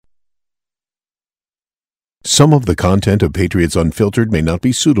Some of the content of Patriots Unfiltered may not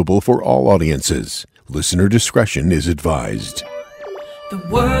be suitable for all audiences. Listener discretion is advised. The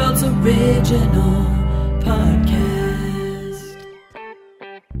world's original podcast.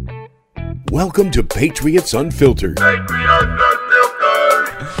 Welcome to Patriots Unfiltered.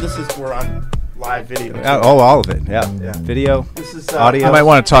 This is we're on live video. All of it. Yeah. Video, This is audio. I might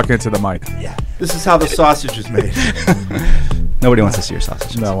want to talk into the mic. Yeah. This is how the sausage is made. Nobody wants to see your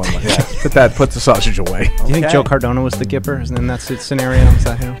sausage. No one likes it. Put the sausage away. Do you think Okay. Joe Cardona was the Gipper? Isn't in that scenario? Is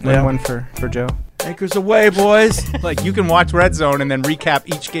that who? Yeah. One for Joe? Anchors away, boys. Like, you can watch Red Zone and then recap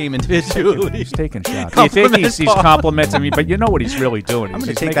each game individually. He's taking shots. You think he's complimenting me, but you know what he's really doing. I'm going to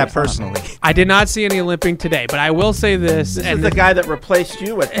He's take making that fun. personally. I did not see any limping today, but I will say this. This is the guy that replaced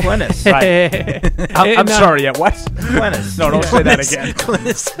you at Clintus. I'm sorry, yeah, what? Clintus. No, don't say that again.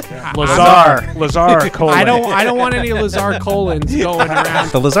 Lazar. Lazar colon. I don't want any Lazar colons going around.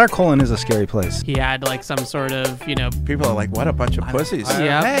 The Lazar colon is a scary place. He had like some sort of, People are like, what a bunch of pussies.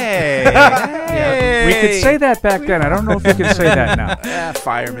 yeah. Hey. We could say that back then. I don't know if we can say that now.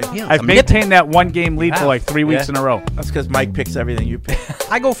 Fire me. I've maintained that one game lead for like 3 weeks in a row. That's because Mike picks everything you pick.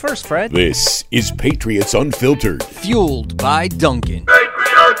 I go first, Fred. This is Patriots Unfiltered. Fueled by Duncan.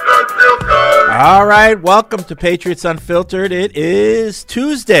 All right, welcome to Patriots Unfiltered. It is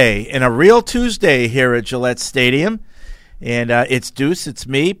Tuesday, and a real Tuesday here at Gillette Stadium. And it's Deuce, it's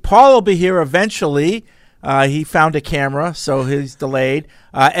me. Paul will be here eventually. He found a camera, so he's delayed.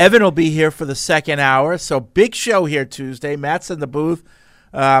 Evan will be here for the second hour. So big show here Tuesday. Matt's in the booth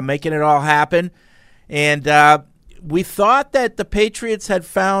making it all happen. And we thought that the Patriots had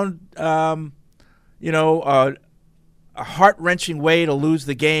found, a heart-wrenching way to lose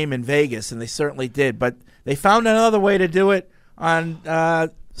the game in Vegas, and they certainly did. But they found another way to do it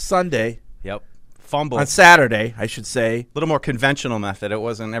on Sunday. Yep. Fumble. On Saturday, I should say. A little more conventional method. It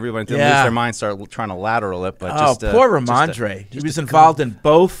wasn't everyone didn't Yeah. lose their mind, start trying to lateral it. But Poor Ramondre. He was involved in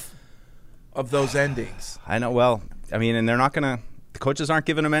both of those endings. I know. Well, I mean, and they're not going to – the coaches aren't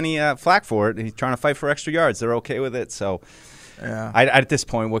giving him any flack for it. He's trying to fight for extra yards. They're okay with it. So, Yeah. at this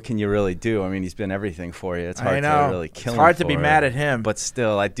point, what can you really do? I mean, he's been everything for you. It's hard to really kill him. It's hard to for be it. mad at him. But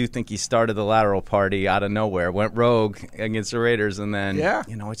still, I do think he started the lateral party out of nowhere, went rogue against the Raiders, and then,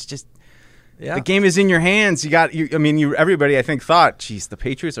 it's just – Yeah. the game is in your hands. Everybody, I think, thought, geez, the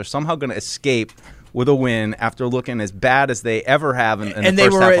Patriots are somehow going to escape with a win after looking as bad as they ever have in the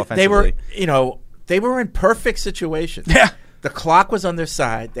first half offensively. They were in perfect situations. Yeah. The clock was on their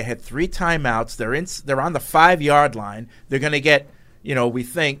side. They had 3 timeouts. They're on the 5-yard line. They're going to get, we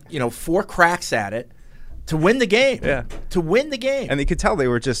think, 4 cracks at it to win the game. Yeah. To win the game. And you could tell they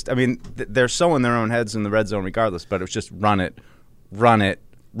were just, they're so in their own heads in the red zone regardless, but it was just run it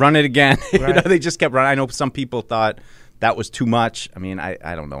again. Right. They just kept running. I know some people thought that was too much. I mean, I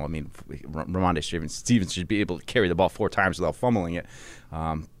don't know. I mean, Ramondre Stevens should be able to carry the ball 4 times without fumbling it.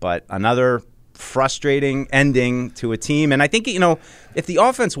 But another frustrating ending to a team. And I think, if the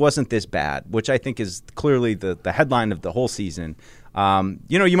offense wasn't this bad, which I think is clearly the headline of the whole season,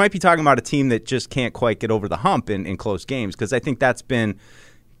 you might be talking about a team that just can't quite get over the hump in close games, because I think that's been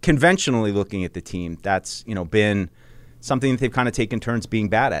conventionally looking at the team. That's, been something that they've kind of taken turns being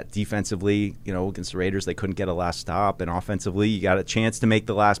bad at. Defensively, against the Raiders, they couldn't get a last stop. And offensively, you got a chance to make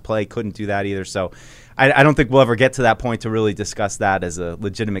the last play, couldn't do that either. So I don't think we'll ever get to that point to really discuss that as a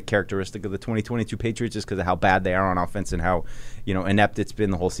legitimate characteristic of the 2022 Patriots, just because of how bad they are on offense and how, inept it's been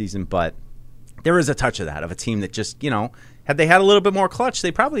the whole season. But there is a touch of that, of a team that just, had they had a little bit more clutch,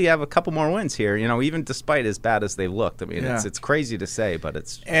 they probably have a couple more wins here, even despite as bad as they've looked. I mean, it's crazy to say, but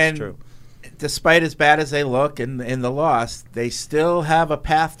it's true. Despite as bad as they look in the loss, they still have a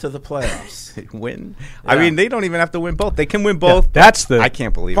path to the playoffs. Win. Yeah. I mean, they don't even have to win both. They can win both. Yeah, I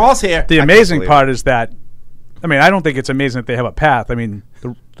can't believe Paul's it. here. The amazing part is that, I don't think it's amazing that they have a path. I mean,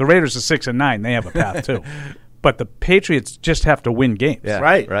 the Raiders are 6-9. They have a path too. But the Patriots just have to win games. Yeah,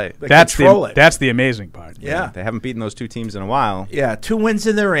 right. They That's control it. That's the amazing part. Yeah. They haven't beaten those two teams in a while. Yeah, 2 wins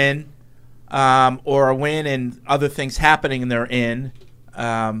and they're in, or a win and other things happening and they're in.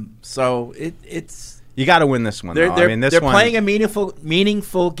 So it's you got to win this one. They're this one, playing a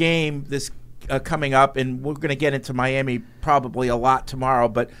meaningful game this coming up, and we're going to get into Miami probably a lot tomorrow.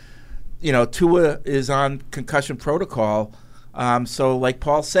 But Tua is on concussion protocol, so like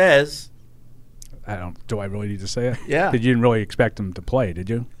Paul says. Do I really need to say it? Yeah. You didn't really expect him to play, did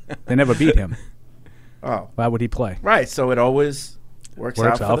you? They never beat him. Oh. Why would he play? Right, so it always works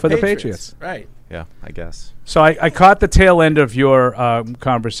out for the Patriots. Right. Yeah, I guess. So I caught the tail end of your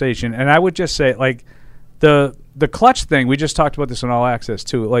conversation, and I would just say, the clutch thing, we just talked about this in All Access,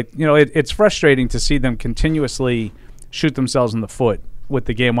 too. It's frustrating to see them continuously shoot themselves in the foot with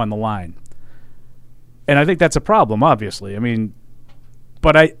the game on the line. And I think that's a problem, obviously. I mean,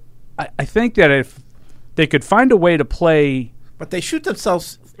 but I think that if they could find a way to play. But they shoot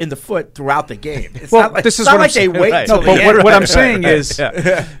themselves in the foot throughout the game. It's Well, not like, this is it's not what I'm like they saying. wait Right. till No, the but end. what I'm saying is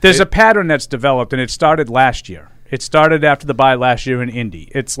there's a pattern that's developed, and it started last year. It started after the bye last year in Indy.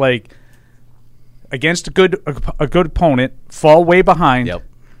 It's like against a good opponent, fall way behind. Yep.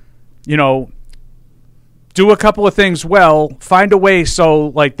 You know, do a couple of things well, find a way so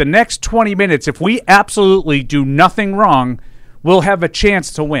like the next 20 minutes, if we absolutely do nothing wrong, we'll have a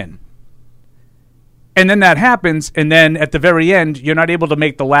chance to win. And then that happens, and then at the very end, you're not able to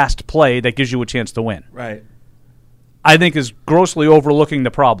make the last play that gives you a chance to win. Right. I think is grossly overlooking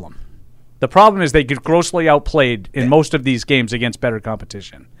the problem. The problem is they get grossly outplayed in most of these games against better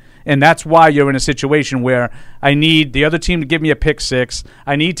competition. And that's why you're in a situation where I need the other team to give me a pick six.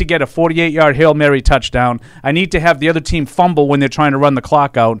 I need to get a 48-yard Hail Mary touchdown. I need to have the other team fumble when they're trying to run the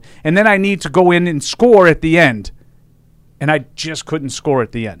clock out. And then I need to go in and score at the end. And I just couldn't score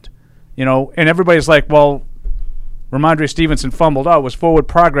at the end. You know, and everybody's like, well, Ramondre Stevenson fumbled. Oh, it was forward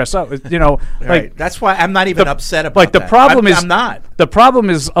progress. Oh, you know, Right. like That's why I'm not even upset about like the that. problem is I'm not. The problem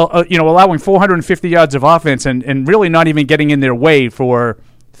is allowing 450 yards of offense and really not even getting in their way for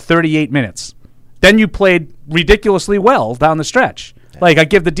 38 minutes. Then you played ridiculously well down the stretch. Like I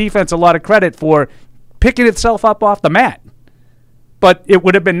give the defense a lot of credit for picking itself up off the mat. But it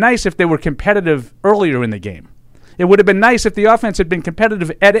would have been nice if they were competitive earlier in the game. It would have been nice if the offense had been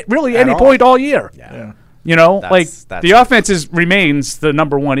competitive at any all. point all year. Yeah. You know, That's the offense remains the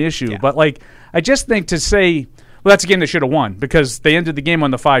number one issue. Yeah. But, like, I just think to say, well, that's a game they should have won because they ended the game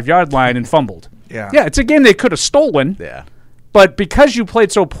on the 5-yard line and fumbled. Yeah. Yeah, it's a game they could have stolen. Yeah. But because you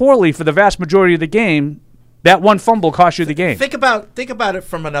played so poorly for the vast majority of the game, that one fumble cost you the game. Think about it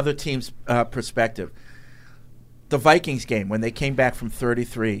from another team's perspective. The Vikings game when they came back from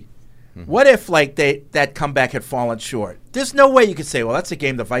 33. What if that comeback had fallen short? There's no way you could say, well, that's a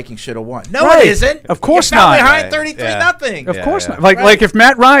game the Vikings should have won. No, Right. it isn't. Of course you fell not. behind Right. 33-0. Of course yeah. not. Like, Right. like if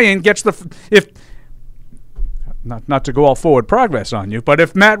Matt Ryan gets not to go all forward progress on you, but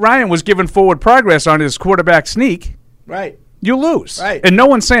if Matt Ryan was given forward progress on his quarterback sneak, Right. you lose. Right. And no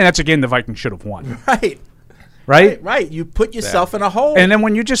one's saying that's a game the Vikings should have won. Right. Right? Right. You put yourself in a hole. And then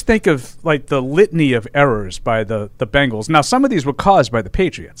when you just think of like the litany of errors by the Bengals, now some of these were caused by the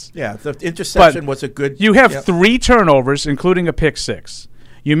Patriots. yeah, the interception But was a good. You have yep. 3 turnovers, including a pick six.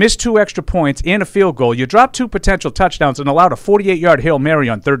 You missed 2 extra points and a field goal. You dropped 2 potential touchdowns and allowed a 48-yard Hail Mary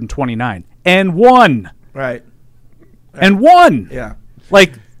on 3rd and 29. And won. Right. And won. Yeah.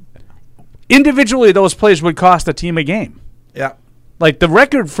 Like, individually, those plays would cost a team a game. Yeah. Like, the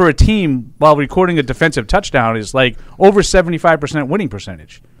record for a team while recording a defensive touchdown is, like, over 75% winning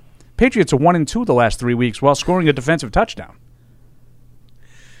percentage. Patriots are 1-2 the last 3 weeks while scoring a defensive touchdown.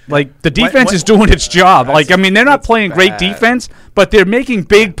 Like, the defense is doing its job. Like, I mean, they're not playing great defense, but they're making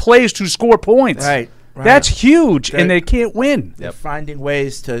big plays to score points. Right. That's huge, They're- and they can't win. They're finding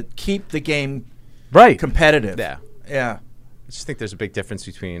ways to keep the game Right. competitive. Yeah. Yeah. I just think there's a big difference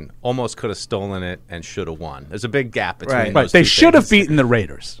between almost could have stolen it and should have won. There's a big gap between Right. those Right. They two should have things. beaten the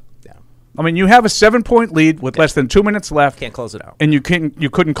Raiders. Yeah. I mean, you have a 7-point lead with less than 2 minutes left. Can't close it out. And you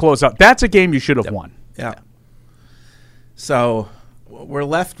couldn't close out. That's a game you should have won. Yeah. So we're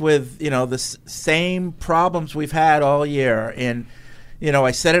left with, the same problems we've had all year. And,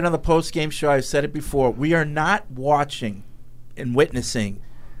 I said it on the post-game show. I've said it before. We are not watching and witnessing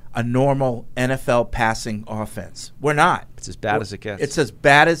a normal NFL passing offense. We're not. It's as bad as it gets. It's as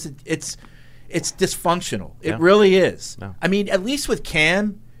bad as it's dysfunctional. Yeah. It really is. No. I mean, at least with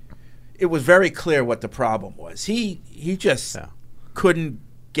Cam, it was very clear what the problem was. He just couldn't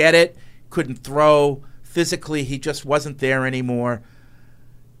get it, couldn't throw. Physically, he just wasn't there anymore.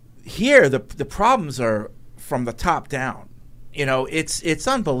 Here, the problems are from the top down. It's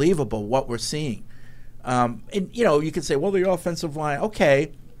unbelievable what we're seeing. And you can say, well, the offensive line,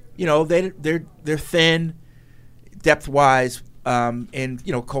 okay, they're thin, depth-wise,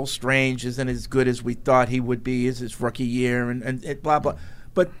 and Cole Strange isn't as good as we thought he would be as his rookie year, and blah blah.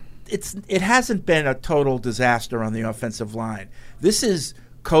 But it hasn't been a total disaster on the offensive line. This is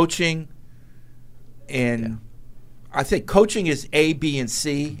coaching, and I think coaching is A, B, and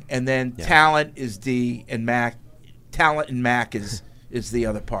C, and then talent is D, and Mac. Talent and Mac is the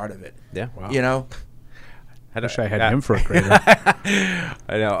other part of it. Yeah. Wow. I wish I had him for a grader.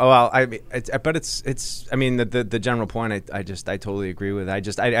 I know. Oh, well, I mean, it's. I mean, the general point. I totally agree with.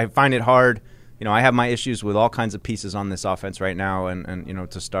 I find it hard. I have my issues with all kinds of pieces on this offense right now,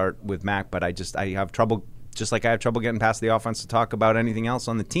 and to start with Mac. But I have trouble. Just like I have trouble getting past the offense to talk about anything else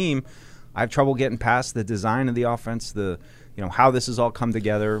on the team. I have trouble getting past the design of the offense, the how this has all come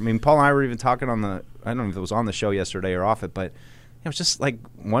together. I mean, Paul and I were even talking I don't know if it was on the show yesterday or off it, but it was just like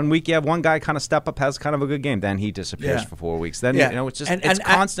 1 week you have one guy kind of step up, has kind of a good game, then he disappears for 4 weeks. Then it's just it's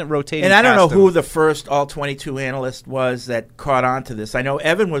constant rotating. And I don't know who the first all 22 analyst was that caught on to this. I know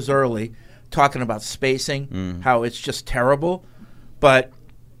Evan was early talking about spacing, how it's just terrible, but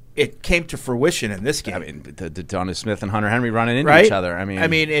it came to fruition in this game. I mean, the Donovan Smith and Hunter Henry running into right? each other. I mean,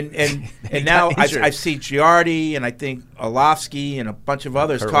 and now I see Giardi and I think Orlovsky and a bunch of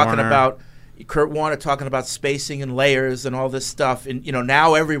others Kurt Warner talking about spacing and layers and all this stuff. And,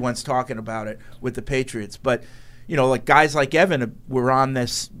 now everyone's talking about it with the Patriots. But, like guys like Evan were on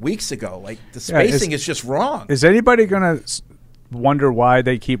this weeks ago. Like the spacing is just wrong. Is anybody going to wonder why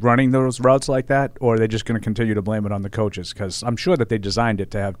they keep running those routes like that? Or are they just going to continue to blame it on the coaches? Because I'm sure that they designed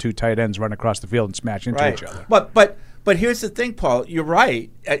it to have two tight ends run across the field and smash into each other. But here's the thing, Paul. You're right.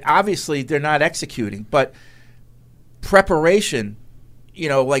 Obviously, they're not executing. But preparation,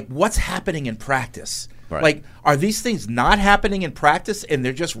 like what's happening in practice? Right. Like, are these things not happening in practice and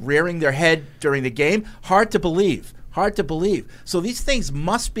they're just rearing their head during the game? Hard to believe. So these things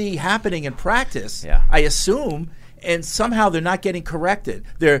must be happening in practice, I assume, and somehow they're not getting corrected.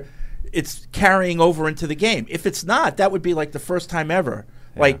 It's carrying over into the game. If it's not, that would be like the first time ever.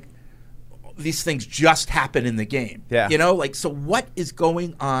 Yeah. Like, these things just happen in the game. Yeah. So what is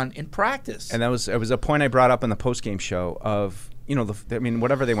going on in practice? And it was a point I brought up in the postgame show of,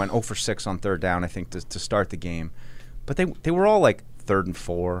 whatever they went 0 for 6 on third down, I think, to start the game. But they were all like 3rd and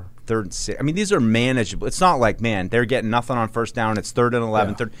 4, 3rd and 6. I mean, these are manageable. It's not like, man, they're getting nothing on first down. It's 3rd and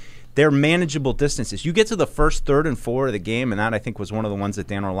 11, third. They're manageable distances. You get to the first 3rd and 4 of the game, and that I think was one of the ones that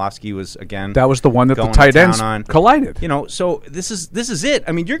Dan Orlovsky was again. That was the one that the tight ends collided. So this is it.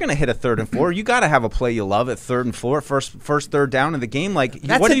 I mean, you're going to hit a 3rd and 4. You got to have a play you love at 3rd and 4, first 3rd down in the game. Like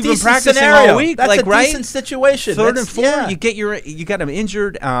that's what a have you been decent practicing scenario. all week? That's like a decent situation. 3rd and 4. You got them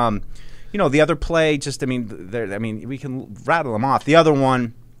injured. The other play. We can rattle them off. The other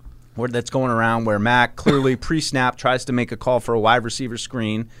one. That's going around where Mac clearly pre-snap tries to make a call for a wide receiver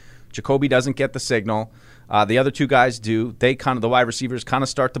screen. Jacoby doesn't get the signal. The other two guys do. The wide receivers kind of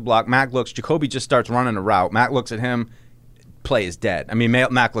start to block. Mac looks. Jacoby just starts running a route. Mac looks at him. Play is dead. I mean,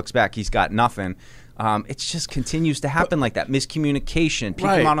 Mac looks back. He's got nothing. It just continues to happen like that. Miscommunication.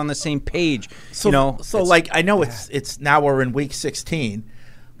 People not on the same page. I know it's now we're in week 16,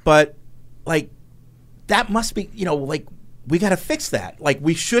 but like that must be we got to fix that. Like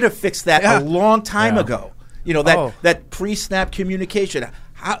we should have fixed that a long time ago. That pre-snap communication.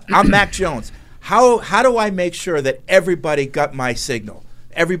 I'm Mac Jones. How do I make sure that everybody got my signal?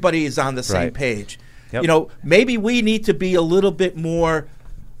 Everybody is on the same page. Yep. Maybe we need to be a little bit more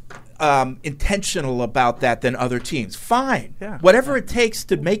intentional about that than other teams. Fine. Yeah. Whatever it takes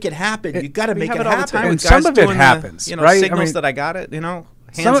to make it happen, you got to make it happen. And some of it happens, right? Signals that I got it, hands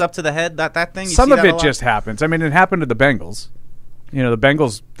up to the head, that thing. Some of it just happens. I mean, it happened to the Bengals. The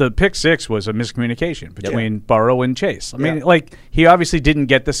Bengals, the pick 6 was a miscommunication between Burrow and Chase. I mean, he obviously didn't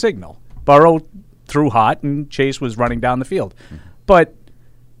get the signal. Burrow threw hot, and Chase was running down the field. But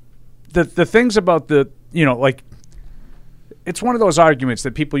the things about it's one of those arguments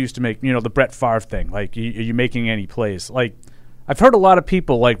that people used to make, the Brett Favre thing, like, are you making any plays? Like, I've heard a lot of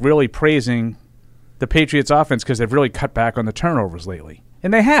people, really praising the Patriots offense because they've really cut back on the turnovers lately.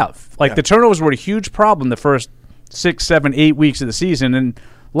 And they have. The turnovers were a huge problem the first 6, 7, 8 weeks of the season, and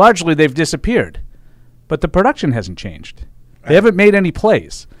largely they've disappeared. But the production hasn't changed. They haven't made any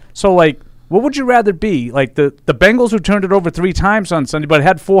plays. So, what would you rather be? Like the Bengals who turned it over 3 times on Sunday but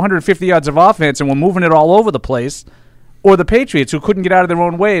had 450 yards of offense and were moving it all over the place, or the Patriots who couldn't get out of their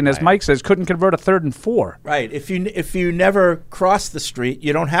own way and, as Mike says, couldn't convert a 3rd and 4. Right. If you never cross the street,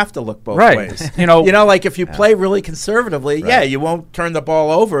 you don't have to look both ways. If you play really conservatively, you won't turn the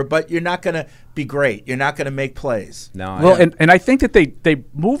ball over, but you're not going to be great. You're not going to make plays. No. Well, and I think that they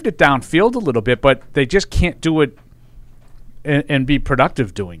moved it downfield a little bit, but they just can't do it and be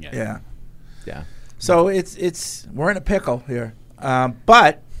productive doing it. Yeah. Yeah. So we're in a pickle here.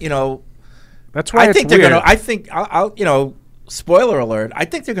 But that's why I think they're going to. I think I'll spoiler alert. I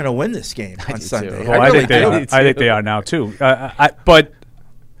think they're going to win this game on Sunday. I think they are. I think they are now too. But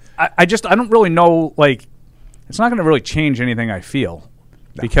I don't really know. It's not going to really change anything. I feel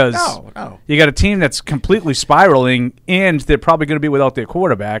because you got a team that's completely spiraling, and they're probably going to be without their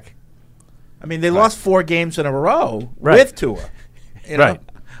quarterback. I mean, they lost 4 games in a row with Tua. Right.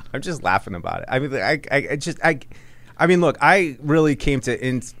 I'm just laughing about it. I mean, look, I really came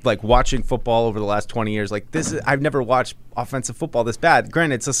to watching football over the last 20 years. I've never watched offensive football this bad.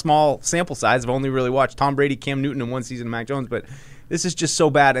 Granted, it's a small sample size. I've only really watched Tom Brady, Cam Newton in one season, and Mac Jones. But this is just so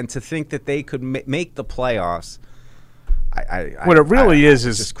bad. And to think that they could make the playoffs, What it really is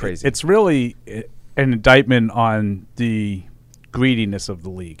just crazy. It's really an indictment on the greediness of the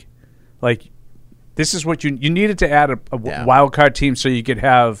league. Like, this is what you needed to add a wild card team so you could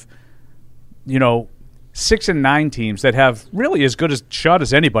have, 6 and 9 teams that have really as good a shot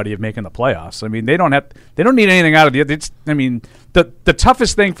as anybody of making the playoffs. I mean, they don't need anything out of the. The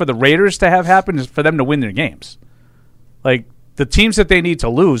toughest thing for the Raiders to have happen is for them to win their games. Like, the teams that they need to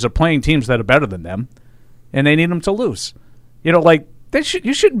lose are playing teams that are better than them, and they need them to lose.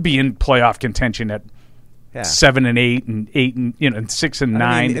 You shouldn't be in playoff contention at 7 and 8 and 8 and and 6 and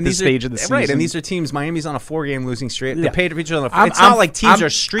 9 at this stage of the season. Right, and these are teams. Miami's on a 4-game losing streak. Yeah. The Patriots are on it's not like teams are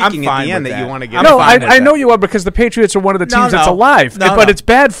streaking at the end that you want to get. No, I know you are, because the Patriots are one of the teams that's alive. But it's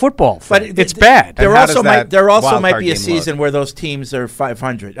bad football. But it's bad. There also might be a season where those teams are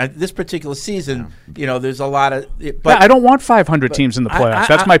 500. This particular season, there's a lot of. But I don't want 500 teams in the playoffs.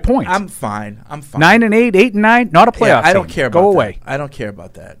 That's my point. I'm fine. 9 and 8, 8 and 9, not a playoff. I don't care about that. Go away. I don't care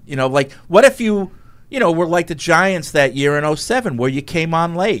about that. Like, what if you. We're like the Giants that year in 2007 where you came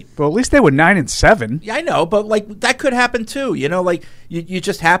on late. Well, at least they were 9 and 7. Yeah, I know, but that could happen too. Like you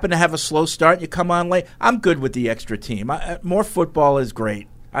just happen to have a slow start and you come on late. I'm good with the extra team. More football is great.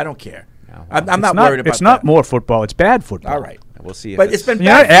 I don't care. No, I'm not worried about that. It's not more football. It's bad football. All right. We'll see. But it's been bad.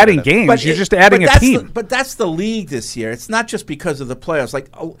 You're not adding games. You're just adding a team. But that's the league this year. It's not just because of the playoffs. Like,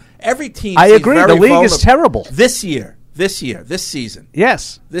 every team. I agree. The league is terrible. This season.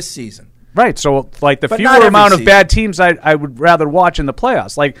 Yes. This season. Right, so the fewer amount of bad teams I would rather watch in the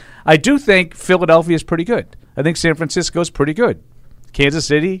playoffs. Like, I do think Philadelphia is pretty good. I think San Francisco is pretty good. Kansas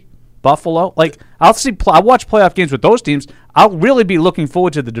City, Buffalo. Like, I'll watch playoff games with those teams. I'll really be looking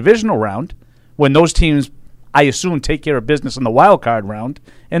forward to the divisional round when those teams, I assume, take care of business in the wild card round.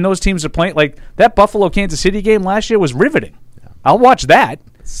 And those teams are playing. Like, that Buffalo-Kansas City game last year was riveting. Yeah. I'll watch that.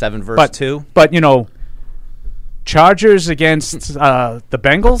 7 versus 2. But, Chargers against the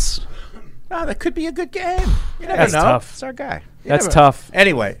Bengals. Oh, that could be a good game. You never That's know. tough. It's our guy. That's tough.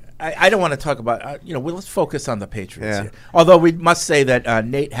 Anyway, I don't want to talk about. Let's focus on the Patriots here. Although we must say that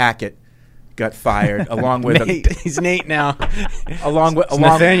Nate Hackett got fired along with he's Nate now. along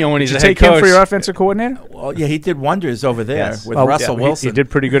Nathaniel when he's Did a you head take coach. him for your offensive coordinator? Well, yeah, he did wonders over there with Oh, Russell Wilson. He did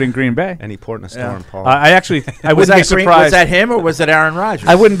pretty good in Green Bay. And he poured in a storm, Paul. I wouldn't be surprised. Was that him or was it Aaron Rodgers?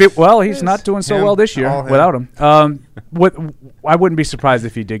 I wouldn't be. Well, he's not doing so well this year without him. I wouldn't be surprised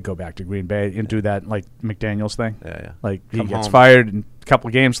if he did go back to Green Bay and do that like McDaniels thing. Yeah. Like he gets fired and a couple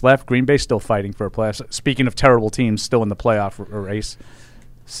of games left. Green Bay's still fighting for a playoff. Speaking of terrible teams, still in the playoff race.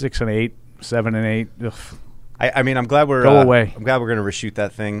 6 and 8, 7 and 8. Ugh. I'm glad we're go away. I'm glad we're going to reshoot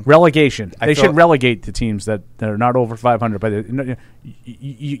that thing. Relegation. They should relegate the teams that are not over 500. But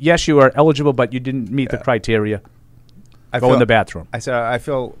yes, you are eligible, but you didn't meet the criteria. Go in the bathroom. I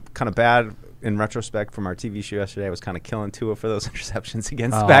feel kind of bad in retrospect from our TV show yesterday. I was kind of killing Tua for those interceptions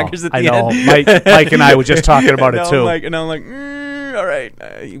against the Packers at the end. Mike and I were just talking about it too. I'm like, all right,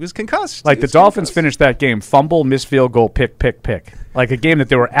 he was concussed. Like the Dolphins finished that game, fumble, missed field goal, pick. Like a game that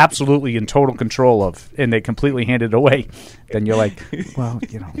they were absolutely in total control of, and they completely handed it away. Then you're like, well,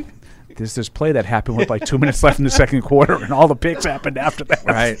 there's this play that happened with like 2 minutes left in the second quarter, and all the picks happened after that.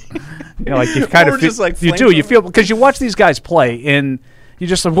 Right. You kind of feel, like you do. You feel because you watch these guys play, and you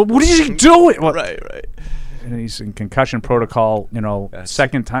just like, well, what is he doing? Well, right. And he's in concussion protocol.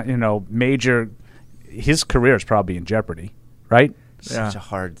 Second time. Major. His career is probably in jeopardy. Right. Such a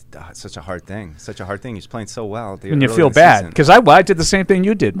hard thing. He's playing so well. And you feel bad because I did the same thing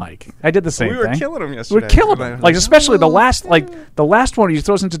you did, Mike. I did the same thing. We were killing him yesterday. We were killing him. Like especially the last one he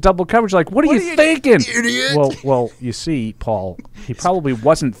throws into double coverage. Like, what are you thinking, idiot? Well, you see, Paul, he probably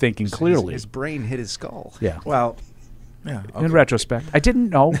wasn't thinking clearly. His brain hit his skull. Yeah. Well, yeah. Okay. In retrospect, I didn't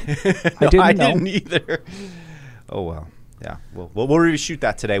know. I didn't either. Oh well. Yeah. We'll reshoot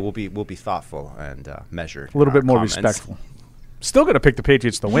that today. We'll be thoughtful and measured. A little bit more respectful. Still going to pick the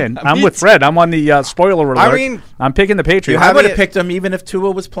Patriots to win. I'm with Fred. I'm on the spoiler alert. I'm picking the Patriots. I would have picked them even if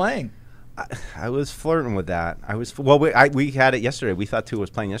Tua was playing. I was flirting with that. We had it yesterday. We thought Tua was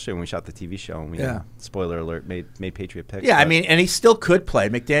playing yesterday when we shot the TV show. And we spoiler alert, made Patriot picks. Yeah, and he still could play.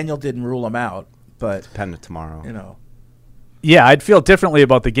 McDaniel didn't rule him out, but dependent tomorrow. Yeah, I'd feel differently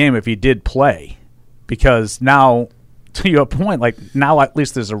about the game if he did play, because now, to your point, now at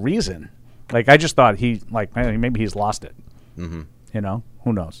least there's a reason. I just thought maybe he's lost it. Mm-hmm.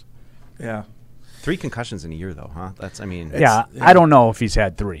 Who knows? Yeah. 3 concussions in a year, though, huh? I don't know if he's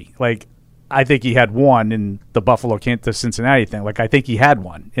had 3. I think he had 1 in the the Cincinnati thing. I think he had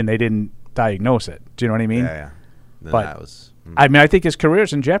 1, and they didn't diagnose it. Do you know what I mean? Yeah. But that was. I think his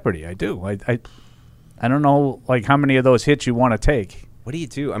career's in jeopardy. I do. I don't know how many of those hits you want to take What do you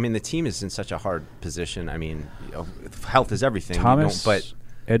do? I mean, the team is in such a hard position. I mean, health is everything. Thomas, but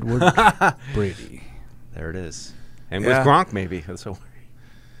Edward Brady. There it is. And with Gronk, maybe. That's what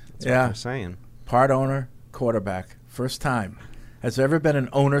they're saying. Part owner, quarterback. First time. Has there ever been an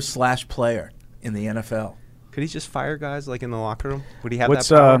owner/player in the NFL? Could he just fire guys like in the locker room? Would he have What's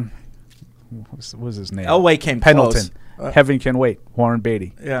that power? What was his name? Elway came Pendleton. close. Heaven can wait. Warren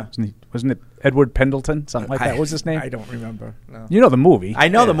Beatty. Yeah. Wasn't it Edward Pendleton? Something like that. What was his name? I don't remember. No. You know the movie. I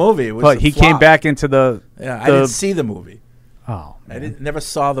know the movie. It was But a he flop. came back into the. Yeah, I didn't see the movie. Oh, I never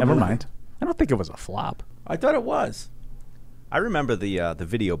saw the never movie. mind. I don't think it was a flop. I thought it was. I remember the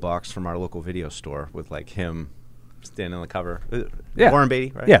video box from our local video store with like him standing on the cover. Yeah. Warren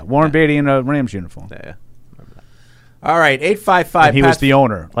Beatty, right? Yeah, Warren Beatty in a Rams uniform. Yeah. Remember that. All right, 855. And he was the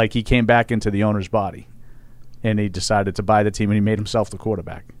owner. Like, he came back into the owner's body. And he decided to buy the team, and he made himself the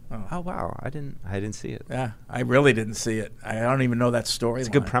quarterback. Oh wow, I didn't see it. Yeah, I really didn't see it. I don't even know that story. It's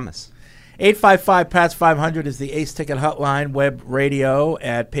a good premise. 855-PATS-500 is the Ace Ticket Hotline. Web radio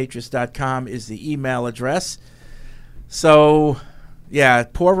at patriots.com is the email address. So, yeah,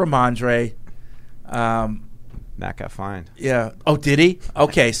 poor Ramondre. Matt got fined. Yeah. Oh, did he?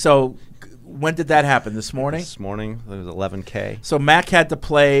 Okay, so when did that happen? This morning? This morning, it was $11K. So Mac had to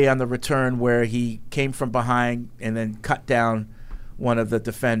play on the return where he came from behind and then cut down one of the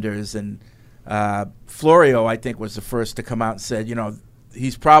defenders. And Florio, I think, was the first to come out and said,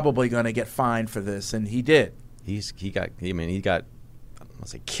 he's probably going to get fined for this, and he did. He got I don't want to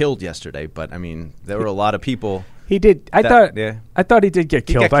say killed yesterday, but I mean there were a lot of people. He did. I thought he did get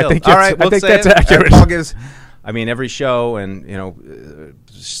killed. He got killed. I think that's accurate. I mean, every show, and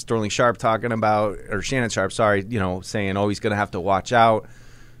Sterling Sharp talking about, or Shannon Sharp, sorry, saying, he's going to have to watch out.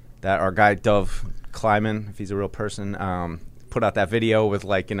 That our guy Dove Kleiman, if he's a real person, put out that video with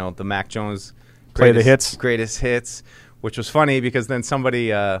the Mac Jones greatest hits, which was funny because then somebody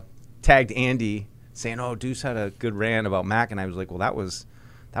tagged Andy saying, Deuce had a good rant about Mac, and I was like, well, that was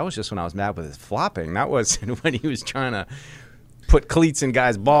just when I was mad with his flopping. That wasn't when he was trying to put cleats in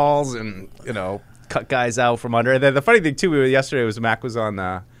guys' balls and cut guys out from under. And then the funny thing too, yesterday was Mac was on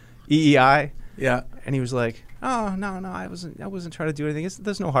EEI, and he was like, "Oh no, I wasn't trying to do anything.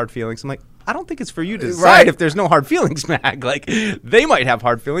 There's no hard feelings." I'm like, I don't think it's for you to decide if there's no hard feelings, Mac. Like they might have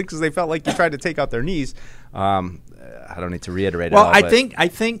hard feelings because they felt like you tried to take out their knees. I don't need to reiterate it. Well, I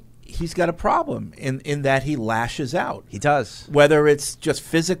think he's got a problem in that he lashes out. He does. Whether it's just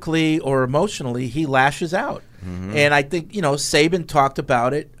physically or emotionally, he lashes out. Mm-hmm. And I think, Saban talked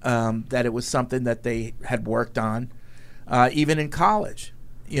about it, that it was something that they had worked on, even in college.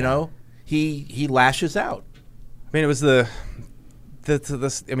 He lashes out. I mean, it was the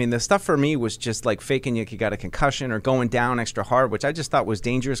stuff for me was just like faking you got a concussion or going down extra hard, which I just thought was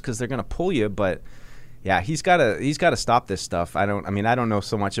dangerous because they're going to pull you, but yeah, he's got to stop this stuff. I don't know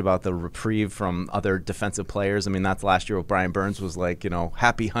so much about the reprieve from other defensive players. I mean, that's last year with Brian Burns was like,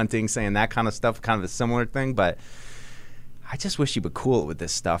 happy hunting, saying that kind of stuff, kind of a similar thing. But I just wish he would cool it with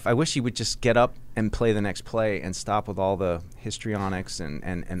this stuff. I wish he would just get up and play the next play and stop with all the histrionics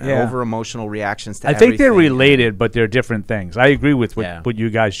and over emotional reactions to everything. I think they're related, but they're different things. I agree with what you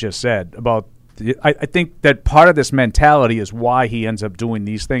guys just said about. I think that part of this mentality is why he ends up doing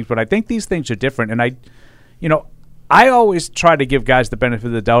these things, but I think these things are different. And I always try to give guys the benefit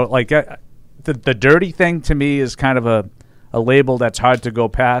of the doubt. Like the dirty thing to me is kind of a label that's hard to go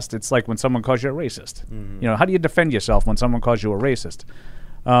past. It's like when someone calls you a racist. Mm-hmm. How do you defend yourself when someone calls you a racist?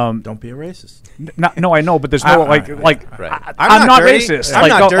 Don't be a racist. No, I know, but there's no right. I'm not racist. I'm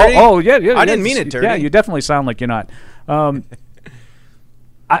not dirty. Yeah. I didn't mean it dirty. Yeah, you definitely sound like you're not.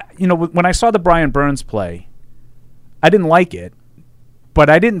 When I saw the Brian Burns play, I didn't like it, but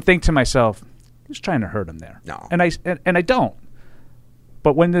I didn't think to myself, he's trying to hurt him there. No. And I don't.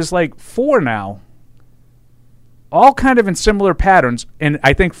 But when there's like four now, all kind of in similar patterns, and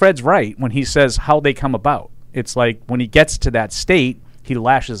I think Fred's right when he says how they come about. It's like when he gets to that state, he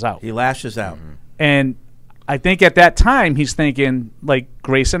lashes out. Mm-hmm. And I think at that time he's thinking like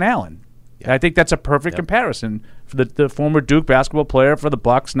Grayson Allen. I think that's a perfect comparison for the former Duke basketball player for the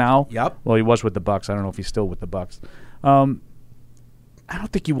Bucks now. Yep. Well, he was with the Bucks. I don't know if he's still with the Bucks. I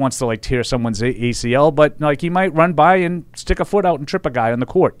don't think he wants to tear someone's ACL, but he might run by and stick a foot out and trip a guy on the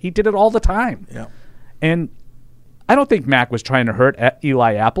court. He did it all the time. Yeah. And I don't think Mac was trying to hurt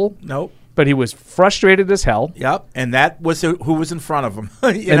Eli Apple. Nope. But he was frustrated as hell. Yep. And that was who was in front of him.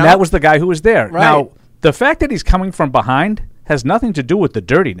 That was the guy who was there. Right. Now, the fact that he's coming from behind has nothing to do with the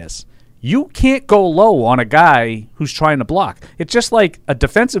dirtiness. You can't go low on a guy who's trying to block. It's just like a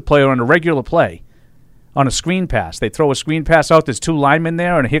defensive player on a regular play on a screen pass. They throw a screen pass out, there's two linemen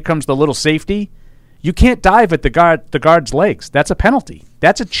there, and here comes the little safety. You can't dive at the guard's legs. That's a penalty.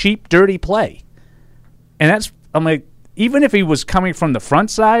 That's a cheap, dirty play. And I'm like, even if he was coming from the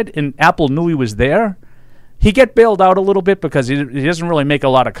front side and Apple knew he was there, he get bailed out a little bit because he doesn't really make a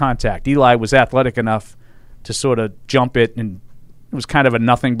lot of contact. Eli was athletic enough to sort of jump it, and it was kind of a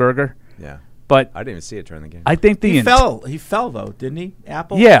nothing burger. Yeah. But I didn't even see it during the game. I think He fell though, didn't he?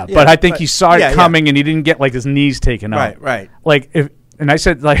 Apple. Yeah, but I think he saw it coming, and he didn't get like his knees taken out. Right. Like and I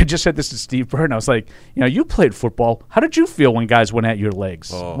said, like I just said this to Steve Byrne. I was like, you played football. How did you feel when guys went at your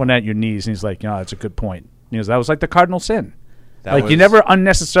legs, went at your knees? And he's like, that's a good point. That was like the cardinal sin. You never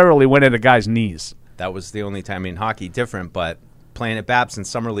unnecessarily went at a guy's knees. That was the only time. I mean, hockey different, but playing at Babson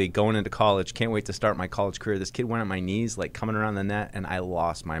Summer League, going into college, can't wait to start my college career. This kid went at my knees, like coming around the net, and I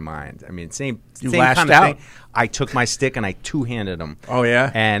lost my mind. I mean, same lashed kind of out? thing. I took my stick and I two-handed him. Oh,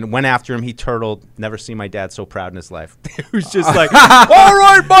 yeah? And went after him. He turtled. Never seen my dad so proud in his life. He was just like, all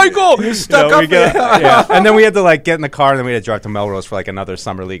right, Michael! You're stuck up there. Yeah. And then we had to get in the car, and then we had to drive to Melrose for another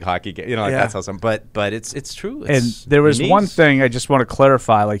Summer League hockey game. That's awesome. But it's true. And there was one thing I just want to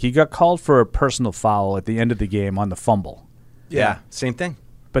clarify. He got called for a personal foul at the end of the game on the fumble. Yeah, same thing.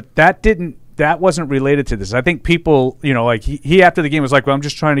 But that wasn't related to this. I think people, he after the game was like, well, I'm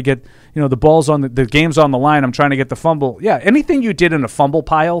just trying to get, the ball's on the game's on the line. I'm trying to get the fumble. Yeah, anything you did in a fumble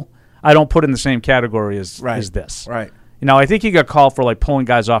pile, I don't put in the same category as this. Right. I think he got called for pulling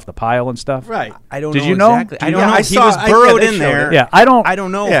guys off the pile and stuff. Right. I don't Did know you know? exactly. I don't know. He was burrowed in there. Yeah, I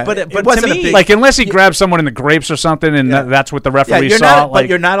don't know. Yeah, but it wasn't to me, a big, unless he grabbed someone in the grapes or something, and that's what the referee saw. But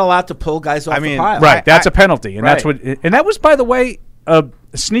you're not allowed to pull guys off the pile. Right. That's a penalty, and that's what. And that was, by the way, a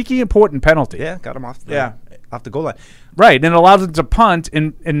sneaky important penalty. Yeah, got him off the goal line. Right, and it allowed him to punt,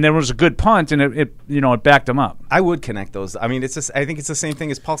 and there was a good punt, and it backed him up. I would connect those. I mean, I think it's the same thing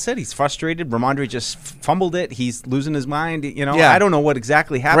as Paul said. He's frustrated. Ramondre just fumbled it. He's losing his mind. I don't know what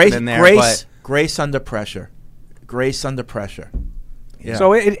exactly happened in there. Grace under pressure. Grace under pressure. Yeah.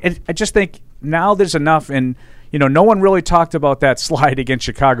 So I just think now there's enough, and no one really talked about that slide against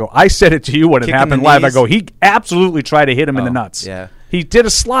Chicago. I said it to you when it happened live. I go, he absolutely tried to hit him in the nuts. Yeah, he did a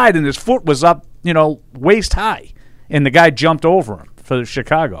slide, and his foot was up, waist high. And the guy jumped over him for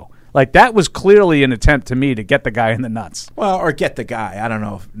Chicago. That was clearly an attempt to me to get the guy in the nuts. Well, or get the guy. I don't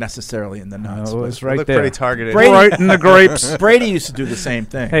know if necessarily in the nuts. It was right looked there. Pretty targeted. Right in the grapes. Brady used to do the same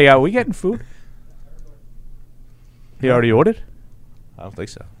thing. Hey, are we getting food? He already ordered? I don't think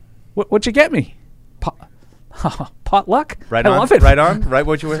so. What'd you get me? Potluck? Right I on. love it. Right on. Right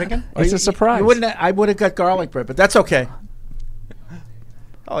what you were thinking? It's a surprise. I would have got garlic bread, but that's okay.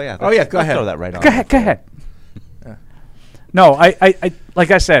 Oh, yeah. Go ahead. Throw that right on. Go ahead. No, I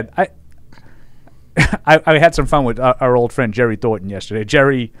like I said, I had some fun with our old friend Jerry Thornton yesterday.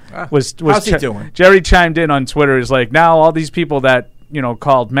 Jerry was how's he doing? Jerry chimed in on Twitter. He's like, now all these people that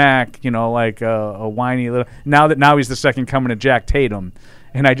called Mac, a whiny little. Now he's the second coming of Jack Tatum.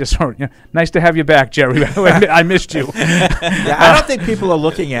 And I just wrote, nice to have you back, Jerry. I missed you. I don't think people are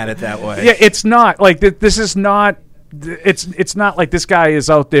looking at it that way. Yeah, it's not this is not. It's not like this guy is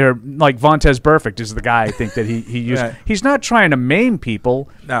out there like Vontez Burfict is the guy I think that he used. Right. He's not trying to maim people.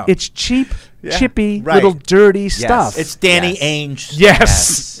 No. It's cheap, chippy, right. little dirty stuff. It's Danny Ainge.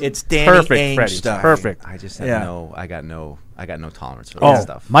 Yes. It's Danny Perfect, Ainge Freddie. stuff. Perfect. I just had I got no tolerance for that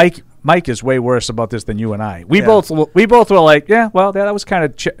stuff. Mike is way worse about this than you and I. We both were like, that was kind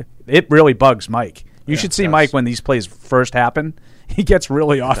of it really bugs Mike. You should see Mike when these plays first happen. He gets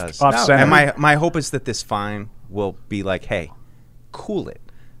really off center. And my hope is that this fine will be like, hey, cool it.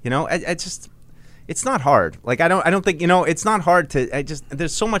 It's not hard. I don't think it's not hard to.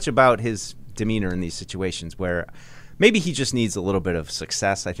 There's so much about his demeanor in these situations where maybe he just needs a little bit of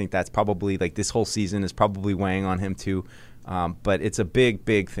success. I think that's probably this whole season is probably weighing on him too. But it's a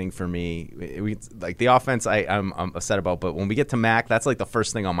big thing for me. The offense, I'm upset about. But when we get to Mac, that's the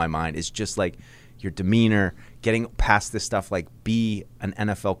first thing on my mind is just your demeanor, getting past this stuff. Be an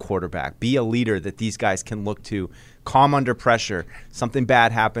NFL quarterback, be a leader that these guys can look to, calm under pressure. Something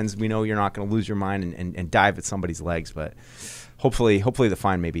bad happens, we know you're not going to lose your mind and dive at somebody's legs. But hopefully the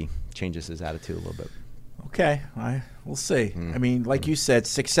fine maybe changes his attitude a little bit. Okay, we'll see. I mean, like you said,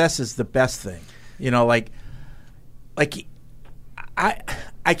 success is the best thing.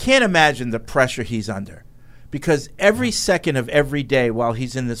 I can't imagine the pressure he's under. Because every second of every day while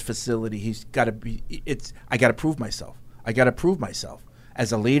he's in this facility, he's got to be. I got to prove myself. I got to prove myself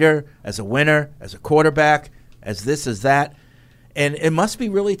as a leader, as a winner, as a quarterback, as this, as that, and it must be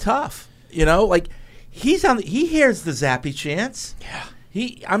really tough. He hears the Zappy chants. Yeah.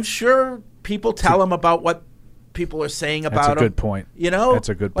 I'm sure people tell him about what people are saying about him. That's a good point. That's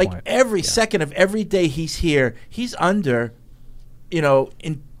a good point. Every second of every day he's here, he's under,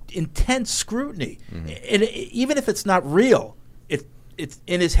 intense scrutiny, and even if it's not real, it's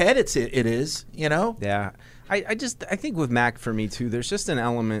in his head. It is. Yeah. I think with Mac, for me too, there's just an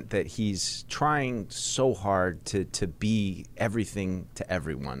element that he's trying so hard to be everything to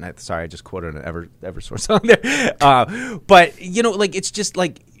everyone. Sorry, I just quoted an Eversource song there. But it's just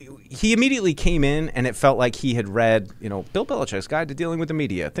like he immediately came in and it felt like he had read, Bill Belichick's Guide to Dealing with the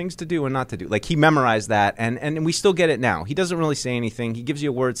Media, things to do and not to do. Like he memorized that, and we still get it now. He doesn't really say anything. He gives you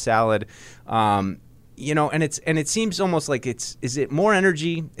a word salad. And it seems almost like is it more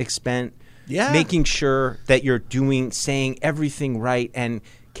energy expent? Yeah. Making sure that you're saying everything right, and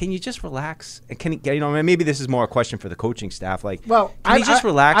can you just relax? And maybe this is more a question for the coaching staff. Like, can you just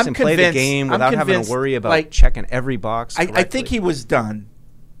relax and play the game without having to worry about checking every box? I think he was done,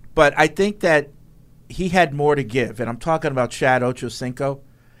 but I think that he had more to give, and I'm talking about Chad Ochocinco.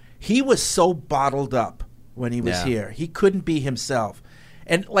 He was so bottled up when he was here; he couldn't be himself.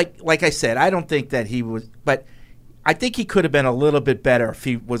 And like I said, I don't think that he was, but I think he could have been a little bit better if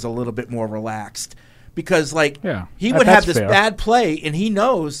he was a little bit more relaxed, because he would have this bad play and he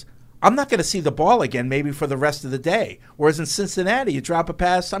knows I'm not going to see the ball again maybe for the rest of the day. Whereas in Cincinnati, you drop a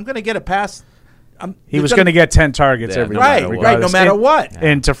pass, I'm going to get a pass. He was going to get 10 targets every right, no matter what.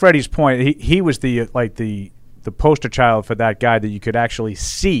 And to Freddie's point, he was the poster child for that guy that you could actually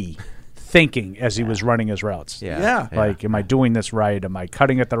see thinking as he was running his routes. Am I doing this right? Am I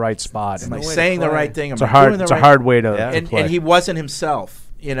cutting at the right spot? Am I saying the right thing? It's a hard way to play. And he wasn't himself,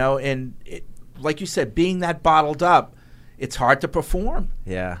 and like you said, being that bottled up, it's hard to perform.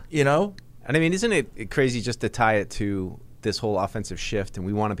 Yeah. And I mean, isn't it crazy just to tie it to this whole offensive shift, and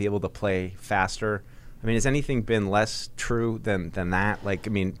we want to be able to play faster? I mean, has anything been less true than that? Like, I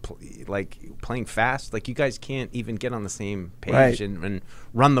mean, playing fast, like you guys can't even get on the same page and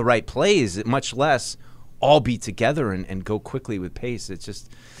run the right plays, much less all be together and go quickly with pace. It's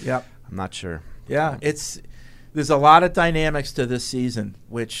just, I'm not sure. Yeah, there's a lot of dynamics to this season,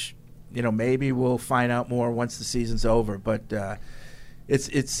 which, maybe we'll find out more once the season's over. But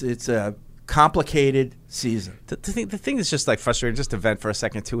it's a complicated season. The thing that's just like frustrating, just to vent for a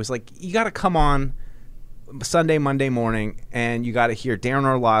second too, is like you got to come on Sunday, Monday morning, and you got to hear Darren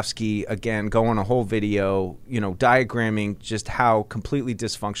Orlovsky again go on a whole video, diagramming just how completely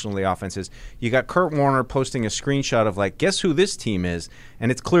dysfunctional the offense is. You got Kurt Warner posting a screenshot of guess who this team is,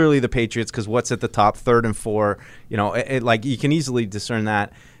 and it's clearly the Patriots because what's at the top, 3rd and 4. You can easily discern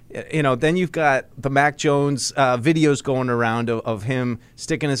that. Then you've got the Mac Jones videos going around of him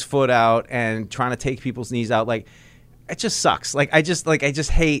sticking his foot out and trying to take people's knees out. It just sucks. I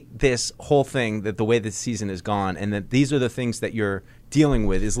just hate this whole thing, that the way this season has gone, and that these are the things that you're dealing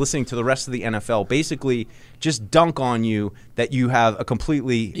with, is listening to the rest of the NFL basically just dunk on you that you have a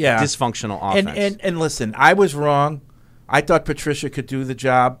completely dysfunctional offense. And listen, I was wrong. I thought Patricia could do the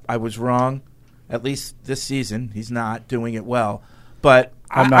job. I was wrong. At least this season, he's not doing it well. But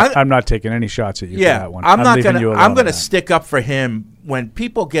I'm not taking any shots at you for that one. I'm going to stick up for him when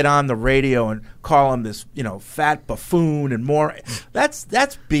people get on the radio and call him this, fat buffoon and more. That's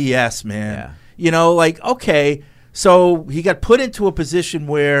BS, man. Yeah. Okay, so he got put into a position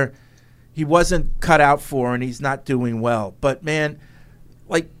where he wasn't cut out for and he's not doing well. But man,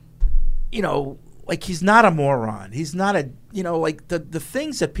 he's not a moron. He's not a, the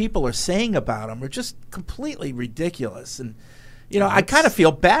things that people are saying about him are just completely ridiculous. And I kind of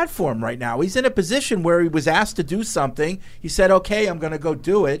feel bad for him right now. He's in a position where he was asked to do something. He said, "Okay, I'm going to go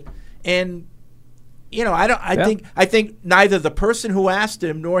do it." And I think neither the person who asked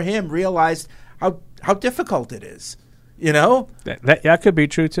him nor him realized how difficult it is. That could be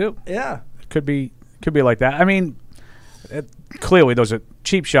true too. Yeah, it could be like that. I mean, clearly those are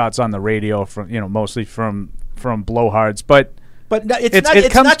cheap shots on the radio from mostly from blowhards, but. But no,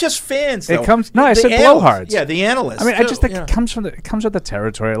 it's not just fans. Though. It comes. No, I said blowhards. Yeah, the analysts. I mean, I just think it comes with the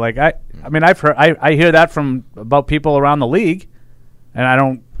territory. I hear that from about people around the league, and I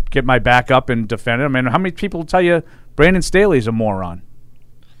don't get my back up and defend it. I mean, how many people tell you Brandon Staley's a moron?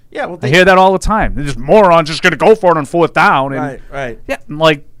 Yeah, well, I hear that all the time. They're just morons, just going to go for it on 4th down. And, right. Yeah,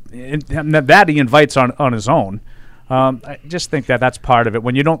 that he invites on his own. I just think that's part of it.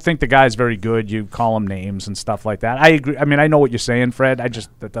 When you don't think the guy's very good, you call him names and stuff like that. I agree. I mean, I know what you're saying, Fred.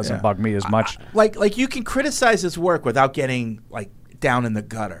 That doesn't bug me as much. Like you can criticize his work without getting down in the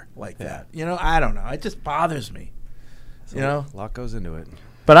gutter like that. I don't know. It just bothers me. A lot goes into it.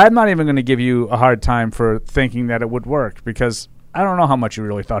 But I'm not even going to give you a hard time for thinking that it would work, because I don't know how much you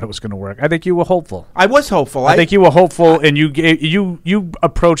really thought it was going to work. I think you were hopeful. I was hopeful. I think you were hopeful, and you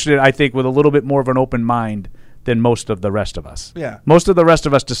approached it, I think, with a little bit more of an open mind than most of the rest of us. Yeah. Most of the rest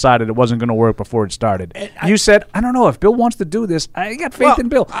of us decided it wasn't going to work before it started. You said, I don't know, if Bill wants to do this, I got faith in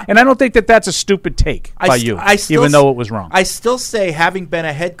Bill. And I don't think that that's a stupid take by you, even though it was wrong. I still say having been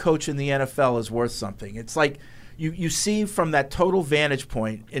a head coach in the NFL is worth something. It's like you see from that total vantage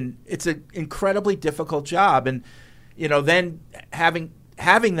point, and it's an incredibly difficult job. And, then having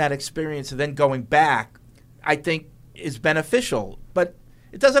that experience and then going back, I think is beneficial. But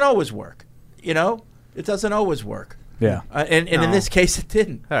it doesn't always work, It doesn't always work. Yeah. And in this case, it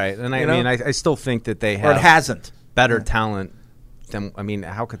didn't. All right. And I still think that they have or it hasn't. better talent than,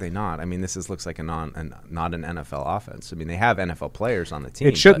 how could they not? This looks like not an NFL offense. They have NFL players on the team.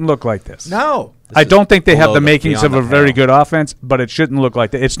 It shouldn't look like this. No. I don't think they have the makings of a very good offense, but it shouldn't look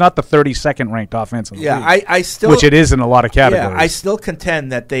like that. It's not the 32nd ranked offense in the league. I still, which it is in a lot of categories. Yeah, I still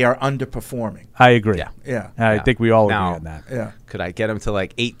contend that they are underperforming. I agree. Yeah. I think we all agree on that. Yeah. Could I get them to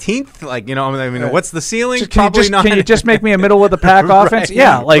 18th? What's the ceiling? Can you just make me a middle of the pack offense? Right.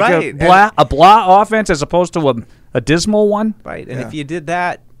 Yeah, like Right. a blah offense as opposed to a dismal one. Right. And if you did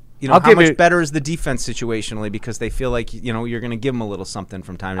that, I'll how give much you- better is the defense situationally, because they feel like you're going to give them a little something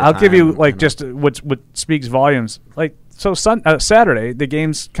from time to I'll time. give you just what speaks volumes. Saturday the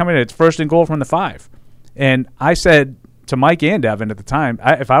game's coming in. It's first and goal from the 5, and I said to Mike and Evan at the time,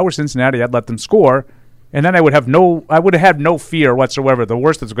 if I were Cincinnati, I'd let them score, and then I would have had no fear whatsoever. The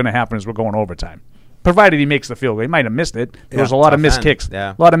worst that's going to happen is we're going overtime, provided he makes the field goal. He might have missed it. There was a lot of missed kicks.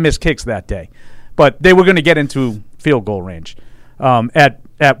 Yeah. A lot of missed kicks that day, but they were going to get into field goal range.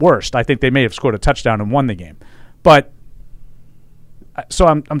 At worst, I think they may have scored a touchdown and won the game. But so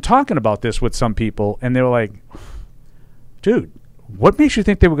I'm talking about this with some people, and they were like, "Dude, what makes you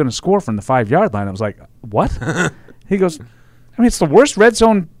think they were going to score from the 5-yard line?" I was like, "What?" He goes, it's the worst red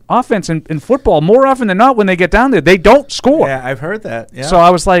zone offense in football. More often than not, when they get down there, they don't score. Yeah, I've heard that. Yeah. So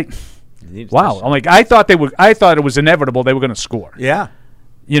I was like, "Wow!" I'm like, I thought it was inevitable they were going to score. Yeah.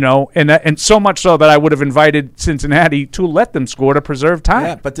 And so much so that I would have invited Cincinnati to let them score to preserve time.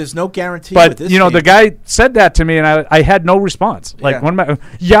 Yeah, but there's no guarantee. But with this the team. guy said that to me, and I had no response. Like,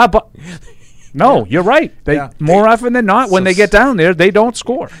 but no, you're right. More often than not, when they get down there, they don't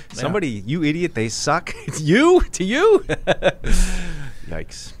score. Somebody, you idiot, they suck. It's you to you.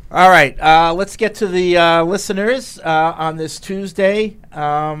 Yikes. All right, let's get to the listeners on this Tuesday.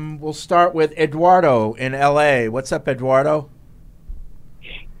 We'll start with Eduardo in L.A. What's up, Eduardo?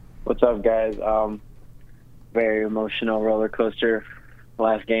 What's up, guys? Very emotional roller coaster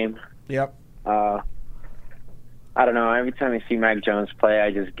last game. Yep. I don't know. Every time I see Mac Jones play,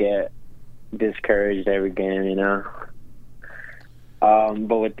 I just get discouraged every game,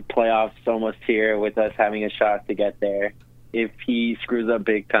 But with the playoffs almost here, with us having a shot to get there, if he screws up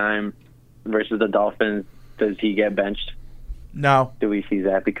big time versus the Dolphins, does he get benched? No. Do we see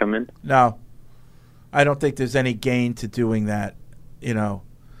Zappy come in? No. I don't think there's any gain to doing that, Well,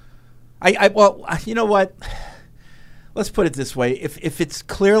 you know what? Let's put it this way. If it's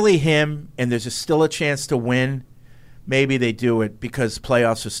clearly him and there's still a chance to win, maybe they do it because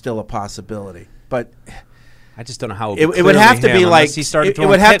playoffs are still a possibility. But I just don't know how it would have to be like it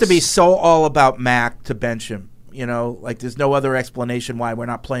would have to be so all about Mac to bench him. Like there's no other explanation why we're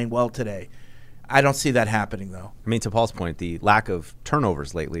not playing well today. I don't see that happening though. To Paul's point, the lack of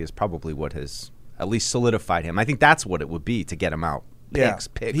turnovers lately is probably what has at least solidified him. I think that's what it would be to get him out. Picks.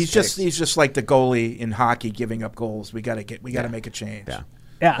 He's just like the goalie in hockey giving up goals. We got to make a change.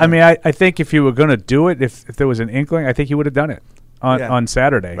 Yeah, I think if you were going to do it, if there was an inkling, I think he would have done it on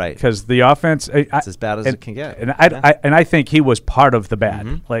Saturday, right? Because the offense, it's as bad as it can get. And I think he was part of the bad.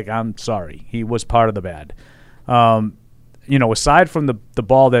 Mm-hmm. Like, I'm sorry, he was part of the bad. Aside from the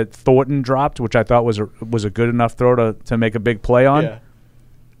ball that Thornton dropped, which I thought was a good enough throw to make a big play on,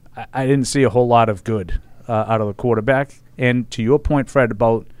 I didn't see a whole lot of good out of the quarterback. And to your point, Fred,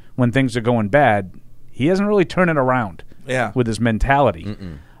 about when things are going bad, he hasn't really turned it around with his mentality.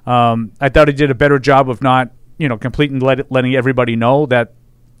 I thought he did a better job of not, completely letting everybody know that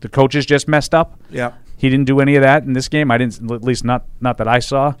the coaches just messed up. Yeah, he didn't do any of that in this game. I didn't, at least not that I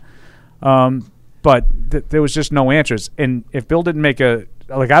saw. But there was just no answers. And if Bill didn't make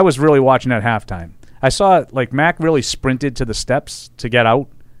I was really watching at halftime. I saw Mac really sprinted to the steps to get out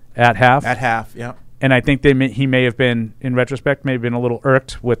at half. At half, yeah. And I think he may have been, in retrospect, may have been a little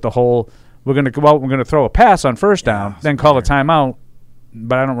irked with the whole, we're going to go out, we're going to throw a pass on first down, then call a timeout,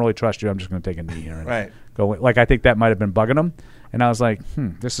 but I don't really trust you. I'm just going to take a knee here and go. I think that might have been bugging him. And I was like,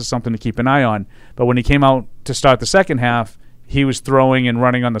 this is something to keep an eye on. But when he came out to start the second half, he was throwing and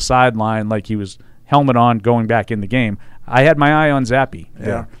running on the sideline like he was helmet on going back in the game. I had my eye on Zappy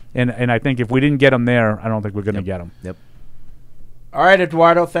there. And I think if we didn't get him there, I don't think we're going to get him. Yep. All right,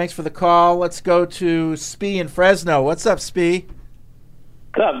 Eduardo, thanks for the call. Let's go to Spee in Fresno. What's up, Spee?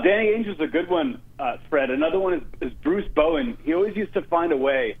 What's up? Danny Ainge's a good one, Fred. Another one is Bruce Bowen. He always used to find a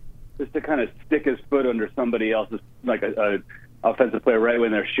way just to kind of stick his foot under somebody else's, like a offensive player right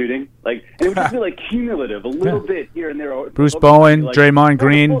when they're shooting. Like, and it would just be like cumulative, a little bit here and there. Bruce Bowen, like, Draymond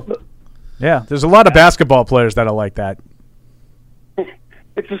Green. Yeah, there's a lot of basketball players that are like that.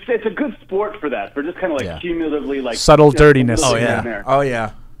 It's a good sport for that, for just kind of like cumulatively, like subtle dirtiness. Oh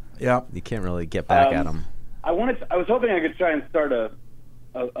yeah. You can't really get back at them. I was hoping I could try and start a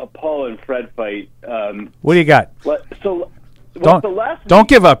Paul and Fred fight. What do you got? Don't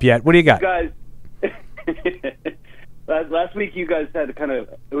give up yet. What do you got? Guys, last week you guys had kind of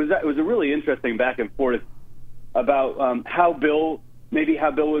it was a really interesting back and forth about how Bill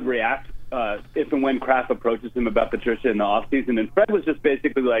would react if and when Kraft approaches him about Patricia in the offseason. And Fred was just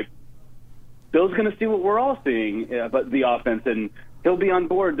basically like, Bill's going to see what we're all seeing about the offense, and he'll be on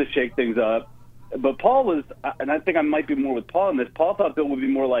board to shake things up. But Paul was, and I think I might be more with Paul in this, Paul thought Bill would be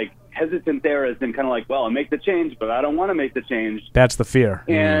more like hesitant there, as in kind of like, well, I'll make the change, but I don't want to make the change. That's the fear.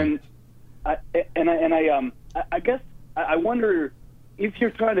 And I guess I wonder if you're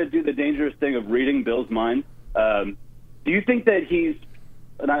trying to do the dangerous thing of reading Bill's mind. Do you think that he's,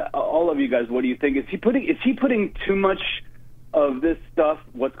 and all of you guys, what do you think? Is he putting too much of this stuff,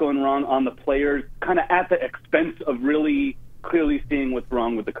 what's going wrong, on the players, kind of at the expense of really clearly seeing what's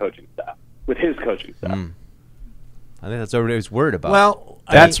wrong with the coaching staff, with his coaching staff? I think that's what he was worried about. Well,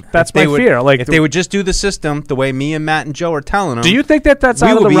 that's my fear. Like, if they would just do the system the way me and Matt and Joe are telling them. Do you think that's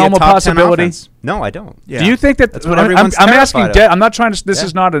out of the realm of possibility? No, I don't. Yeah. Do you think that's what everyone's I'm asking? terrified of. I'm not trying to. This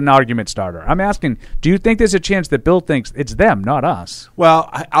is not an argument starter. I'm asking. Do you think there's a chance that Bill thinks it's them, not us?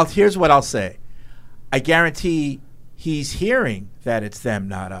 Well, here's what I'll say. I guarantee he's hearing that it's them,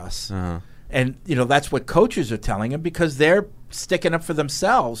 not us. And that's what coaches are telling him, because they're sticking up for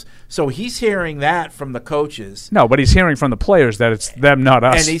themselves. So he's hearing that from the coaches. No, but he's hearing from the players that it's them, not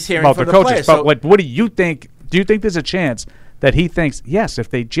us. And he's hearing about from the the coaches. players. But what do you think? Do you think there's a chance that he thinks, yes, if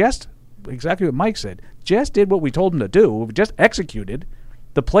they just, exactly what Mike said, just did what we told them to do, just executed,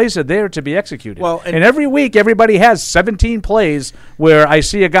 the plays are there to be executed. Well, and every week everybody has 17 plays where I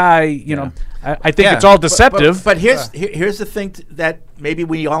see a guy, I think it's all deceptive. But here's the thing that maybe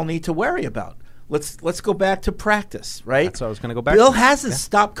we all need to worry about. Let's go back to practice, right? That's what I was going to go back Bill to. hasn't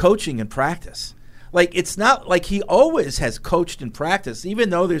stopped coaching in practice. Like, it's not like he always has coached in practice. Even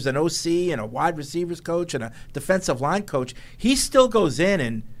though there's an OC and a wide receivers coach and a defensive line coach, he still goes in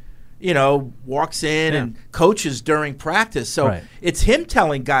and, walks in and coaches during practice. So it's him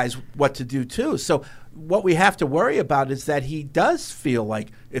telling guys what to do too. So what we have to worry about is that he does feel like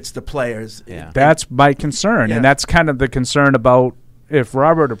it's the players. Yeah. That's my concern. And that's kind of the concern about if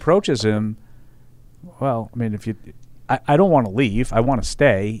Robert approaches him. Well, I mean, I don't want to leave. I want to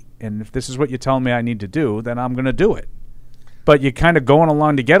stay. And if this is what you're telling me I need to do, then I'm going to do it. But you're kind of going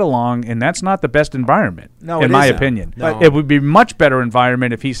along to get along, and that's not the best environment, in my opinion. No. It would be a much better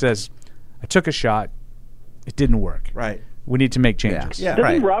environment if he says, I took a shot. It didn't work. Right. We need to make changes. Yeah.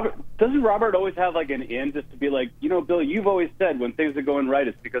 Doesn't Robert always have like an in just to be like, Bill, you've always said when things are going right,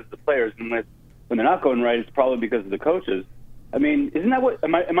 it's because of the players. And when they're not going right, it's probably because of the coaches. I mean, isn't that what?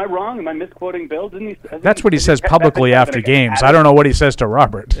 Am I wrong? Am I misquoting Bill? That's what he says publicly after games. I don't know what he says to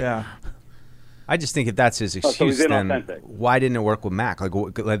Robert. Yeah. I just think if that's his excuse, he's then inauthentic. Why didn't it work with Mac?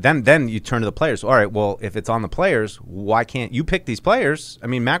 Like then you turn to the players. All right, well, if it's on the players, why can't you pick these players? I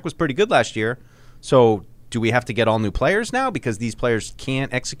mean, Mac was pretty good last year, so do we have to get all new players now because these players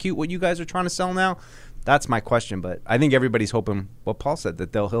can't execute what you guys are trying to sell now? That's my question. But I think everybody's hoping what Paul said,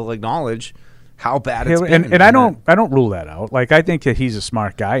 that he'll acknowledge how bad it's been. And I don't rule that out. Like, I think that he's a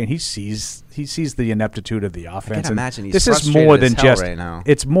smart guy, and he sees the ineptitude of the offense. I can imagine he's this is frustrated more as than hell just right now.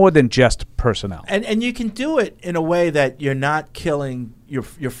 It's more than just personnel. And you can do it in a way that you're not killing your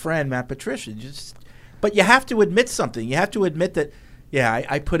friend Matt Patricia. But you have to admit something. You have to admit that,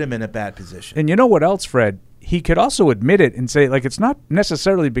 I put him in a bad position. And you know what else, Fred? He could also admit it and say, like, it's not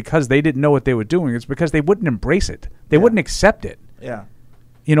necessarily because they didn't know what they were doing. It's because they wouldn't embrace it. They wouldn't accept it. Yeah.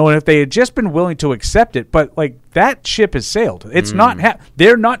 And if they had just been willing to accept it, but like that ship has sailed. It's not.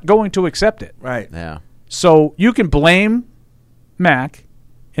 They're not going to accept it. Right. Yeah. So you can blame Mac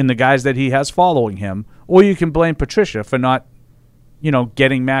and the guys that he has following him, or you can blame Patricia for not,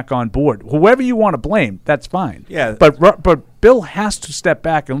 getting Mac on board. Whoever you want to blame, that's fine. Yeah. But Bill has to step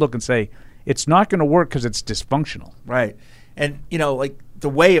back and look and say it's not going to work because it's dysfunctional. Right. And like the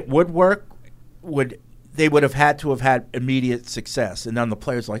way it would work they would have had to have had immediate success. And then the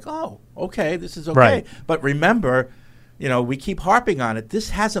players are like, oh, okay, this is okay. Right. But remember, we keep harping on it.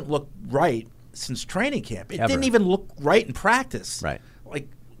 This hasn't looked right since training camp. It Ever. didn't even look right in practice. Right. Like,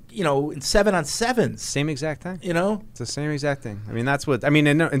 in 7-on-7s. Same exact thing. It's the same exact thing. I mean, that's what. I mean,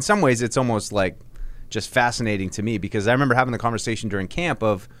 in some ways, it's almost like just fascinating to me because I remember having the conversation during camp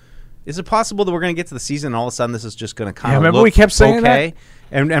of, is it possible that we're going to get to the season and all of a sudden this is just going to kind of remember look we kept saying okay?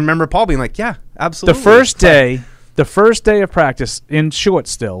 And remember Paul being like, yeah, absolutely. The first day of practice in short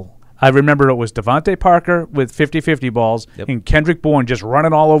still, I remember it was Devontae Parker with 50-50 balls and Kendrick Bourne just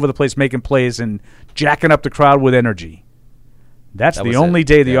running all over the place, making plays and jacking up the crowd with energy. That the only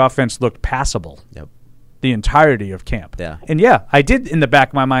day the offense looked passable. Yep. The entirety of camp. Yeah. And I did in the back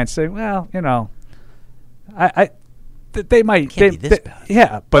of my mind say, well, they might. Can't be this bad.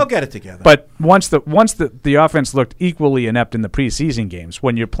 Yeah, but they'll get it together. But once the offense looked equally inept in the preseason games,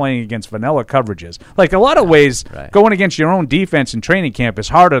 when you're playing against vanilla coverages, like a lot of ways, going against your own defense in training camp is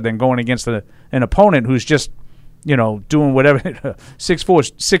harder than going against an opponent who's just doing whatever 6'4",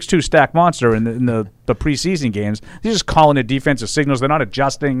 6'2" stack monster in the preseason games. They're just calling it defensive signals. They're not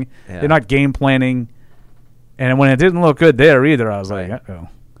adjusting. Yeah. They're not game planning. And when it didn't look good there either, I was like, uh-oh.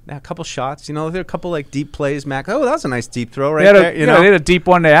 Yeah, a couple shots. There are a couple like deep plays. Mac, that was a nice deep throw right there. They had a deep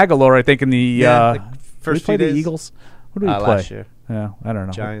one to Aguilar, I think, in the first play few days. the Eagles. Who did we play Last year? Yeah, I don't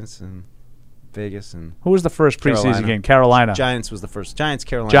know. Giants and Vegas and who was the first preseason Carolina. game? Carolina. Giants was the first. Giants,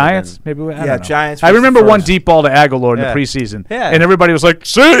 Carolina. Giants? And Maybe. I don't know. Giants. I remember was the one first. deep ball to Aguilar in Yeah. the preseason, Yeah. and everybody was like,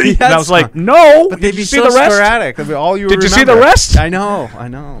 "See," and I was like, "No." But Did they'd be you see so the rest? sporadic. I mean, all you Did you see remember. the rest? I know.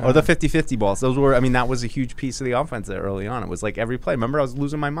 Or the 50-50 balls. Those were. I mean, that was a huge piece of the offense there early on. It was like every play. Remember, I was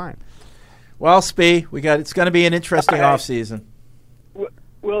losing my mind. Well, Spee, it's going to be an interesting offseason.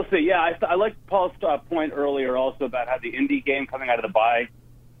 We'll see. Yeah, I like Paul's point earlier also about how the Indy game coming out of the bye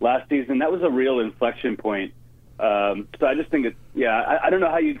last season, that was a real inflection point. So I just think I don't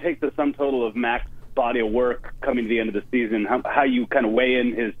know how you take the sum total of Mac's body of work coming to the end of the season, how you kind of weigh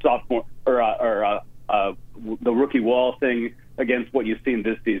in his sophomore or the rookie wall thing against what you've seen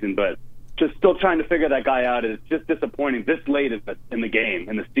this season. But just still trying to figure that guy out is just disappointing this late in the game,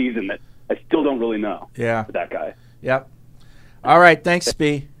 in the season, that I still don't really know for that guy. Yep. All right. Thanks,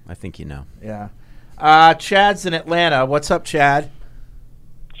 Spee. I think you know. Yeah. Chad's in Atlanta. What's up, Chad?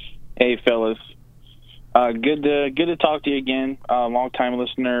 Hey, fellas. Good to talk to you again. Long-time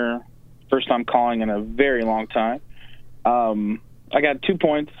listener, first time calling in a very long time. I got 2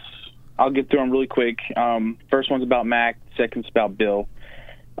 points. I'll get through them really quick. First one's about Mac. Second's about Bill.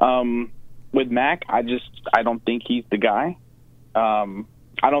 With Mac, I don't think he's the guy.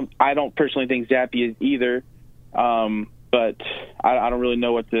 I don't personally think Zappy is either. But I don't really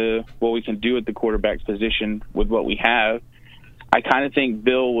know what we can do at the quarterback position with what we have. I kind of think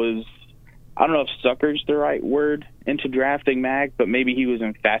Bill was, I don't know if sucker's the right word into drafting Mac, but maybe he was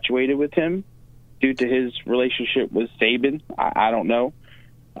infatuated with him due to his relationship with Saban. I don't know.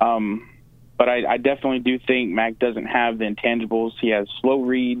 But I definitely do think Mac doesn't have the intangibles. He has slow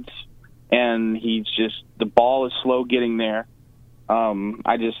reads, and the ball is slow getting there.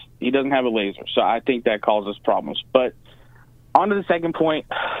 He doesn't have a laser. So I think that causes problems. But on to the second point,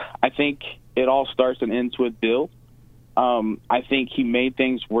 I think it all starts and ends with Bill. I think he made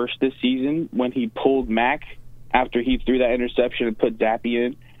things worse this season when he pulled Mac after he threw that interception and put Zappy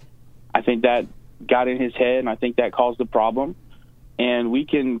in. I think that got in his head, and I think that caused the problem. And we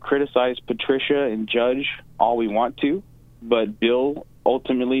can criticize Patricia and Judge all we want to, but Bill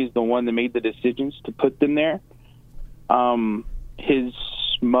ultimately is the one that made the decisions to put them there. His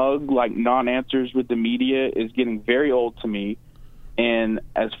smug, non-answers with the media is getting very old to me. And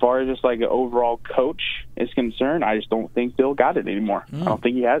as far as just an overall coach is concerned, I just don't think Bill got it anymore. I don't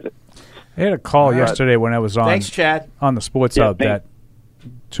think he has it. I had a call yesterday when I was on. Thanks, Chad. On the Sports Hub that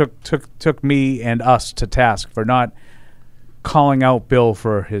took me and us to task for not calling out Bill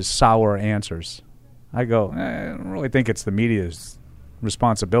for his sour answers. I go, I don't really think it's the media's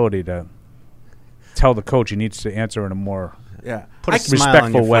responsibility to tell the coach he needs to answer in a more Put a smile on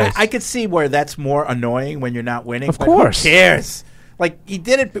respectful your way. face. I could see where that's more annoying when you're not winning. Of but course. Who cares? He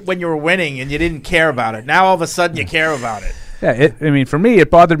did it when you were winning and you didn't care about it. Now all of a sudden you care about it. Yeah, for me,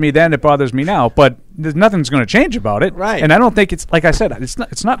 it bothered me then. It bothers me now. But nothing's going to change about it. Right. And I don't think it's, like I said,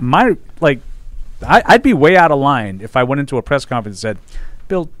 it's not my, I'd be way out of line if I went into a press conference and said,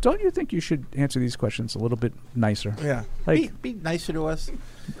 Bill, don't you think you should answer these questions a little bit nicer? Yeah. Be nicer to us.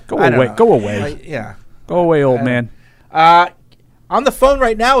 Go away. Go away. Yeah. Go away, old man. On the phone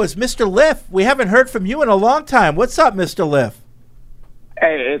right now is Mr. Liff. We haven't heard from you in a long time. What's up, Mr. Liff?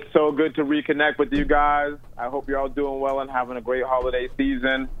 Hey, it's so good to reconnect with you guys. I hope you're all doing well and having a great holiday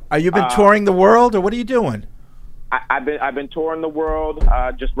season. Are you been touring the world, or what are you doing? I've been touring the world.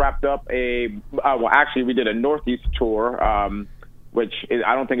 Just wrapped up actually we did a Northeast tour. which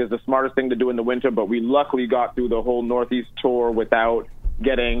I don't think is the smartest thing to do in the winter, but we luckily got through the whole Northeast tour without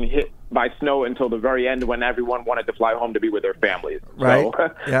getting hit by snow until the very end when everyone wanted to fly home to be with their families. Right.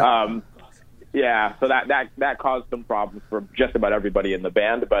 So, Yeah. so that caused some problems for just about everybody in the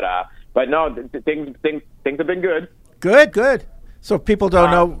band. But no, things have been good. Good. So if people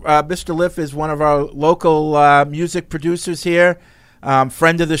don't know, Mr. Liff is one of our local music producers here,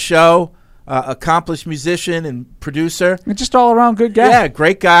 friend of the show, accomplished musician and producer. And just all around good guy. Yeah,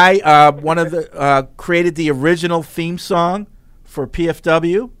 great guy. One of the created the original theme song for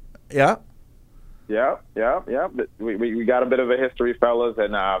PFW. Yeah. Yeah. We got a bit of a history, fellas,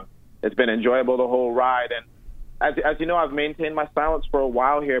 and it's been enjoyable the whole ride. And as you know, I've maintained my silence for a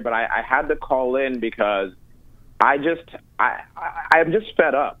while here, but I had to call in because I'm just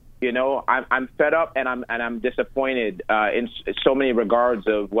fed up. You know, I'm fed up and I'm disappointed in so many regards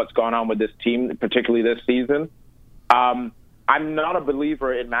of what's gone on with this team, particularly this season. I'm not a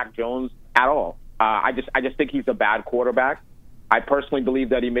believer in Mac Jones at all. I just think he's a bad quarterback. I personally believe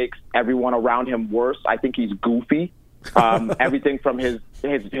that he makes everyone around him worse. I think he's goofy. Everything from his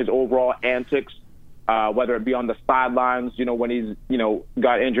overall antics, whether it be on the sidelines, you know, when he's, you know,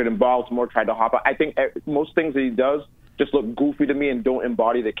 got injured in Baltimore, tried to hop out. I think most things that he does just look goofy to me and don't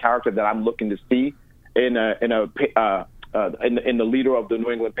embody the character that I'm looking to see in the leader of the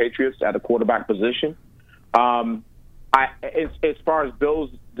New England Patriots at the quarterback position. As far as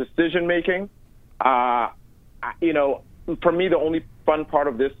Bill's decision making, you know, for me, the only fun part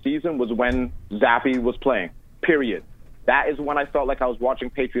of this season was when Zappe was playing, period. That is when I felt like I was watching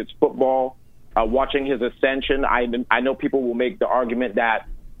Patriots football, watching his ascension. I know people will make the argument that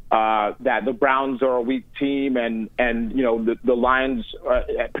the Browns are a weak team and you know, the Lions,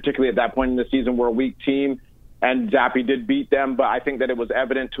 particularly at that point in the season, were a weak team, and Zappe did beat them. But I think that it was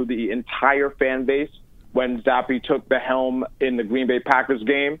evident to the entire fan base when Zappe took the helm in the Green Bay Packers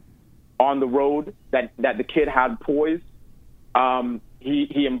game on the road that the kid had poise.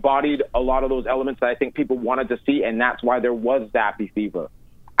 He embodied a lot of those elements that I think people wanted to see, and that's why there was Zappe fever.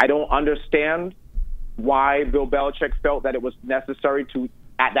 I don't understand why Bill Belichick felt that it was necessary to,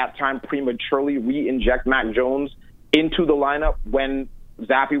 at that time, prematurely re-inject Mac Jones into the lineup when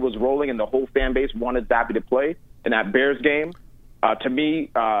Zappe was rolling and the whole fan base wanted Zappe to play in that Bears game. To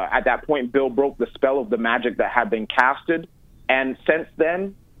me, at that point, Bill broke the spell of the magic that had been casted. And since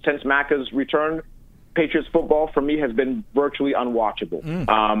then, since Mac has returned, Patriots football for me has been virtually unwatchable.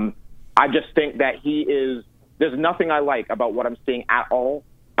 I just think that there's nothing I like about what I'm seeing at all.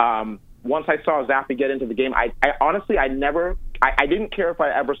 Once I saw Zappe get into the game, I honestly, I didn't care if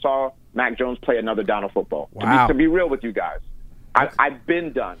I ever saw Mac Jones play another down of football. Wow. To be real with you guys, I've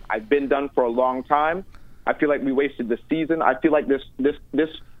been done. I've been done for a long time. I feel like we wasted the season. I feel like this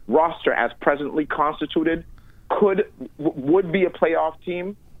roster, as presently constituted, would be a playoff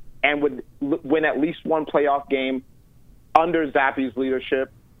team and would win at least one playoff game under Zappe's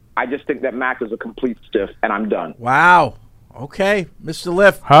leadership. I just think that Mac is a complete stiff, and I'm done. Wow. Okay, Mr.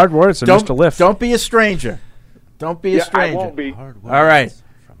 Liff. Hard words, Mr. Liff. Don't be a stranger. Don't be a stranger. I won't be. All right.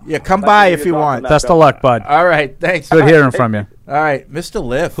 Yeah, come by if you want. Best of luck, bud. All right, thanks. Good hearing from you. All right, Mr.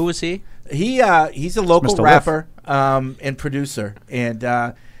 Liff. Who is he? He's a local Mr. rapper and producer, and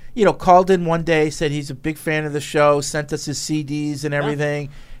called in one day, said he's a big fan of the show, sent us his CDs and everything,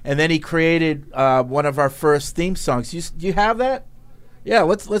 and then he created one of our first theme songs. Do you have that? Yeah,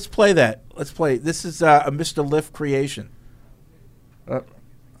 let's play that. Let's play. This is a Mr. Liff creation.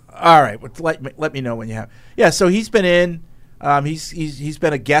 All right, let me know when you have. Yeah, so he's been in. He's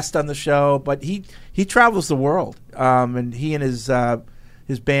been a guest on the show, but he travels the world, and he and his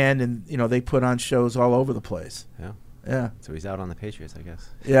band, and they put on shows all over the place. Yeah. So he's out on the Patriots, I guess.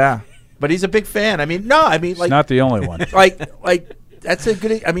 Yeah, but he's a big fan. He's not the only one. like that's a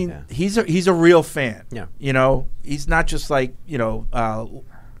good. He's a real fan. Yeah. He's not just like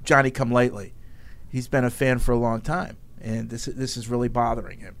Johnny Come Lately. He's been a fan for a long time, and this is really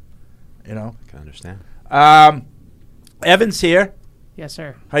bothering him. I can understand. Evan's here. Yes,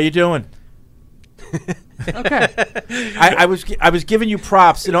 sir. How you doing? Okay. I was giving you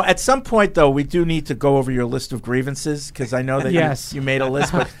props. At some point though, we do need to go over your list of grievances because I know that yes. you made a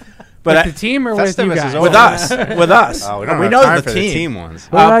list, but with the team or with you guys? With us. Oh, we don't we have know time the for team. the team ones.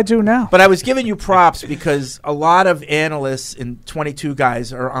 What did I do now? But I was giving you props because a lot of analysts and 22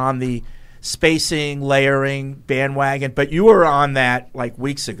 guys are on the spacing, layering bandwagon, but you were on that like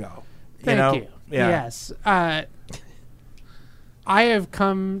weeks ago. Thank you. Yeah. Yes. I have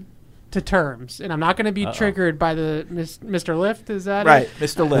come to terms, and I'm not going to be triggered by the Mr. Lift. Is that right? It?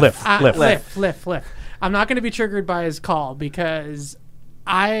 Mr. Lift. Lift. I'm not going to be triggered by his call because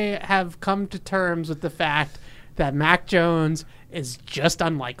I have come to terms with the fact that Mac Jones is just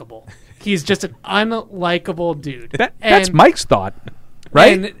unlikable. He's just an unlikable dude. That's Mike's thought,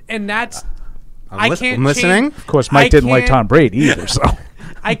 right? And that's I'm can't listening. change- Of course, Mike didn't like Tom Brady either, so.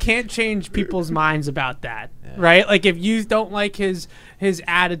 I can't change people's minds about that, right? Like if you don't like his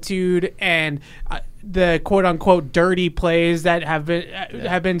attitude and the quote unquote dirty plays that have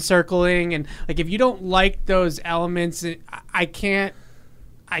been circling, and like if you don't like those elements, I can't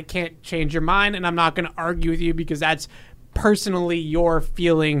change your mind, and I'm not going to argue with you because that's personally your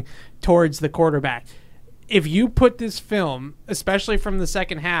feeling towards the quarterback. If you put this film, especially from the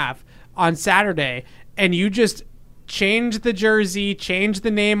second half, on Saturday, and you just change the jersey, change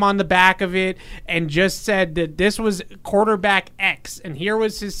the name on the back of it, and just said that this was quarterback X, and here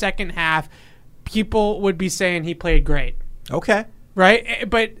was his second half, people would be saying he played great. Okay. Right?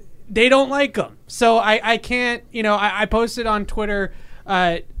 But they don't like him. So I can't, I posted on Twitter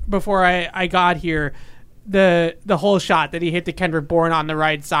before I got here the whole shot that he hit to Kendrick Bourne on the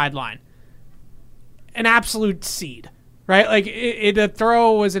right sideline. An absolute seed, right? Like the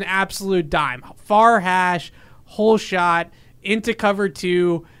throw was an absolute dime. Far hash, whole shot into cover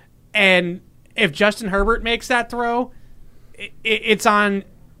 2, and if Justin Herbert makes that throw, it's on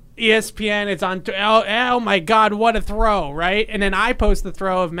ESPN. It's on. Oh my God, what a throw, right? And then I post the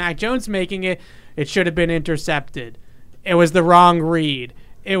throw of Mac Jones making it. It should have been intercepted. It was the wrong read.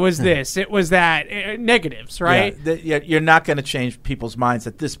 It was this. It was that. Negatives, right? Yeah, you're not going to change people's minds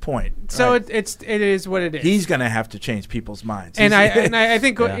at this point. So right? it is what it is. He's going to have to change people's minds. And I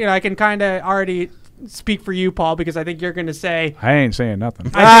think I can kind of already speak for you, Paul, because I think you're going to say I ain't saying nothing.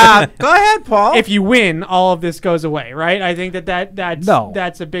 Go ahead, Paul. If you win, all of this goes away, right? I think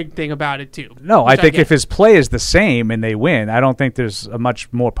that's a big thing about it too. No, I think if his play is the same and they win, I don't think there's a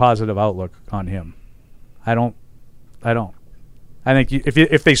much more positive outlook on him. I don't. I think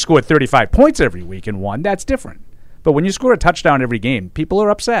if they scored 35 points every week and won, that's different. But when you score a touchdown every game, people are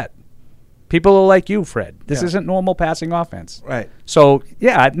upset. People are like you, Fred. This isn't normal passing offense. Right. So,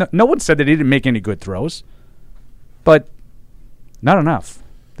 no one said that he didn't make any good throws, but not enough.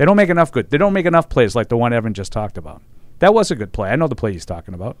 They don't make enough plays like the one Evan just talked about. That was a good play. I know the play he's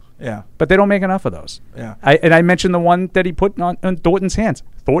talking about. Yeah. But they don't make enough of those. Yeah. I mentioned the one that he put on Thornton's hands.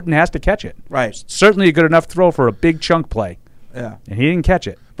 Thornton has to catch it. Right. Certainly a good enough throw for a big chunk play. Yeah. And he didn't catch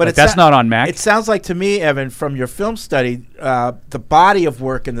it. But that's not on Mac. It sounds like to me, Evan, from your film study, the body of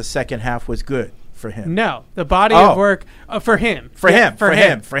work in the second half was good for him. No, the body of work for him. For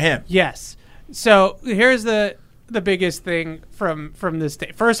him. Yes. So here's the biggest thing from this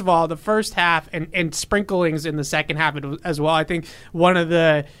day. First of all, the first half and sprinklings in the second half as well. I think one of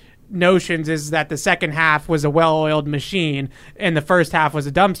the notions is that the second half was a well-oiled machine and the first half was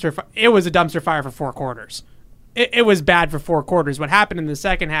a dumpster. It was a dumpster fire for 4 quarters. It was bad for 4 quarters. What happened in the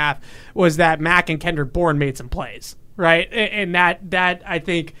second half was that Mac and Kendrick Bourne made some plays, right? And that I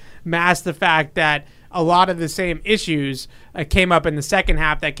think masked the fact that a lot of the same issues came up in the second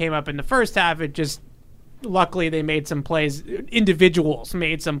half that came up in the first half. It just, luckily they made some plays. Individuals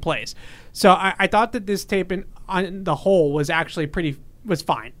made some plays. So I thought that this tape on the whole was actually was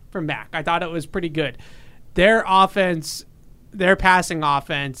fine from Mac. I thought it was pretty good. Their offense, their passing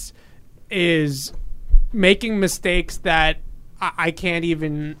offense is making mistakes that I can't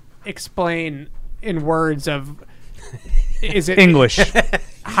even explain in words of. Is it English?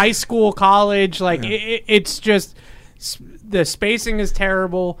 High school, college? Like it's just the spacing is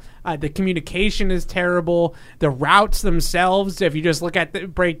terrible. The communication is terrible. The routes themselves, if you just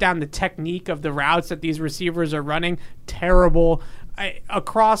break down the technique of the routes that these receivers are running, terrible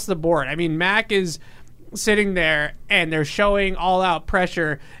across the board. I mean, Mac is sitting there and they're showing all-out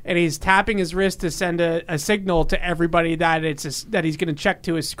pressure, and he's tapping his wrist to send a signal to everybody that that he's going to check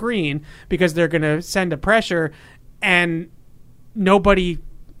to his screen because they're going to send a pressure, and nobody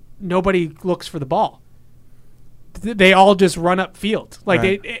looks for the ball. They all just run up field,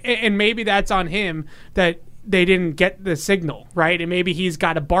 and maybe that's on him that they didn't get the signal right, and maybe he's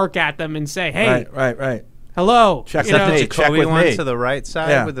got to bark at them and say, "Hey, right. Hello." Check with me. Jacoby went to the right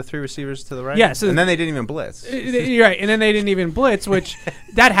side with the 3 receivers to the right. Yeah, so and then they didn't even blitz. You're right, and then they didn't even blitz, which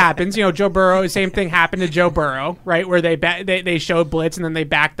that happens. Joe Burrow, same thing happened to Joe Burrow, right, where they showed blitz and then they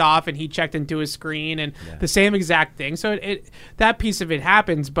backed off and he checked into his screen and the same exact thing. So that piece of it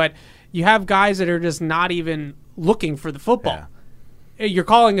happens, but you have guys that are just not even looking for the football. Yeah. You're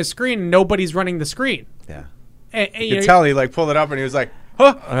calling a screen and nobody's running the screen. Yeah. And you could tell he pulled it up and he was like,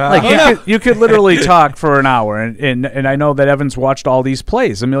 huh? You could literally talk for an hour, and I know that Evans watched all these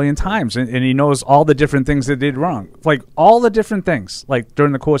plays a million times, and he knows all the different things they did wrong, like all the different things, like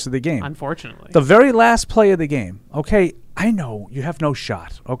during the course of the game. Unfortunately, the very last play of the game. Okay, I know you have no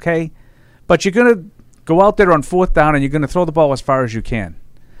shot. Okay, but you're gonna go out there on 4th down, and you're going to throw the ball as far as you can.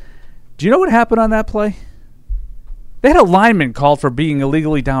 Do you know what happened on that play? They had a lineman called for being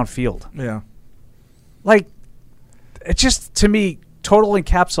illegally downfield. Yeah. Like, it just, to me, totally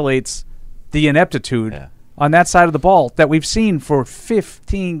encapsulates the ineptitude on that side of the ball that we've seen for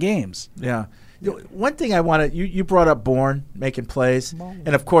 15 games. Yeah. One thing I want to you brought up Bourne making plays, and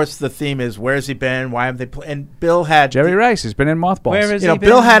of course the theme is where's he been? Why haven't they played? And Bill had Jerry Rice has been in mothballs. Where is he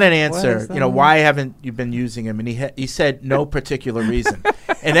Bill been? had an answer. Why haven't you been using him? And he said no particular reason.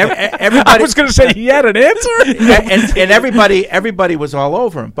 And everybody I was going to say he had an answer, and everybody was all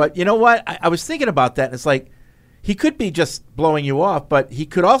over him. But you know what? I was thinking about that. And it's like he could be just blowing you off, but he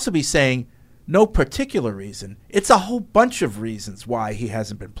could also be saying no particular reason. It's a whole bunch of reasons why he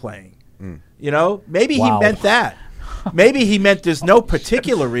hasn't been playing. Maybe he meant that. Maybe he meant there's no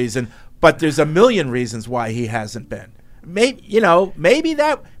particular reason, but there's a million reasons why he hasn't been. Maybe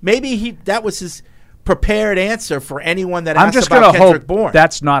that was his prepared answer for anyone that asked about Kendrick Bourne.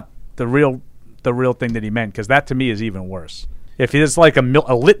 That's not the real thing that he meant, because that to me is even worse. If there's like a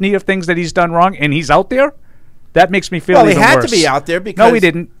litany of things that he's done wrong and he's out there, that makes me feel even worse. Well, he had to be out there because no, he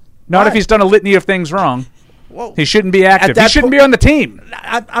didn't. Not if he's done a litany of things wrong. Well, he shouldn't be active. He shouldn't be on the team.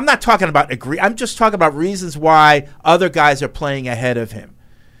 I'm not talking about agree. I'm just talking about reasons why other guys are playing ahead of him.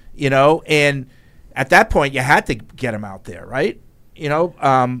 And at that point, you had to get him out there, right?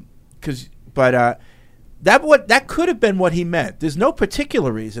 That could have been what he meant. There's no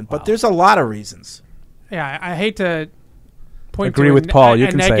particular reason, but there's a lot of reasons. Yeah, I hate to point agree to with Paul. You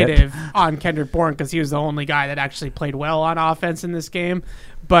a can say negative on Kendrick Bourne because he was the only guy that actually played well on offense in this game.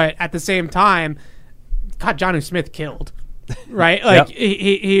 But at the same time, God, Jonnu Smith killed, right? Like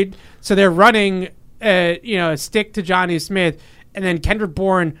he so they're running, a stick to Jonnu Smith, and then Kendrick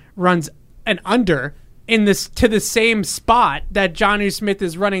Bourne runs an under to the same spot that Jonnu Smith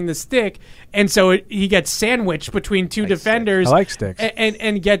is running the stick, and so he gets sandwiched between two defenders. I like sticks,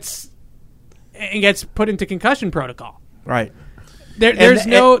 and gets put into concussion protocol. Right. There's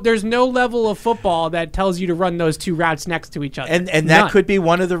no level of football that tells you to run those two routes next to each other. And that could be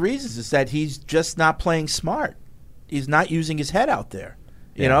one of the reasons is that he's just not playing smart. He's not using his head out there.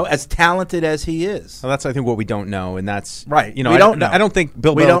 As talented as he is. Well, that's I think what we don't know, and that's right. We don't know. I don't think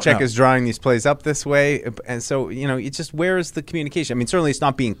Bill Belichick is drawing these plays up this way, and so it's just where is the communication? I mean, certainly it's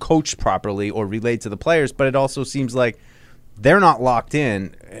not being coached properly or relayed to the players, but it also seems like they're not locked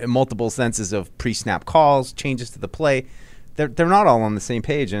in multiple senses of pre-snap calls, changes to the play. They're not all on the same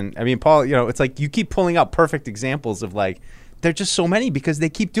page, and I mean, Paul, it's like you keep pulling out perfect examples of like. They're just so many because they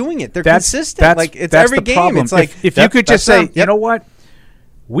keep doing it. They're consistent. It's every the game. Problem. It's like if you could just say, you know what,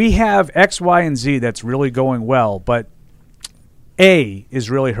 we have X, Y, and Z that's really going well, but A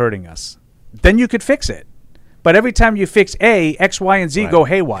is really hurting us. Then you could fix it. But every time you fix A, X, Y, and Z go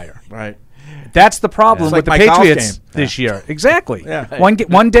haywire. Right. That's the problem with the Patriots this year. Exactly. Yeah. One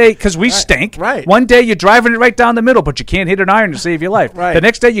day, because we stink. Right. One day you're driving it right down the middle, but you can't hit an iron to save your life. Right. The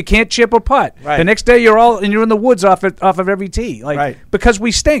next day you can't chip a putt. Right. The next day you're in the woods off of every tee. Because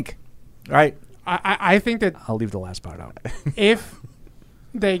we stink. Right. I think that I'll leave the last part out. If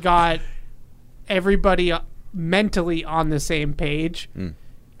they got everybody mentally on the same page,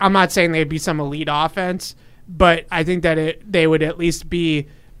 I'm not saying they'd be some elite offense, but I think that they would at least be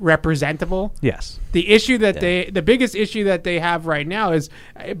representable. Yes. The biggest issue that they have right now is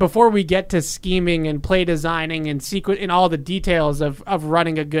before we get to scheming and play designing and and all the details of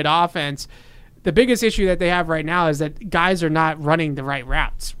running a good offense, the biggest issue that they have right now is that guys are not running the right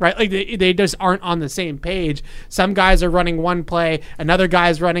routes, right? Like they just aren't on the same page. Some guys are running one play, another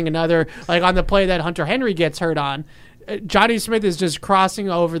guy's running another. Like on the play that Hunter Henry gets hurt on, Jonnu Smith is just crossing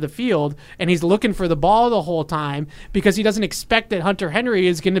over the field, and he's looking for the ball the whole time because he doesn't expect that Hunter Henry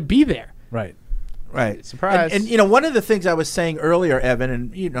is going to be there. Right. Right. Surprise. And one of the things I was saying earlier, Evan,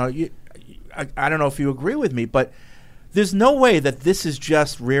 and I don't know if you agree with me, but there's no way that this is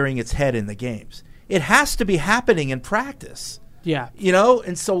just rearing its head in the games. It has to be happening in practice. Yeah.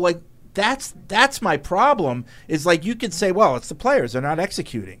 And so that's my problem is like you could say, well, it's the players, they're not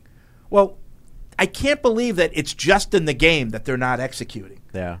executing. Well, I can't believe that it's just in the game that they're not executing.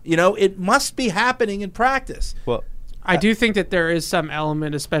 Yeah. It must be happening in practice. Well, I do think that there is some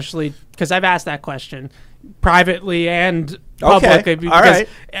element, especially because I've asked that question privately and publicly. Because all right.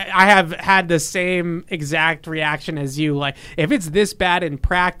 I have had the same exact reaction as you. Like, if it's this bad in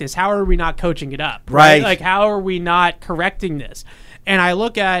practice, how are we not coaching it up? Right. Like, how are we not correcting this? And I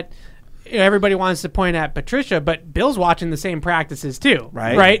look at everybody wants to point at Patricia, but Bill's watching the same practices too.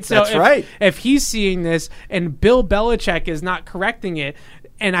 Right. Right. So That's if he's seeing this and Bill Belichick is not correcting it,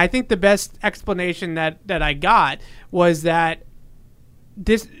 and I think the best explanation that I got was that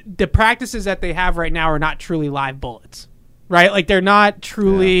the practices that they have right now are not truly live bullets, right? Like they're not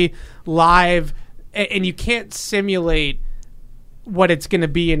truly live, and you can't simulate what it's going to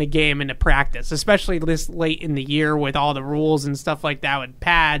be in a game in a practice, especially this late in the year with all the rules and stuff like that with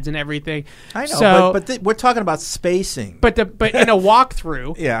pads and everything. I know, but we're talking about spacing. But in a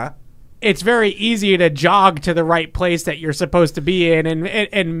walkthrough, yeah, it's very easy to jog to the right place that you're supposed to be in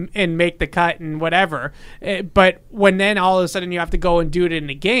and make the cut and whatever. But when then all of a sudden you have to go and do it in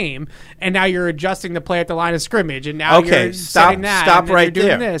a game, and now you're adjusting the play at the line of scrimmage, and now you're setting that. Stop right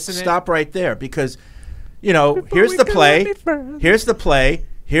there. Stop right there, because here's the play. Here's the play.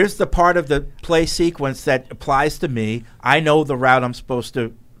 Here's the part of the play sequence that applies to me. I know the route I'm supposed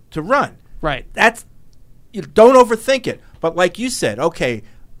to run. Right. Don't overthink it. But like you said, okay,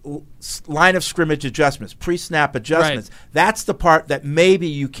 line of scrimmage adjustments, pre-snap adjustments. Right. That's the part that maybe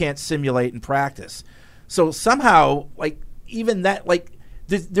you can't simulate in practice. So somehow, like even that, like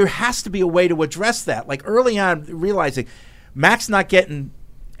there has to be a way to address that. Like early on, realizing Mac's not getting.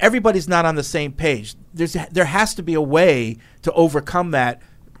 Everybody's not on the same page. There has to be a way to overcome that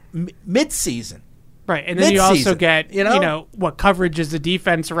mid-season. Right, and then you also get, what coverage is the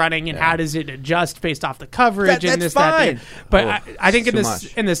defense running, and how does it adjust based off the coverage and this, fine. that. But I think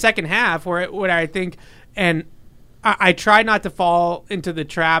in the second half, what I think, and I try not to fall into the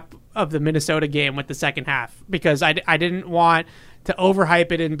trap of the Minnesota game with the second half, because I didn't want to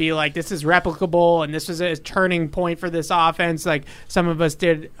overhype it and be like, this is replicable and this was a turning point for this offense like some of us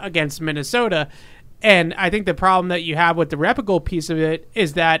did against Minnesota. And I think the problem that you have with the replicable piece of it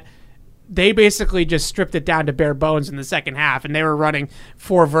is that they basically just stripped it down to bare bones in the second half, and they were running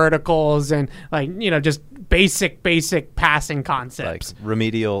 4 verticals and just basic passing concepts. Like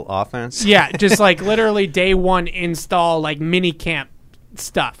remedial offense? Yeah, just like literally day one install, like mini camp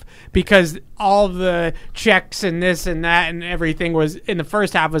stuff, because all of the checks and this and that and everything was in the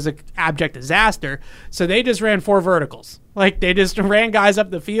first half was an abject disaster. So they just ran 4 verticals. Like they just ran guys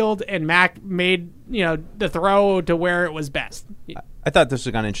up the field, and Mac made the throw to where it was best. I thought this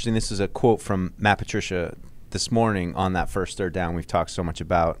was kind of interesting. This is a quote from Matt Patricia this morning on that first third down we've talked so much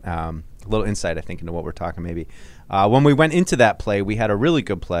about. A little insight, I think, into what we're talking maybe. When we went into that play, we had a really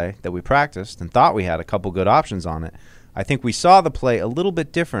good play that we practiced and thought we had a couple good options on it. I think we saw the play a little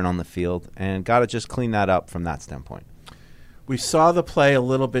bit different on the field and got to just clean that up from that standpoint. We saw the play a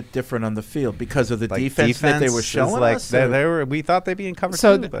little bit different on the field because of the defense that they were showing us. We thought they'd be in cover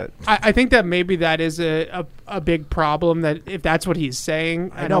so too, but I think that maybe that is a big problem, that if that's what he's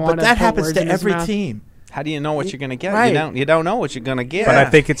saying. I know, but that happens to every team. How do you know what you're going to get? Right. You don't know what you're going to get. But I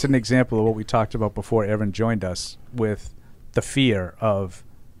think it's an example of what we talked about before Evan joined us, with the fear of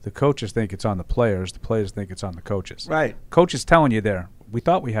the coaches think it's on the players think it's on the coaches. Right. Coaches telling you there, we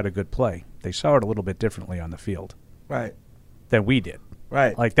thought we had a good play. They saw it a little bit differently on the field. Right. Than we did.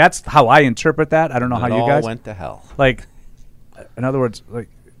 Right. Like that's how I interpret that. I don't know how you guys. It all went to hell. Like, in other words, like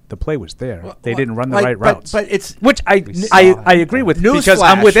the play was there. They didn't run the right routes. But it's which I agree with, because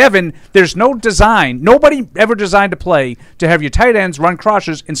flash. I'm with Evan. There's no design. Nobody ever designed a play to have your tight ends run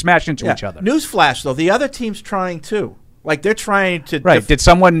crossers and smash into each other. Newsflash, though, the other team's trying too. Like they're trying to. Right. Did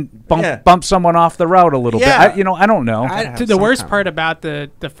someone bump someone off the route a little bit? I don't know. The worst part about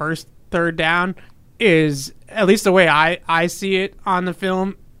the first third down is, at least the way I see it on the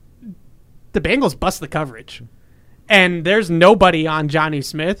film, the Bengals bust the coverage. And there's nobody on Johnny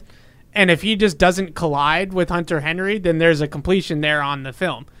Smith. And if he just doesn't collide with Hunter Henry, then there's a completion there on the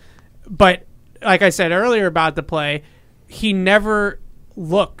film. But like I said earlier about the play, he never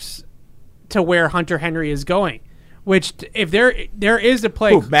looks to where Hunter Henry is going. Which, if there is a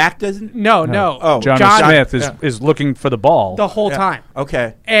play... Who, Mac doesn't? No. Oh, John Smith is looking for the ball. The whole time.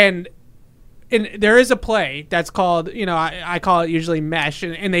 Okay. And there is a play that's called, I call it usually mesh,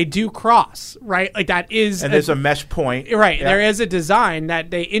 and they do cross, right? Like that is... And there's a mesh point. Right. Yeah. There is a design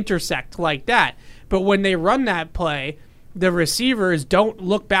that they intersect like that. But when they run that play, the receivers don't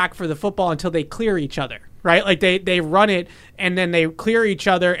look back for the football until they clear each other. Right? Like they run it, and then they clear each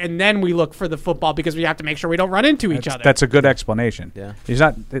other, and then we look for the football because we have to make sure we don't run into each other. That's a good explanation. Yeah. He's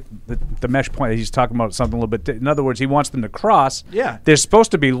not the mesh point. He's talking about something a little bit. In other words, he wants them to cross. Yeah. They're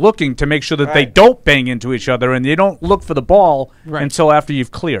supposed to be looking to make sure that they don't bang into each other, and they don't look for the ball until after you've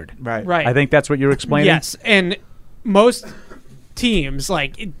cleared. Right. I think that's what you're explaining. Yes, and most teams,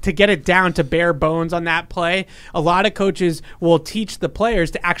 like, to get it down to bare bones on that play, a lot of coaches will teach the players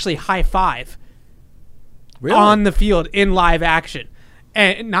to actually high five on the field in live action.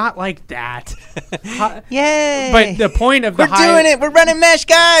 And not like that. Yay! But the point of the We're doing it. We're running mesh,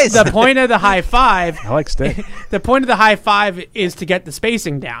 guys. The point of the high five. I like stick. The point of the high five is to get the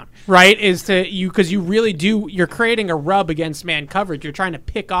spacing down, right? Is to because you really do. You're creating a rub against man coverage. You're trying to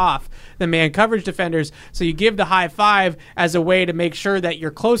pick off the man coverage defenders. So you give the high five as a way to make sure that you're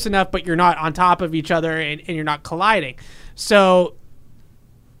close enough, but you're not on top of each other and you're not colliding. So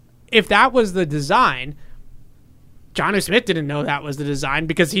if that was the design, Jonnu Smith didn't know that was the design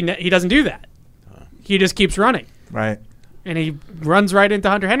because he doesn't do that. He just keeps running. Right. And he runs right into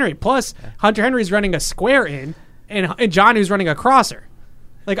Hunter Henry. Plus, Hunter Henry's running a square in, and Jonnu's running a crosser.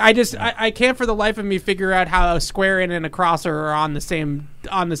 Like I can't for the life of me figure out how a square in and a crosser are on the same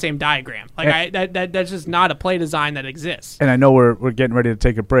diagram. Like that's just not a play design that exists. And I know we're getting ready to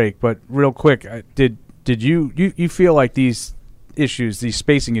take a break, but real quick, did you feel like these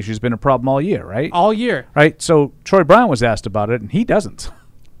spacing issues, been a problem all year, right? All year. Right? So Troy Brown was asked about it, and he doesn't.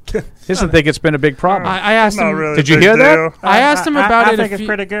 He doesn't think it's been a big problem. I asked him. Really did you hear that? I asked him about it. I think it's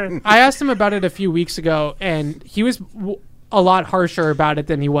pretty good. I asked him about it a few weeks ago, and he was a lot harsher about it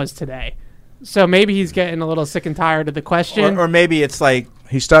than he was today. So maybe he's getting a little sick and tired of the question. Or maybe it's like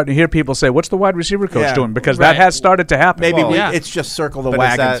he's starting to hear people say, "What's the wide receiver coach doing?" Because that has started to happen. maybe it's just circle the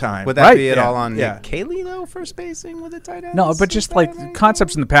wagon time. Would that be it all on Yeah. Nick Caley, though, for spacing with the tight ends? No, but just like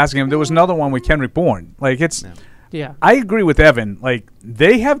concepts in the passing game. There was another one with Kendrick Bourne. Like it's. Yeah. I agree with Evan. Like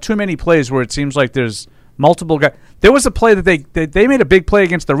they have too many plays where it seems like there's multiple guys. There was a play that they made a big play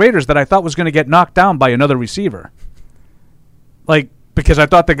against the Raiders that I thought was going to get knocked down by another receiver. Like because I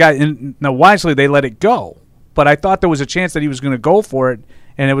thought the guy. Now wisely they let it go, but I thought there was a chance that he was going to go for it,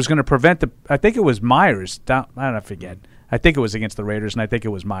 and it was going to prevent the. I think it was Myers. I forget. I think it was against the Raiders, and I think it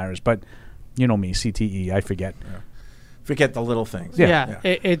was Myers. But you know me, CTE. I forget. Yeah. Forget the little things. Yeah.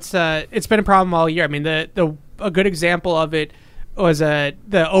 It's been a problem all year. I mean, a good example of it was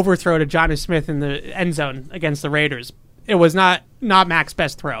the overthrow to Jonnu Smith in the end zone against the Raiders. It was not Mac's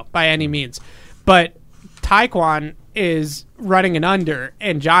best throw by any means, but Tyquan is running an under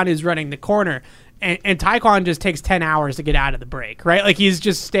and John is running the corner. And Tyquan just takes 10 hours to get out of the break, right? Like he's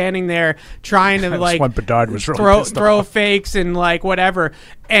just standing there trying to like when Bedard was really throw fakes and like whatever.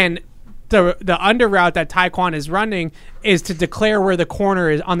 And the under route that Tyquan is running is to declare where the corner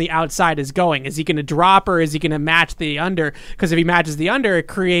is on the outside is going. Is he going to drop or is he going to match the under? Because if he matches the under, it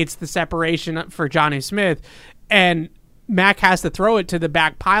creates the separation for Jonnu Smith. And Mac has to throw it to the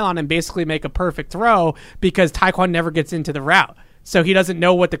back pylon and basically make a perfect throw because Tyquan never gets into the route. So he doesn't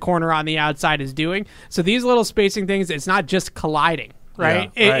know what the corner on the outside is doing. So these little spacing things, it's not just colliding.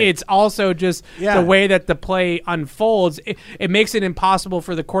 Right? Yeah, right. It's also just the way that the play unfolds. It makes it impossible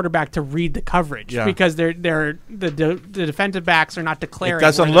for the quarterback to read the coverage because the defensive backs are not declaring. It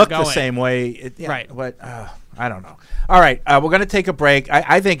doesn't where look they're the going. same way. Right. But I don't know. All right. We're going to take a break.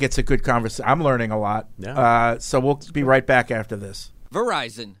 I think it's a good conversation. I'm learning a lot. Yeah. So we'll be right back after this.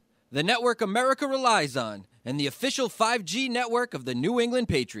 Verizon, the network America relies on, and the official 5G network of the New England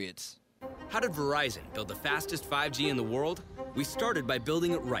Patriots. How did Verizon build the fastest 5G in the world? We started by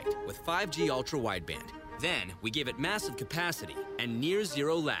building it right with 5G Ultra Wideband. Then we gave it massive capacity and near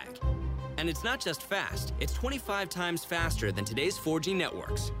zero lag. And it's not just fast, it's 25 times faster than today's 4G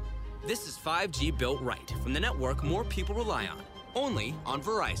networks. This is 5G built right from the network more people rely on, only on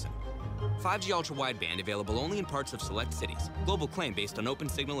Verizon. 5G Ultra Wideband available only in parts of select cities. Global claim based on open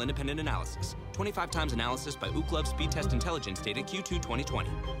signal independent analysis. 25 times analysis by Ookla Speed Test Intelligence data Q2 2020.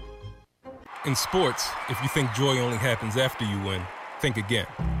 In sports, if you think joy only happens after you win, think again.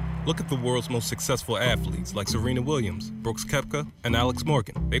 Look at the world's most successful athletes like Serena Williams, Brooks Koepka, and Alex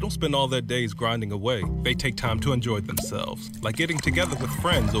Morgan. They don't spend all their days grinding away. They take time to enjoy themselves, like getting together with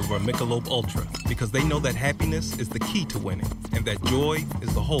friends over a Michelob Ultra, because they know that happiness is the key to winning, and that joy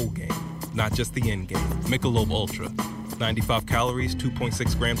is the whole game, not just the end game. Michelob Ultra. 95 calories,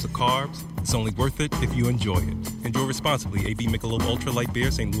 2.6 grams of carbs. It's only worth it if you enjoy it. Enjoy responsibly. AB Michelob Ultra Light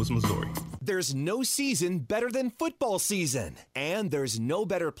Beer, St. Louis, Missouri. There's no season better than football season. And there's no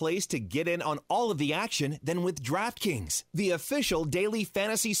better place to get in on all of the action than with DraftKings, the official daily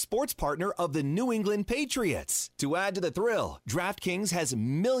fantasy sports partner of the New England Patriots. To add to the thrill, DraftKings has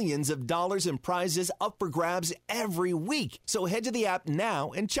millions of dollars in prizes up for grabs every week. So head to the app now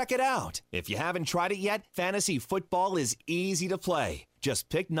and check it out. If you haven't tried it yet, fantasy football is easy to play. Just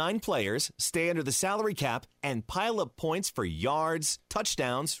pick 9 players, stay under the salary cap, and pile up points for yards,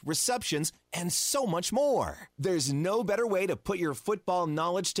 touchdowns, receptions, and so much more. There's no better way to put your football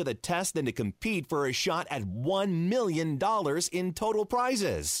knowledge to the test than to compete for a shot at $1 million in total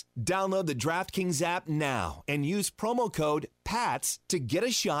prizes. Download the DraftKings app now and use promo code PATS to get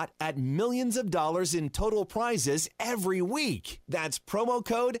a shot at millions of dollars in total prizes every week. That's promo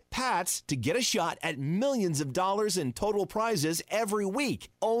code PATS to get a shot at millions of dollars in total prizes every week,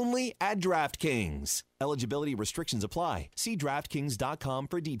 only at DraftKings. Eligibility restrictions apply. See DraftKings.com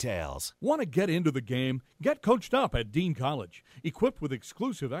for details. Want to get into the game? Get coached up at Dean College. Equipped with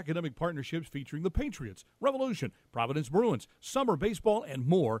exclusive academic partnerships featuring the Patriots, Revolution, Providence Bruins, summer baseball, and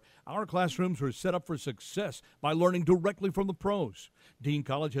more, our classrooms are set up for success by learning directly from the pros. Dean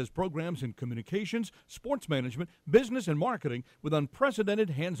College has programs in communications, sports management, business, and marketing with unprecedented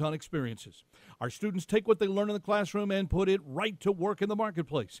hands-on experiences. Our students take what they learn in the classroom and put it right to work in the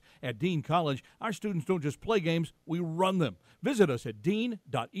marketplace. At Dean College, our students don't just play games, we run them. Visit us at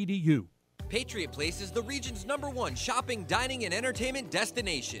dean.edu. Patriot Place is the region's #1 shopping, dining, and entertainment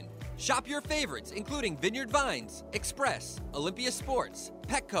destination. Shop your favorites, including Vineyard Vines, Express, Olympia Sports,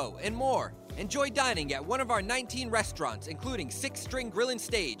 Petco, and more. Enjoy dining at one of our 19 restaurants, including 6 String Grill and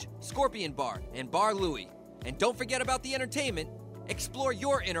Stage, Scorpion Bar, and Bar Louie. And don't forget about the entertainment. Explore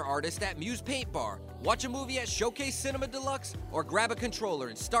your inner artist at Muse Paint Bar, watch a movie at Showcase Cinema Deluxe, or grab a controller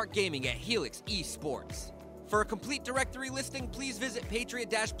and start gaming at Helix eSports. For a complete directory listing, please visit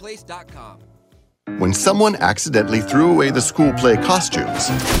patriot-place.com. When someone accidentally threw away the school play costumes,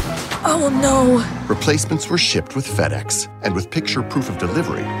 oh no! Replacements were shipped with FedEx. And with picture proof of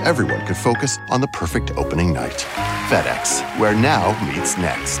delivery, everyone could focus on the perfect opening night. FedEx, where now meets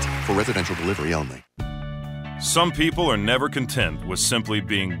next. For residential delivery only. Some people are never content with simply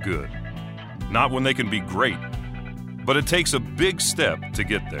being good. Not when they can be great. But it takes a big step to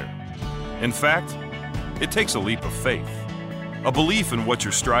get there. In fact, it takes a leap of faith, a belief in what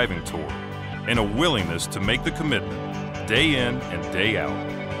you're striving toward, and a willingness to make the commitment, day in and day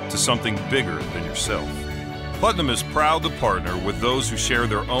out, to something bigger than yourself. Putnam is proud to partner with those who share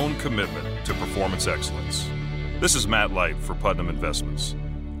their own commitment to performance excellence. This is Matt Light for Putnam Investments,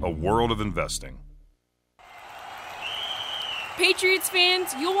 a world of investing. Patriots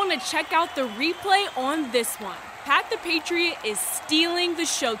fans, you'll want to check out the replay on this one. Pat the Patriot is stealing the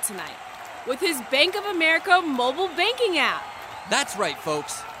show tonight with his Bank of America mobile banking app. That's right,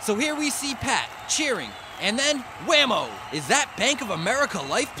 folks. So here we see Pat cheering, and then whammo! Is that Bank of America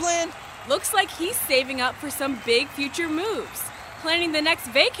life plan? Looks like he's saving up for some big future moves. Planning the next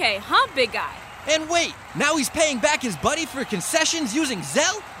vacay, huh, big guy? And wait, now he's paying back his buddy for concessions using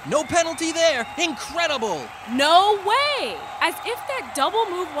Zelle? No penalty there. Incredible! No way! As if that double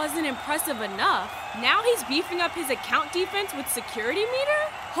move wasn't impressive enough, now he's beefing up his account defense with security meter?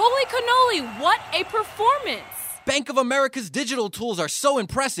 Holy cannoli, what a performance! Bank of America's digital tools are so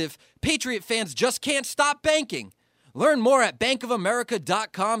impressive, Patriot fans just can't stop banking. Learn more at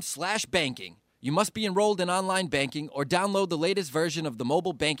bankofamerica.com/banking. You must be enrolled in online banking or download the latest version of the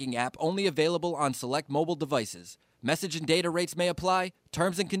mobile banking app, only available on select mobile devices. Message and data rates may apply.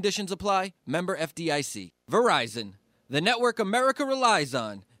 Terms and conditions apply. Member FDIC. Verizon, the network America relies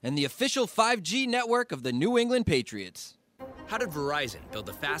on, and the official 5G network of the New England Patriots. How did Verizon build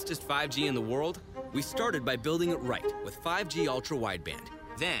the fastest 5G in the world? We started by building it right with 5G Ultra Wideband.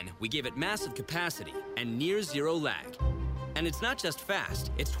 Then we gave it massive capacity and near zero lag. And it's not just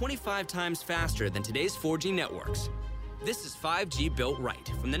fast, it's 25 times faster than today's 4G networks. This is 5G built right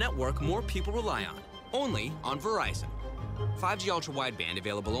from the network more people rely on, only on Verizon. 5G Ultra Wideband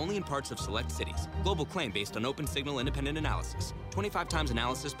available only in parts of select cities. Global claim based on open signal independent analysis. 25 times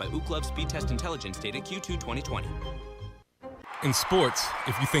analysis by Ookla Speed Test Intelligence data Q2 2020. In sports,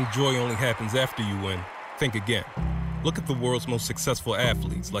 if you think joy only happens after you win, think again. Look at the world's most successful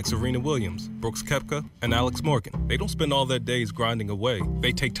athletes like Serena Williams, Brooks Koepka, and Alex Morgan. They don't spend all their days grinding away.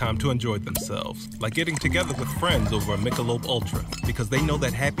 They take time to enjoy themselves, like getting together with friends over a Michelob Ultra, because they know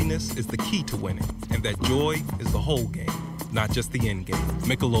that happiness is the key to winning, and that joy is the whole game, not just the end game.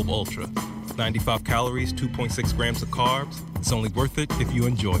 Michelob Ultra. 95 calories, 2.6 grams of carbs. It's only worth it if you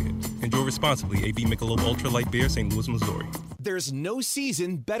enjoy it. Enjoy responsibly. AB Michelob Ultra Light Beer, St. Louis, Missouri. There's no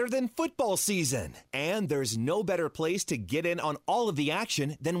season better than football season. And there's no better place to get in on all of the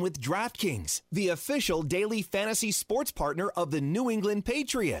action than with DraftKings, the official daily fantasy sports partner of the New England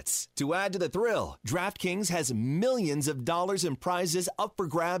Patriots. To add to the thrill, DraftKings has millions of dollars in prizes up for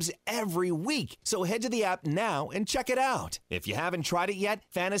grabs every week. So head to the app now and check it out. If you haven't tried it yet,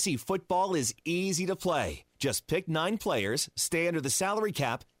 fantasy football is easy to play. Just pick 9 players, stay under the salary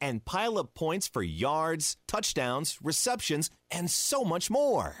cap, and pile up points for yards, touchdowns, receptions, and so much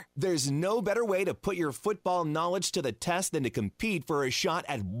more. There's no better way to put your football knowledge to the test than to compete for a shot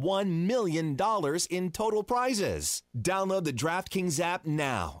at $1 million in total prizes. Download the DraftKings app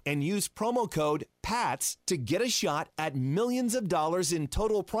now and use promo code PATS to get a shot at millions of dollars in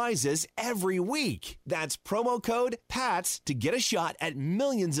total prizes every week. That's promo code PATS to get a shot at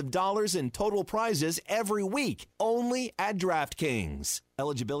millions of dollars in total prizes every week, only at DraftKings.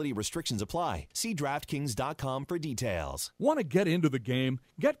 Eligibility restrictions apply. See DraftKings.com for details. Want to get into the game?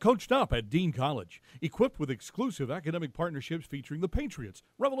 Get coached up at Dean College. Equipped with exclusive academic partnerships featuring the Patriots,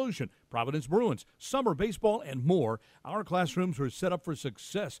 Revolution, Providence Bruins, summer baseball, and more, our classrooms are set up for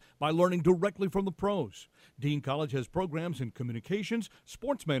success by learning directly from the pros. Dean College has programs in communications,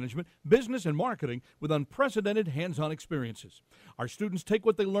 sports management, business, and marketing with unprecedented hands-on experiences. Our students take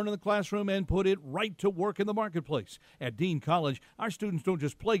what they learn in the classroom and put it right to work in the marketplace. At Dean College, our students don't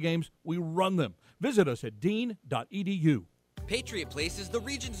just play games, we run them. Visit us at dean.edu. Patriot Place is the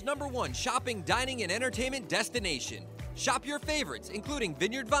region's #1 shopping, dining, and entertainment destination. Shop your favorites, including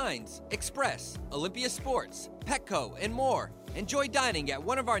Vineyard Vines, Express, Olympia Sports, Petco, and more. Enjoy dining at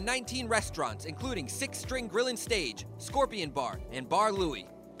one of our 19 restaurants, including 6 String Grill and Stage, Scorpion Bar, and Bar Louie.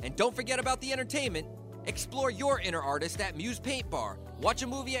 And don't forget about the entertainment. Explore your inner artist at Muse Paint Bar, watch a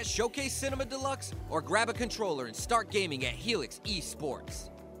movie at Showcase Cinema Deluxe, or grab a controller and start gaming at Helix Esports.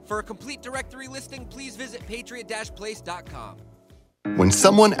 For a complete directory listing, please visit patriot-place.com. When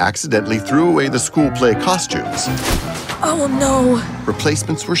someone accidentally threw away the school play costumes, Oh no!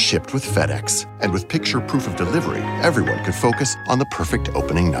 replacements were shipped with FedEx. And with picture proof of delivery, everyone could focus on the perfect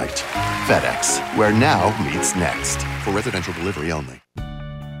opening night. FedEx, where now meets next. For residential delivery only.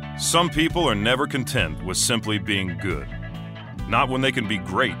 Some people are never content with simply being good. Not when they can be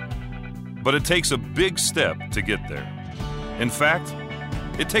great. But it takes a big step to get there. In fact,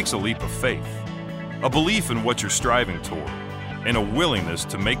 it takes a leap of faith, a belief in what you're striving toward, and a willingness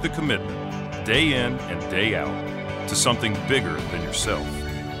to make the commitment, day in and day out, to something bigger than yourself.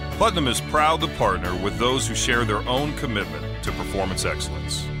 Putnam is proud to partner with those who share their own commitment to performance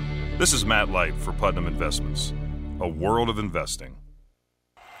excellence. This is Matt Light for Putnam Investments, a world of investing.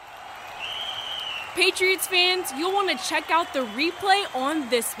 Patriots fans, you'll want to check out the replay on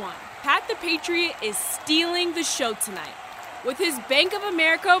this one. Pat the Patriot is stealing the show tonight with his Bank of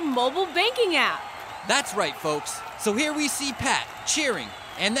America mobile banking app. That's right, folks. So here we see Pat cheering,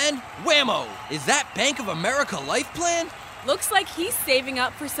 and then whammo! Is that Bank of America life plan? Looks like he's saving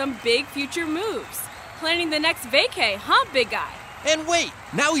up for some big future moves. Planning the next vacay, huh, big guy? And wait,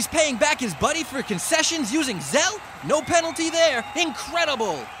 now he's paying back his buddy for concessions using Zelle? No penalty there.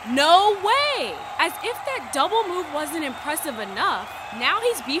 Incredible! No way! As if that double move wasn't impressive enough, now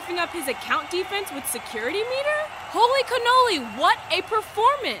he's beefing up his account defense with security meter? Holy cannoli, what a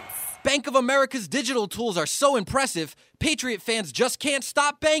performance! Bank of America's digital tools are so impressive, Patriot fans just can't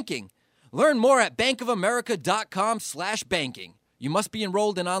stop banking. Learn more at bankofamerica.com/banking. You must be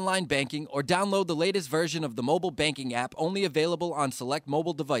enrolled in online banking or download the latest version of the mobile banking app, only available on select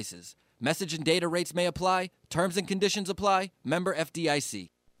mobile devices. Message and data rates may apply. Terms and conditions apply. Member FDIC.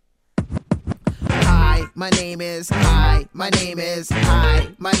 Hi, my name is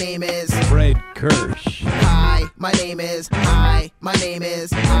Fred Kirsch. Hi, my name is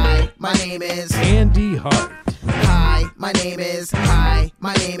Andy Hart. Hi, my name is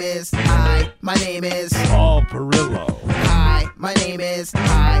Paul Perillo. Hi, my name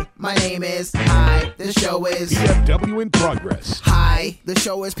is the show is PFW in progress. Hi, the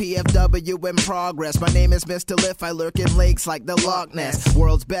show is PFW in progress. My name is Mr. Liff. I lurk in lakes like the Loch Ness.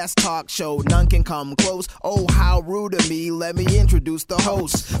 World's best talk show, none can come close. Oh, how rude of me. Let me introduce the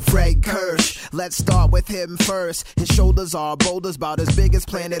host, Fred Kirsch. Let's start with him first. His shoulders are boulders about as big as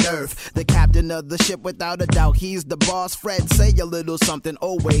planet Earth. The captain of the ship, without a doubt, he's the boss. Fred, say a little something.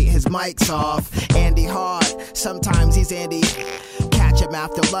 Oh, wait, his mic's off. Andy Hart, sometimes he's Andy. Catch him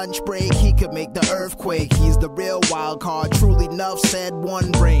after lunch break, he could make the earthquake. He's the real wild card, truly enough said.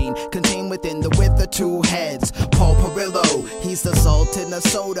 One brain, contained within the width of 2 heads. Paul Perillo, he's the salt in the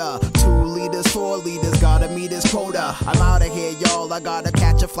soda. 2 liters, 4 liters, gotta meet his quota. I'm out of here, y'all, I gotta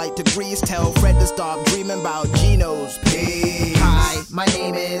catch a flight to Greece. Tell Fred to stop dreaming about Gino's peace. Hi, my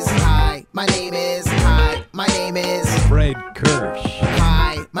name is Fred Kirsch.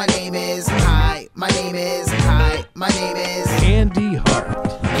 Hi, my name is Andy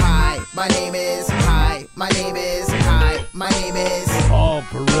Hart. Hi, my name is Paul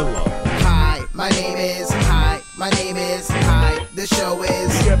Perillo. Hi, my name is the show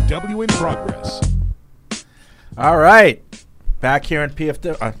is PFW in progress. All right. Back here in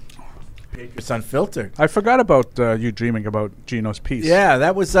PFW. Patriots Unfiltered. I forgot about you dreaming about Gino's piece. Yeah,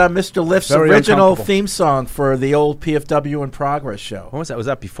 that was Mr. Lift's Very original uncomfortable. theme song for the old PFW in Progress show. What was that? Was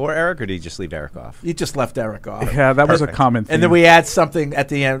that before Eric, or did he just leave Eric off? He just left Eric off. Yeah, that was a Perfect. common theme. And then we add something at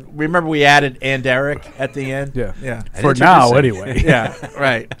the end. Remember we added "and Eric" at the end? Yeah. Yeah. For now, anyway. Yeah,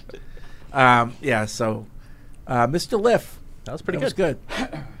 right. So Mr. Lift. That was pretty that good. Was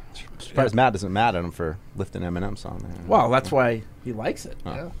good. Surprised Matt doesn't mad at him for lifting Eminem song. Well, that's why he likes it.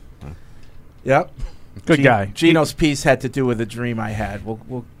 Oh. Yeah. Yep. Good guy. Gino's piece had to do with a dream I had.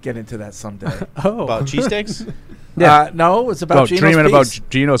 We'll get into that someday. Oh. About cheesesteaks? No, it was about Gino's dreaming piece. about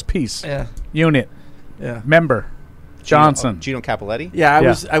Gino's piece. Yeah. Unit. Yeah. Member. Johnson. Gino Capoletti?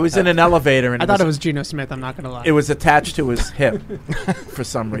 Yeah, I was in an elevator and I thought it was Geno Smith. I'm not going to lie. it was attached to his hip for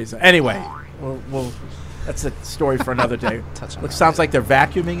some reason. Anyway, we'll that's a story for another day. Sounds like they're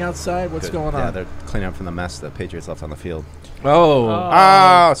vacuuming outside. What's Good. going on? Yeah, they're cleaning up from the mess the Patriots left on the field.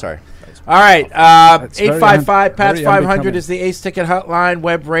 Oh, sorry. All right, That's very 855 PATS very 500 unbecoming. is the Ace Ticket hotline.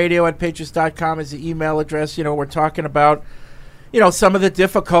 Web radio at patriots.com is the email address. We're talking about, some of the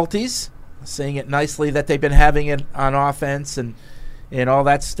difficulties, saying it nicely, that they've been having it on offense and all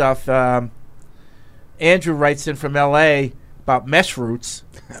that stuff. Andrew writes in from L.A. about mesh routes.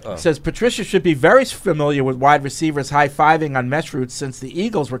 Says Patricia should be very familiar with wide receivers high-fiving on mesh routes since the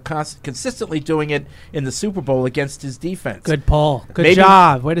Eagles were consistently doing it in the Super Bowl against his defense. Good pull. Good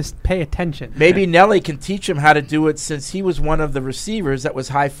job. Way to pay attention. Maybe Nelly can teach him how to do it since he was one of the receivers that was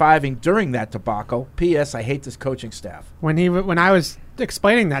high-fiving during that debacle. P.S. I hate this coaching staff. When I was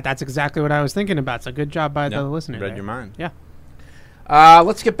explaining that, that's exactly what I was thinking about. So good job by the listener. Read there. your mind. Yeah.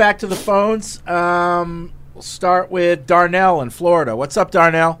 Let's get back to the phones. We'll start with Darnell in Florida. What's up,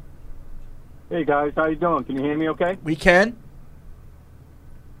 Darnell? Hey guys, how you doing? Can you hear me okay? We can.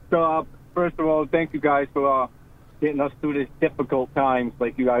 So first of all, thank you guys for getting us through this difficult times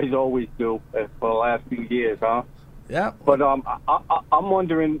like you guys always do for the last few years, huh? Yeah. But I'm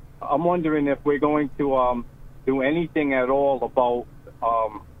wondering if we're going to do anything at all about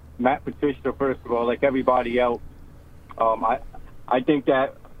Matt Patricia. First of all, like everybody else, I think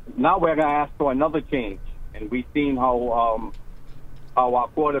that now we're going to ask for another change. And we've seen how our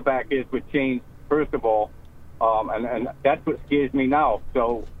quarterback is with change, first of all, and that's what scares me now.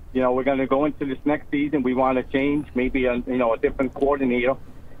 So, we're going to go into this next season. We want to change, maybe a different coordinator.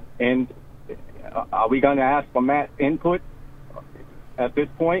 And are we going to ask for Matt's input at this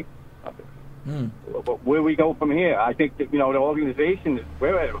point? Where we go from here? I think that, the organization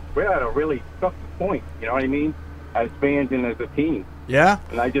we're at a really tough point. You know what I mean? As fans and as a team. Yeah.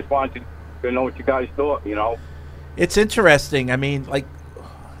 And I just wanted to know what you guys thought, It's interesting. I mean,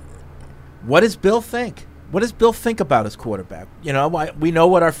 what does Bill think? What does Bill think about his quarterback? We know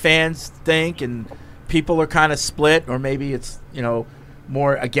what our fans think, and people are kind of split, or maybe it's,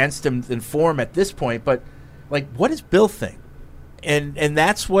 more against him than for him at this point. But, what does Bill think? And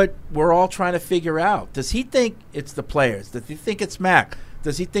that's what we're all trying to figure out. Does he think it's the players? Does he think it's Mac?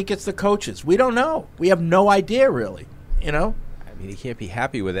 Does he think it's the coaches? We don't know. We have no idea, really, I mean, he can't be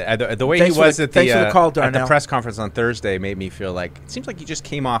happy with it. The way Thanks he was for at the call, at the Darnell. press conference on Thursday made me feel like it seems like he just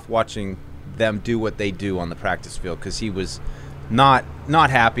came off watching them do what they do on the practice field, because he was not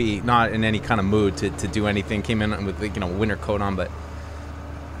happy, not in any kind of mood to do anything. Came in with a winter coat on, but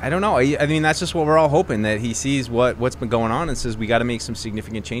I don't know. I mean, that's just what we're all hoping, that he sees what's been going on and says we got to make some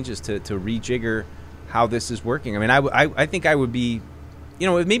significant changes to rejigger how this is working. I mean, I think I would be,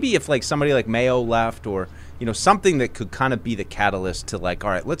 maybe if somebody like Mayo left, or something that could kind of be the catalyst to all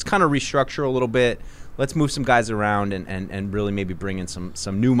right, let's kind of restructure a little bit. Let's move some guys around and really maybe bring in some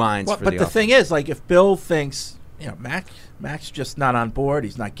new minds for the But the offense. thing is, if Bill thinks, Mac's just not on board,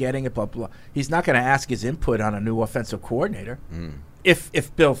 he's not getting it, blah, blah, he's not going to ask his input on a new offensive coordinator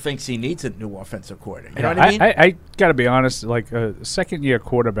if Bill thinks he needs a new offensive coordinator. You know what I mean? I got to be honest, a second-year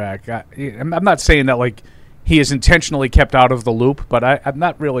quarterback, I'm not saying that, he is intentionally kept out of the loop, but I'm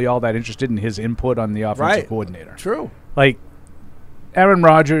not really all that interested in his input on the offensive coordinator. True. Aaron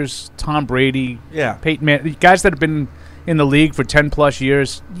Rodgers, Tom Brady, Peyton Manning, guys that have been in the league for 10-plus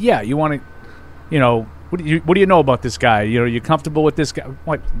years, you want to, what do you know about this guy? You're comfortable with this guy?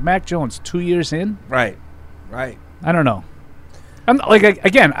 Mac Jones, 2 years in? Right. I don't know. I'm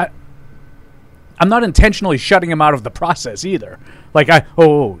not intentionally shutting him out of the process either.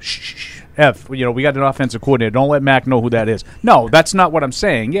 Shh. F, we got an offensive coordinator. Don't let Mac know who that is. No, that's not what I'm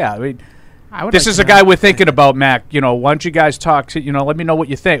saying. Yeah, I mean, this is a guy we're thinking about, Mac. Why don't you guys talk to, let me know what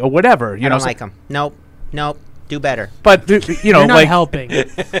you think or whatever. I don't like him. Nope. Do better. But You're not helping.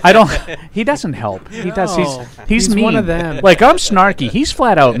 I don't. He doesn't help. He does. He's mean. One of them. I'm snarky. He's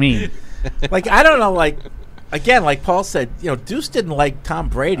flat out mean. I don't know. again, like Paul said, Deuce didn't like Tom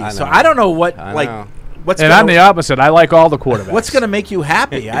Brady, I so know. I don't know what's And I'm the opposite. I like all the quarterbacks. What's going to make you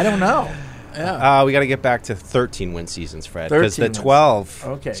happy? I don't know. Yeah. We got to get back to 13-win seasons, Fred, because the 13 12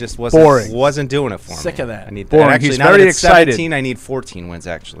 wins. just Boring. wasn't doing it for me. Sick of that. I need Boring. that. Actually, He's now very that it's excited. 17, I need 14 wins.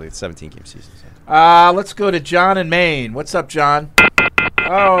 Actually, it's 17-game season. So. Let's go to John in Maine. What's up, John?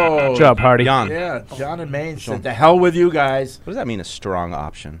 Oh, Good job, Hardy. John. Yeah, John in Maine said, "The hell with you guys." What does that mean? A strong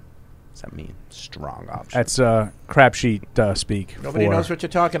option? What does that mean? Strong option. That's crap sheet speak. Nobody knows what you're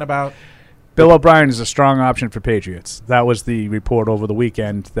talking about. Bill O'Brien is a strong option for Patriots. That was the report over the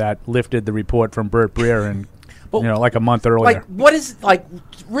weekend that lifted the report from Burt Breer and like a month earlier.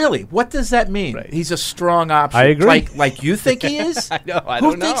 Really? What does that mean? Right. He's a strong option. I agree. Like you think he is? I know. I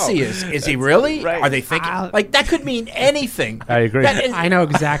Who don't know. thinks he is? Is he really? Right. Are they thinking that could mean anything? I agree. I know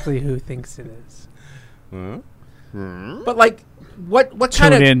exactly who thinks it is. But what kind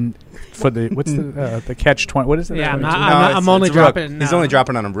Tune of in for the catch 20. What is it? Yeah, No, I'm only it's Rook. dropping. He's only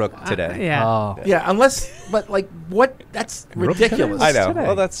dropping on a Rook today. Yeah. Oh. what? That's ridiculous. I know. Today.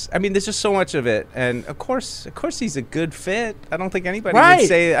 Well, there's just so much of it, and of course, he's a good fit. I don't think anybody Right. would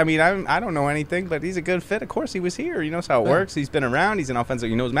say. I mean, I don't know anything, but he's a good fit. Of course, he was here. He knows how it works. He's been around. He's an offensive.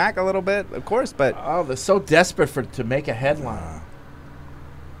 He knows Mac a little bit, of course, but They're so desperate to make a headline.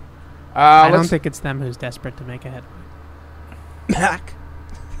 I don't think it's them who's desperate to make a headline. Mac.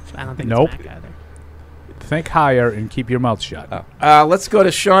 I don't think Nope. it's Mac either. Think higher and keep your mouth shut. Let's go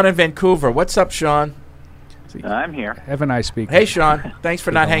to Sean in Vancouver. What's up, Sean? I'm here. Have a nice speak. Hey, Sean. Thanks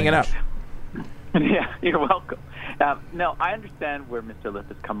for not hanging up. Yeah, you're welcome. No, I understand where Mr. Liff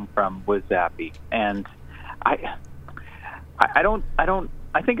is coming from with Zappy, and I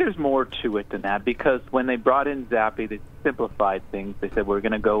think there's more to it than that, because when they brought in Zappy, they simplified things. They said we're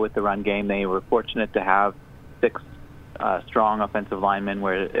going to go with the run game. They were fortunate to have 6 strong offensive linemen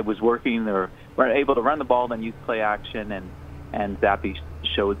where it was working. They were able to run the ball, then use play action, and Zappy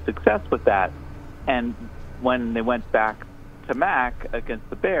showed success with that. And when they went back to Mac against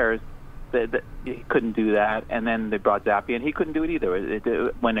the Bears, he couldn't do that. And then they brought Zappy, and he couldn't do it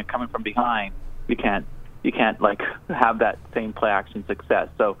either. When they're coming from behind, you can't like have that same play action success.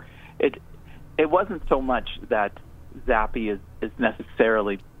 So it wasn't so much that Zappy is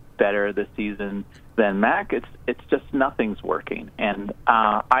necessarily better this season than Mac. It's just nothing's working. And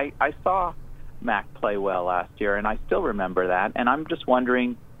I saw Mac play well last year, and I still remember that. And I'm just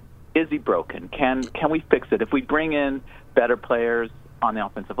wondering, is he broken? Can we fix it? If we bring in better players on the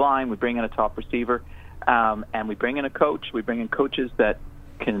offensive line, we bring in a top receiver, and we bring in a coach, we bring in coaches that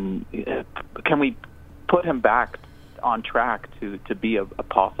can we put him back on track to be a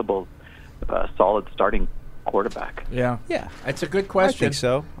possible solid starting quarterback? Yeah. It's a good question. I think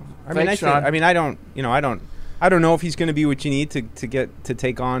so. Thanks, I Sean. mean, I don't know if he's going to be what you need to get to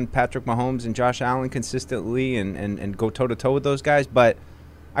take on Patrick Mahomes and Josh Allen consistently and go toe to toe with those guys. But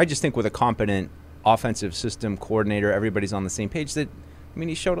I just think with a competent offensive system coordinator, everybody's on the same page.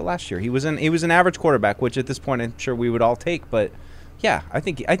 He showed it last year. He was an average quarterback, which at this point I'm sure we would all take. But yeah, I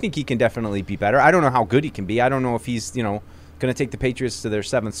think he can definitely be better. I don't know how good he can be. I don't know if he's going to take the Patriots to their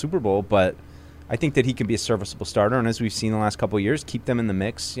 7th Super Bowl, but I think that he can be a serviceable starter, and as we've seen the last couple of years, keep them in the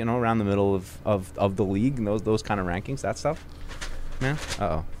mix, around the middle of the league and those kind of rankings, that stuff. Yeah.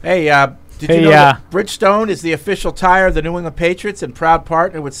 Uh-oh. Hey, did you know that Bridgestone is the official tire of the New England Patriots and proud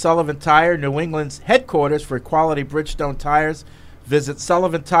partner with Sullivan Tire, New England's headquarters for quality Bridgestone tires? Visit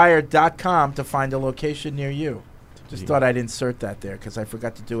sullivantire.com to find a location near you. Just thought I'd insert that there because I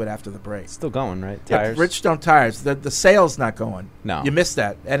forgot to do it after the break. It's still going, right? Yeah, Tires? Bridgestone Tires. The sale's not going. No. You missed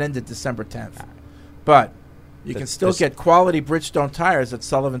that. That ended December 10th. But you can still get quality Bridgestone tires at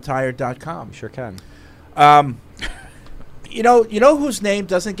sullivantire.com. You sure can. You know whose name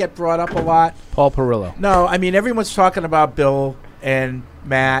doesn't get brought up a lot? Paul Perillo. No, I mean, everyone's talking about Bill and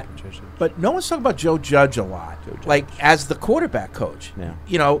Matt, but no one's talking about Joe Judge a lot. Like, as the quarterback coach. Yeah.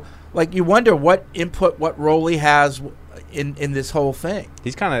 You wonder what input, what role he has in this whole thing.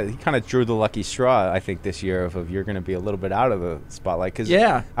 He kind of drew the lucky straw, I think, this year of you're going to be a little bit out of the spotlight.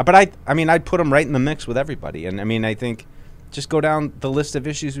 But I'd put him right in the mix with everybody. And, I think just go down the list of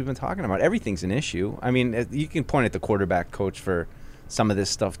issues we've been talking about. Everything's an issue. You can point at the quarterback coach for some of this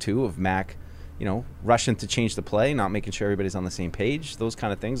stuff, too, of Mac, rushing to change the play, not making sure everybody's on the same page, those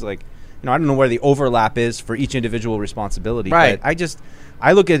kind of things. Like, I don't know where the overlap is for each individual responsibility. Right. But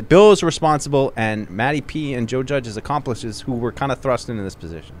I look at Bill as responsible and Matty P and Joe Judge as accomplices who were kind of thrust into this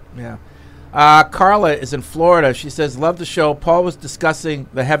position. Yeah. Carla is in Florida. She says, love the show. Paul was discussing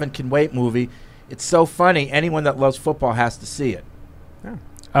the Heaven Can Wait movie. It's so funny. Anyone that loves football has to see it. Yeah.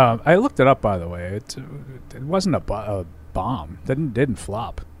 I looked it up, by the way. It wasn't a bomb. Didn't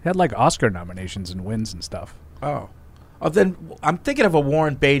flop. He had like Oscar nominations and wins and stuff. Oh, then I'm thinking of a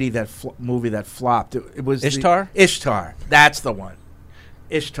Warren Beatty movie that flopped. It was Ishtar? Ishtar. That's the one.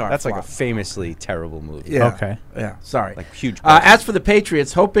 Ishtar. That's flopped. like a famously terrible movie. Yeah. Okay. Yeah. Sorry. Like huge. As for the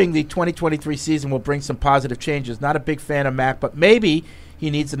Patriots, hoping the 2023 season will bring some positive changes. Not a big fan of Mac, but maybe he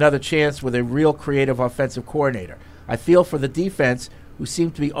needs another chance with a real creative offensive coordinator. I feel for the defense, who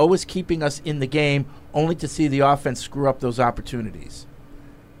seem to be always keeping us in the game, only to see the offense screw up those opportunities.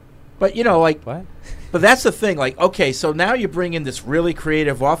 But, what? But that's the thing. Like, okay, so now you bring in this really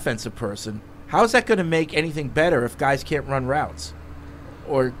creative offensive person. How is that going to make anything better if guys can't run routes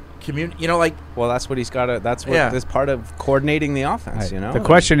or Well, that's what he's got to. That's what this part of coordinating the offense. The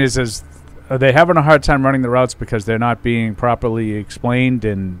question is are they having a hard time running the routes because they're not being properly explained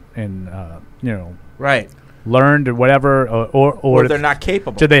and right. learned or whatever, or they're not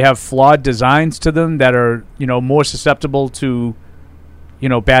capable? Do they have flawed designs to them that are more susceptible to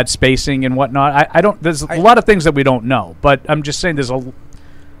bad spacing and whatnot? I don't. There's a lot of things that we don't know, but I'm just saying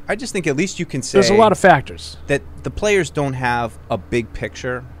I just think at least you can say there's a lot of factors that the players don't have a big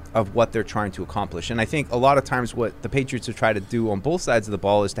picture of what they're trying to accomplish. And I think a lot of times what the Patriots have tried to do on both sides of the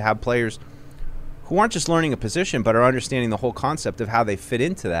ball is to have players who aren't just learning a position but are understanding the whole concept of how they fit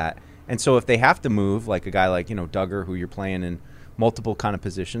into that. And so if they have to move, like a guy like, Duggar, who you're playing in multiple kind of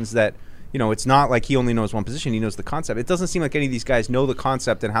positions, that, it's not like he only knows one position. He knows the concept. It doesn't seem like any of these guys know the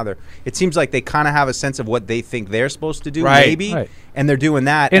concept and how they're – it seems like they kind of have a sense of what they think they're supposed to do, maybe, and they're doing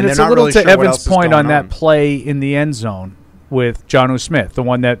that, and it's they're a not little really to sure what Evan's else is point going on that play in the end zone with Jonnu Smith, the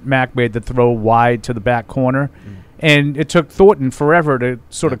one that Mac made the throw wide to the back corner. And it took Thornton forever to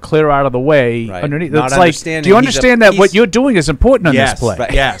sort of clear out of the way underneath. Not it's like, do you understand that what you're doing is important on this play?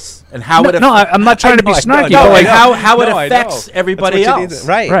 Yes. And how I'm not trying to be snarky. No, but how it affects everybody else.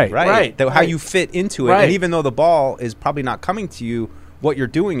 Right. How you fit into it. Right. And even though the ball is probably not coming to you, what you're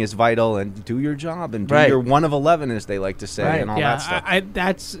doing is vital, and do your job and do your 1 of 11, as they like to say, and all that stuff.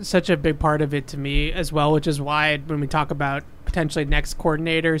 That's such a big part of it to me as well, which is why when we talk about potentially next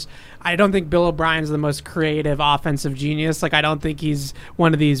coordinators, I don't think Bill O'Brien's the most creative offensive genius. Like, I don't think he's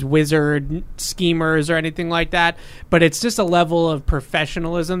one of these wizard schemers or anything like that, but it's just a level of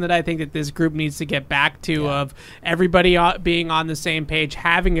professionalism that I think that this group needs to get back to, of everybody being on the same page,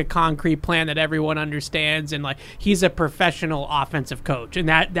 having a concrete plan that everyone understands, and like, he's a professional offensive coach, and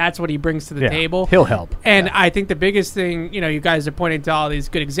that's what he brings to the table. He'll help. And I think the biggest thing, you guys are pointing to all these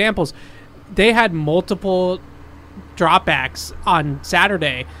good examples. They had multiple dropbacks on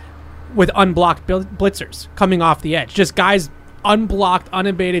Saturday with unblocked blitzers coming off the edge. Just guys unblocked,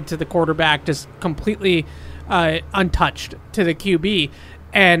 unabated to the quarterback, just completely untouched to the QB.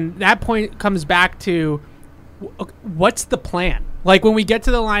 And that point comes back to, what's the plan? Like, when we get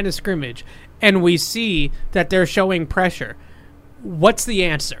to the line of scrimmage and we see that they're showing pressure, what's the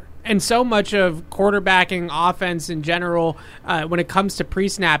answer? And so much of quarterbacking offense in general, when it comes to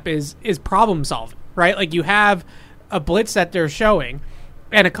pre-snap, is problem solving, right? Like, you have a blitz that they're showing,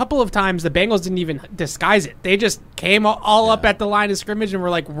 and a couple of times the Bengals didn't even disguise it. They just came all up at the line of scrimmage and were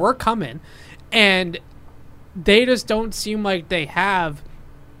like, we're coming. And they just don't seem like they have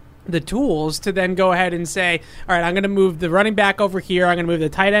the tools to then go ahead and say, all right, I'm going to move the running back over here. I'm going to move the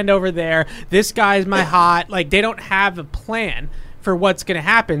tight end over there. This guy's my hot. Like, they don't have a plan for what's going to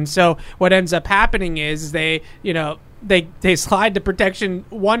happen. So what ends up happening is they slide the protection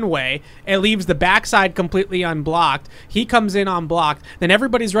one way. It leaves the backside completely unblocked. He comes in unblocked. Then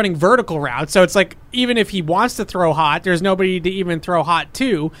everybody's running vertical routes. So it's like, even if he wants to throw hot, there's nobody to even throw hot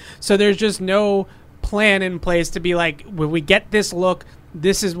to. So there's just no plan in place to be like, when we get this look,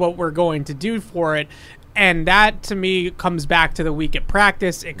 this is what we're going to do for it. And that, to me, comes back to the week at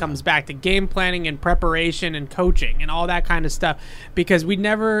practice. It comes back to game planning and preparation and coaching and all that kind of stuff. Because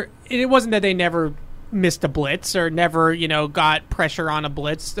it wasn't that they never missed a blitz or never, got pressure on a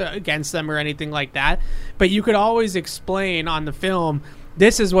blitz against them or anything like that. But you could always explain on the film,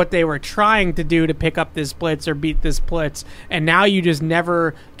 this is what they were trying to do to pick up this blitz or beat this blitz. And now you just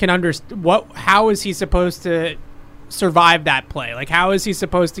never can understand how is he supposed to survive that play? Like, how is he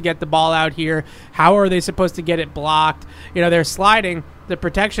supposed to get the ball out here? How are they supposed to get it blocked? They're sliding the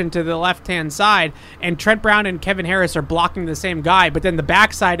protection to the left-hand side, and Trent Brown and Kevin Harris are blocking the same guy, but then the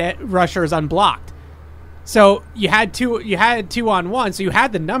backside rusher is unblocked. So you had two on one, so you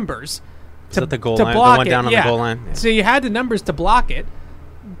had the numbers to the goal to line, block the one down on the goal line. Yeah. So you had the numbers to block it,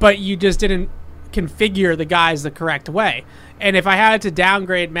 but you just didn't configure the guys the correct way. And if I had to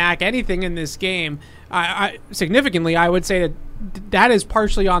downgrade Mac anything in this game, significantly, I would say that is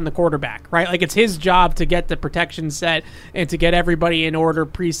partially on the quarterback, right? Like, it's his job to get the protection set and to get everybody in order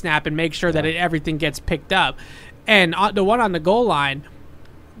pre-snap and make sure that everything gets picked up. And the one on the goal line,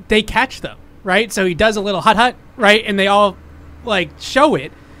 they catch them, right? So he does a little hut, right? And they all like show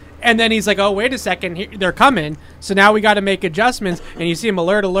it. And then he's like, oh, wait a second, they're coming. So now we got to make adjustments. And you see him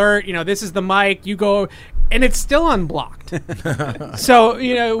alert, this is the mic, you go, and it's still unblocked. So,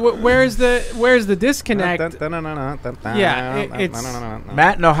 where's the disconnect? Yeah, it's...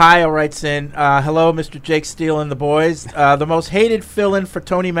 Matt in Ohio writes in, hello, Mr. Jake Steele and the boys. The most hated fill-in for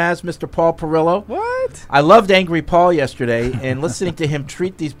Tony Maz, Mr. Paul Perillo. What? I loved Angry Paul yesterday, and listening to him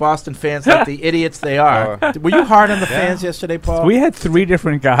treat these Boston fans like the idiots they are. Were you hard on the fans yesterday, Paul? We had 3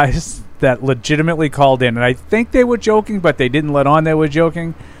 different guys that legitimately called in, and I think they were joking, but they didn't let on they were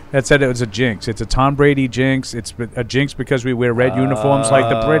joking. That said it was a jinx. It's a Tom Brady jinx. It's a jinx because we wear red uniforms like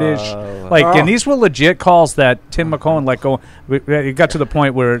the British. And these were legit calls that Tim McCone let go. It got to the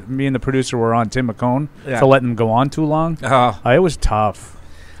point where me and the producer were on Tim McCone for letting them go on too long. It was tough.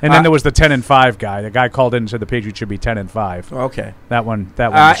 And then there was the 10-5 guy. The guy called in and said the Patriots should be 10-5. Okay. That one.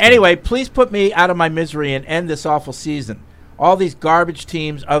 Anyway, please put me out of my misery and end this awful season. All these garbage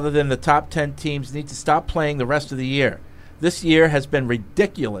teams other than the top 10 teams need to stop playing the rest of the year. This year has been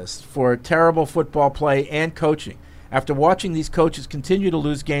ridiculous for terrible football play and coaching. After watching these coaches continue to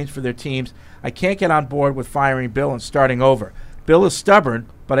lose games for their teams, I can't get on board with firing Bill and starting over. Bill is stubborn,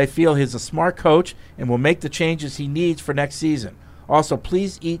 but I feel he's a smart coach and will make the changes he needs for next season. Also,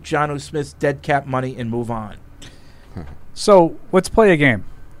 please eat Jonnu Smith's dead cap money and move on. So, let's play a game.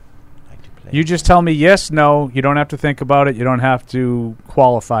 You just tell me yes, no. You don't have to think about it. You don't have to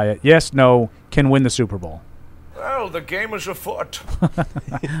qualify it. Yes, no, can win the Super Bowl. Well, the game is afoot.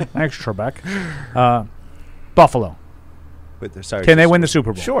 Thanks, Trebek. Buffalo. Can they win the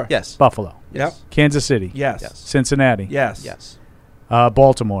Super Bowl? Sure. Yes. Buffalo. Yep. Kansas City. Yes. Cincinnati. Yes. Yes.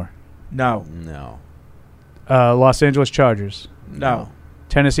 Baltimore. No. No. Los Angeles Chargers. No.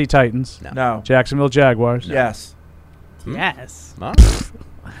 Tennessee Titans. No. Jacksonville Jaguars. Yes. Yes.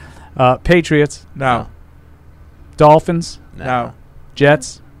 Patriots. No. Dolphins. No.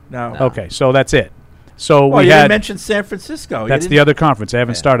 Jets. No. Okay, so that's it. So well, we you had didn't mention San Francisco. That's the other conference. I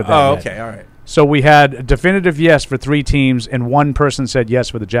haven't started that yet. Okay, all right. So we had a definitive yes for 3 teams, and 1 person said yes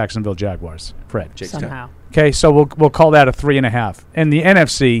for the Jacksonville Jaguars. Fred. Somehow. Okay, so we'll call that a 3.5. And the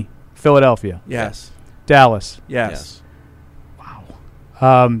NFC, Philadelphia. Yes. Dallas. Yes.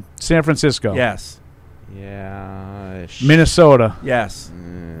 Wow. San Francisco. Yes. Yeah. Minnesota. Yes.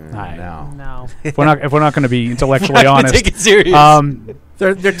 No. If we're not going to be intellectually honest, take it serious.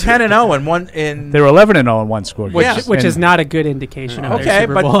 They're 10-0 and one in. They were 11-0 and 1 scored. Which is not a good indication of their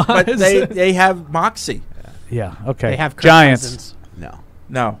Super Bowl. but they have moxie. Yeah. Okay. They have Kirk Giants. Cousins.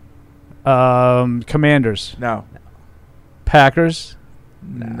 No. Commanders. No. Packers.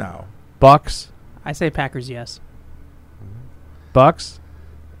 No. Bucks. I say Packers. Yes. Bucks.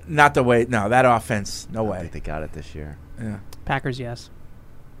 Not the way. No, that offense. No way. I think they got it this year. Yeah. Packers. Yes.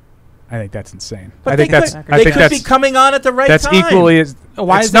 I think that's insane. But I think that's. They could be coming on at the right that's time. That's equally as.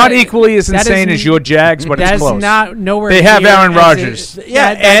 Why it's not equally as insane as your Jags, but it's close. That's not nowhere. They have near Aaron Rodgers.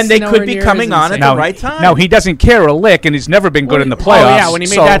 And they could be coming on at the right time. Now he doesn't care a lick, and he's never been good in the playoffs. Oh yeah, when he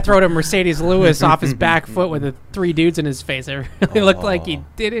made that throw to Mercedes Lewis off his back foot with the 3 dudes in his face, it really looked like he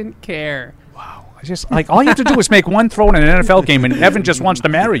didn't care. Just like all you have to do is make 1 throw in an NFL game, and Evan just wants to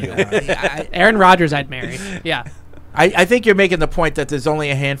marry you. Aaron Rodgers, I'd marry. Yeah. I think you're making the point that there's only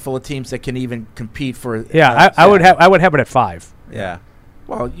a handful of teams that can even compete for. Yeah, I would have it at 5. Yeah.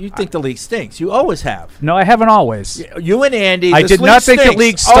 Well, you think the league stinks. You always have. No, I haven't always. You and Andy. I did not think the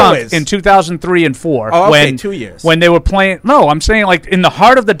league stunk always. in 2003 and 4. Oh, okay, 2 years. When they were playing. No, I'm saying like in the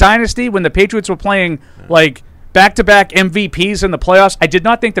heart of the dynasty when the Patriots were playing like back-to-back MVPs in the playoffs. I did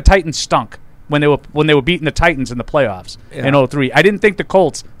not think the Titans stunk when they were beating the Titans in the playoffs in 03. I didn't think the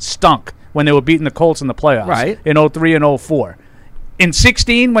Colts stunk when they were beating the Colts in the playoffs in 03 and 04. In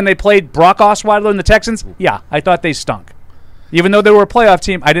 16, when they played Brock Osweiler and the Texans, I thought they stunk. Even though they were a playoff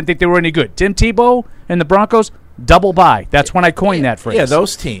team, I didn't think they were any good. Tim Tebow and the Broncos, double bye. That's when I coined that phrase. Yeah,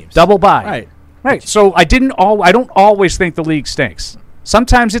 those teams. Double bye. Right. So I don't always think the league stinks.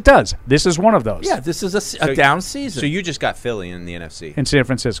 Sometimes it does. This is one of those. Yeah, this is a down season. So you just got Philly in the NFC. In San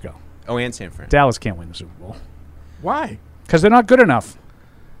Francisco. Oh, and San Fran. Dallas can't win the Super Bowl. Why? Because they're not good enough.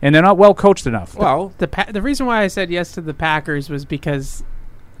 And they're not well coached enough. Well, the reason why I said yes to the Packers was because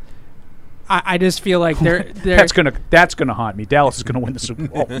I just feel like they're that's gonna haunt me. Dallas is gonna win the Super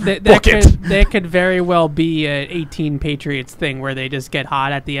Bowl. That could very well be an 18 Patriots thing where they just get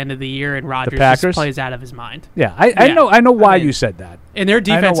hot at the end of the year and Rodgers just plays out of his mind. Yeah, I know why you said that. And their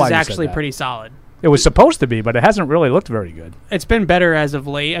defense is actually pretty solid. It was supposed to be, but it hasn't really looked very good. It's been better as of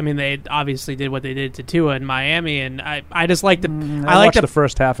late. I mean, they obviously did what they did to Tua in Miami, and I just like the I like the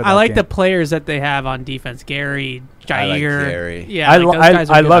first half of that I like game. the players that they have on defense. Gary, Jair. I like Gary. Yeah, those guys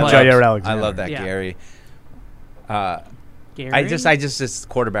are I good love players. Jair Alexander. I love that Yeah. Gary. Gary? I just this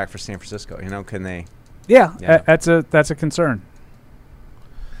quarterback for San Francisco. Can they? Yeah, Yeah. that's a concern.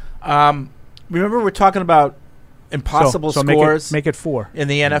 Remember we're talking about impossible So scores. make it 4 in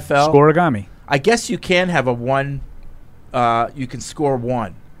the NFL. Scoregami. I guess you can have a 1. You can score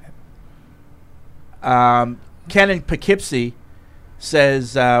 1. Ken in Poughkeepsie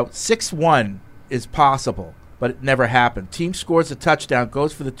says 6-1 is possible, but it never happened. Team scores a touchdown,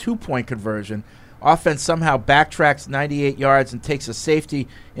 goes for the 2-point conversion. Offense somehow backtracks 98 yards and takes a safety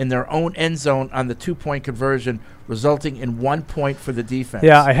in their own end zone on the 2-point conversion, resulting in 1 point for the defense.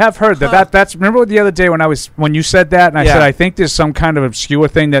 Yeah, I have heard that. That's remember the other day when you said that, and I said I think there's some kind of obscure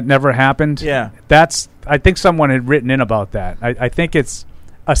thing that never happened. Yeah, I think someone had written in about that. I think it's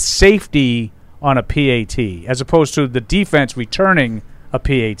a safety on a PAT as opposed to the defense returning a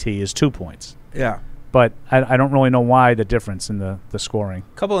PAT is 2 points. Yeah. But I don't really know why the difference in the scoring.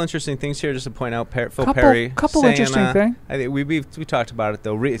 Couple interesting things here, just to point out. Phil Couple Perry. saying, interesting thing. I think we talked about it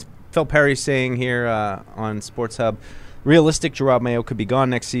though. Phil Perry saying here on Sports Hub, realistic Gerard Mayo could be gone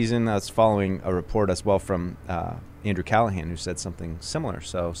next season. That's following a report as well from Andrew Callahan, who said something similar.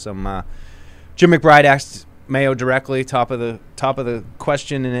 So Jim McBride asked Mayo directly, top of the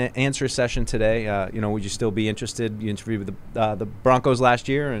question and answer session today. Would you still be interested? You interviewed with the Broncos last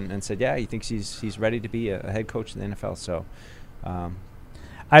year and said, yeah, he thinks he's ready to be a head coach in the NFL. So,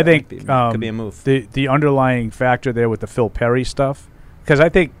 I think could be a move. The underlying factor there with the Phil Perry stuff, because I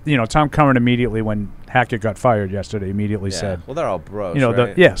think Tom Curran immediately when Hackett got fired yesterday immediately said, well, they're all bros.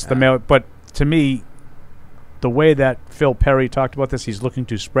 Right? The Mayo, but to me, the way that Phil Perry talked about this, he's looking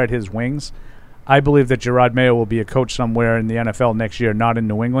to spread his wings. I believe that Gerard Mayo will be a coach somewhere in the NFL next year, not in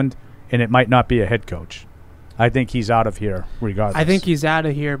New England, and it might not be a head coach. I think he's out of here regardless. I think he's out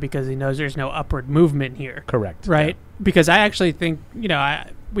of here because he knows there's no upward movement here. Correct. Right? Yeah. Because I actually think,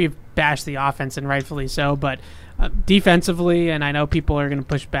 we've bashed the offense, and rightfully so, but defensively, and I know people are going to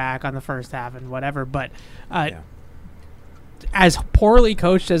push back on the first half and whatever, but as poorly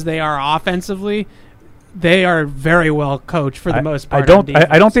coached as they are offensively, they are very well coached for the most part.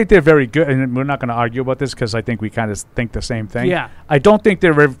 I don't think they're very good, and we're not going to argue about this because I think we kind of think the same thing. Yeah. I don't think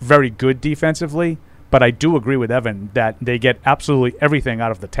they're very good defensively, but I do agree with Evan that they get absolutely everything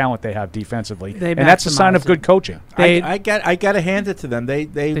out of the talent they have defensively, and that's a sign of good coaching. I got to hand it to them.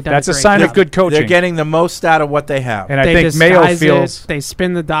 That's a sign of good coaching. They're getting the most out of what they have, and I think Mayo feels they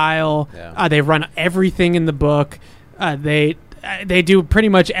spin the dial. They run everything in the book. They do pretty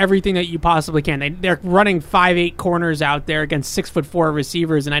much everything that you possibly can. They're running 5'8" corners out there against 6'4"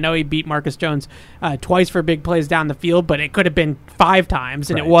 receivers, and I know he beat Marcus Jones twice for big plays down the field, but it could have been 5 times,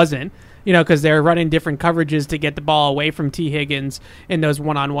 and it wasn't. Because they're running different coverages to get the ball away from T. Higgins in those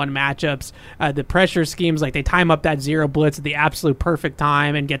one-on-one matchups. The pressure schemes, like they time up that zero blitz at the absolute perfect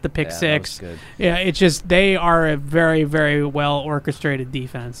time and get the pick six. That was good. Yeah, it's just they are a very, very well orchestrated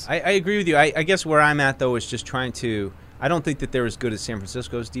defense. I agree with you. I guess where I'm at though is just trying to. I don't think that they're as good as San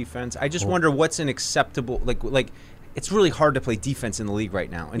Francisco's defense. I just wonder what's an acceptable like. It's really hard to play defense in the league right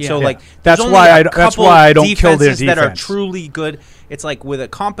now, and so that's why I don't kill their defense. That are truly good. It's like with a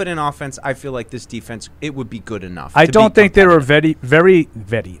competent offense, I feel like this defense it would be good enough. I don't think there are very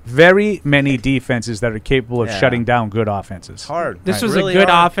many defenses that are capable of shutting down good offenses. It's hard. This was really a good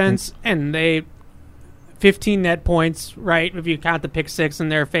offense, and they 15 net points, right? If you count the pick six in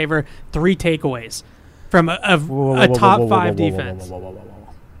their favor, 3 takeaways from a top 5 defense.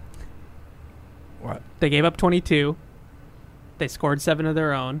 What? They gave up 22. They scored 7 of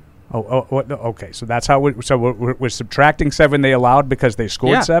their own. Okay. So that's how we're subtracting 7 they allowed because they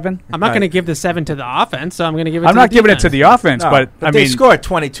scored 7. I'm not going to give the 7 to the offense, so I'm going to give it. I'm not giving it to the offense, but I they mean, scored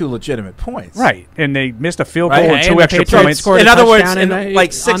 22 legitimate points, right? And they missed a field goal and 2 extra points. In other words,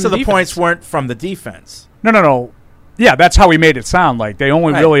 like 6 of the points weren't from the defense. No. Yeah, that's how we made it sound like they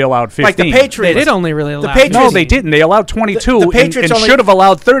only really allowed 15. Like the Patriots, they did only really allow. No, they didn't. They allowed 22 the Patriots and should have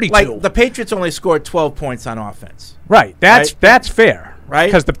allowed 32. Like the Patriots only scored 12 points on offense. Right. That's fair. Right.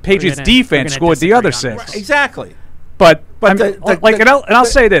 Because the Patriots defense scored the other 6. Right, exactly. But I'll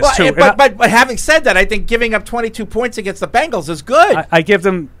say this too. But having said that, I think giving up 22 points against the Bengals is good. I give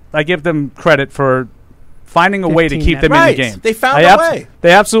them credit for finding a way to keep them in the game. They found a way.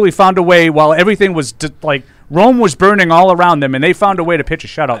 They absolutely found a way while everything was like Rome was burning all around them, and they found a way to pitch a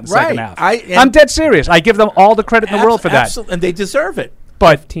shutout in the second half. I'm dead serious. I give them all the credit in the world for that. And they deserve it.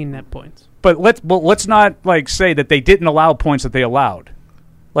 But 15 net points. But let's not say that they didn't allow points that they allowed.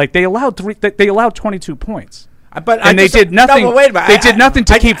 Like they allowed 22 points. But they did nothing. No, wait a minute. They did nothing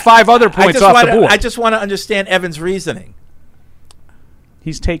to keep 5 other points off the board. I just want to understand Evan's reasoning.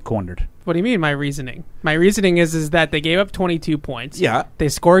 He's take cornered. What do you mean, my reasoning? My reasoning is that they gave up 22 points. Yeah. They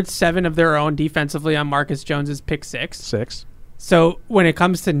scored 7 of their own defensively on Marcus Jones's pick 6. 6. So when it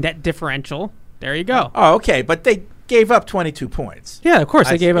comes to net differential, there you go. Oh, okay. But they gave up 22 points. Yeah, of course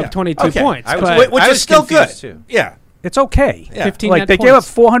they gave up 22 points. Which is still good. Too. Yeah. It's okay. Yeah. 15 like net they points. gave up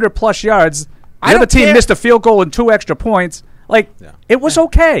 400 plus yards. The other team missed a field goal and 2 extra points. Like it was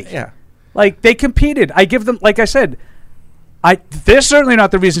okay. Yeah. Like they competed. I give them, like I said, they're certainly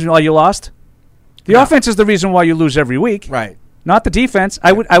not the reason why you lost. The offense is the reason why you lose every week. Right. Not the defense.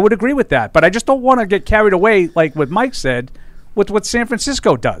 I would agree with that. But I just don't want to get carried away, like what Mike said, with what San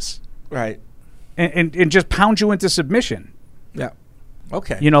Francisco does. Right. And just pound you into submission. Yeah.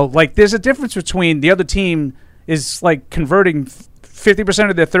 Okay. You know, like there's a difference between the other team is like converting 50%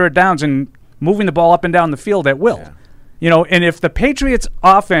 of their third downs and moving the ball up and down the field at will. Yeah. You know, and if the Patriots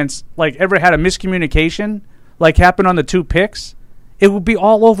offense like ever had a miscommunication like happened on the 2 picks, it would be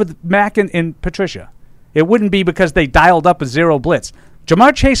all over Mac and Patricia. It wouldn't be because they dialed up a 0 blitz.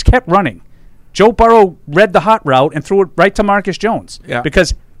 Jamar Chase kept running. Joe Burrow read the hot route and threw it right to Marcus Jones. Yeah.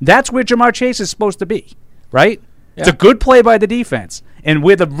 Because that's where Jamar Chase is supposed to be, right? Yeah. It's a good play by the defense. And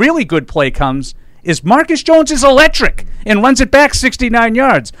where the really good play comes is Marcus Jones is electric and runs it back 69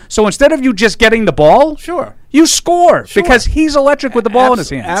 yards. So instead of you just getting the ball, you score because he's electric with the ball in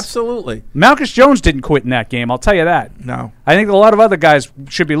his hands. Absolutely. Marcus Jones didn't quit in that game, I'll tell you that. No. I think a lot of other guys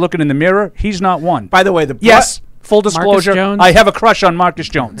should be looking in the mirror. He's not one. By the way, yes, full disclosure, Jones? I have a crush on Marcus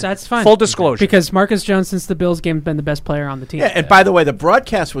Jones. That's fine. Full disclosure. Because Marcus Jones, since the Bills game, has been the best player on the team. Yeah, and by the way, the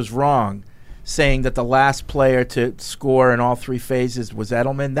broadcast was wrong, saying that the last player to score in all 3 phases was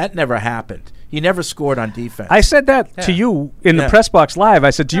Edelman. That never happened. He never scored on defense. I said that to you in the press box live. I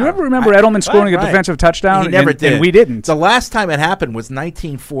said, do you ever remember Edelman scoring a defensive touchdown? He never did. And we didn't. The last time it happened was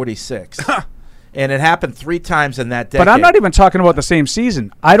 1946. And it happened 3 times in that decade. But I'm not even talking about the same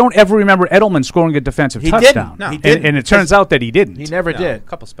season. I don't ever remember Edelman scoring a defensive touchdown. He didn't. And it turns out that he didn't. He never did. A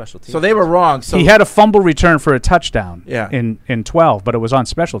couple special teams. So they were wrong. So he had a fumble return for a touchdown Yeah. in 12, but it was on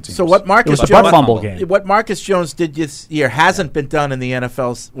special teams. So what Marcus it was Jones, a butt fumble game. What Marcus Jones did this year hasn't been done in the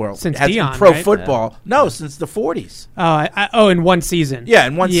NFL's world. Since Has Deion, in pro right? football. No, since the 40s. In one season. Yeah,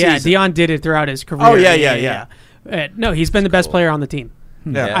 in one season. Yeah, Deion did it throughout his career. Oh, yeah. No, he's been the best player on the team.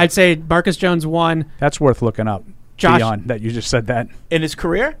 Yeah. I'd say Marcus Jones won. That's worth looking up. Josh- Beyond that, you just said that. In his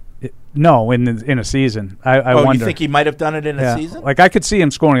career? No, in a season. I wonder. You think he might have done it in a season? Like I could see him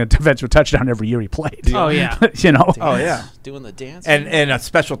scoring a defensive touchdown every year he played. Oh, yeah. You know. Oh, yeah. Doing the dance. And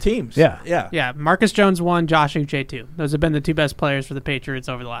special teams. Yeah. Yeah. Yeah, Marcus Jones won, Josh Uche too. Those have been the 2 best players for the Patriots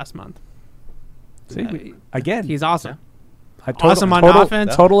over the last month. See, again, He's awesome. Total- Awesome on total-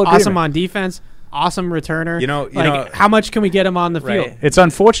 offense. total agreement. Awesome on defense. Awesome returner. You know, how much can we get him on the field? It's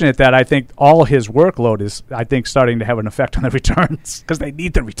unfortunate that I think all his workload is, I think, starting to have an effect on the returns because they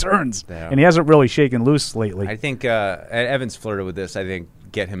need the returns, and he hasn't really shaken loose lately. I think Evans flirted with this. I think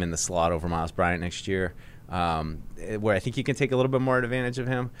get him in the slot over Miles Bryant next year, where I think you can take a little bit more advantage of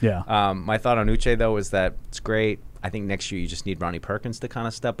him. Yeah. My thought on Uche, though, is that it's great. I think next year you just need Ronnie Perkins to kind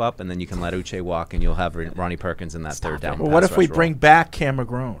of step up, and then you can let Uche walk, and you'll have Ronnie Perkins in that third down. Well, what if we bring back Cam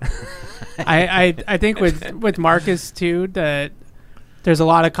McGrone? I think with Marcus too that there's a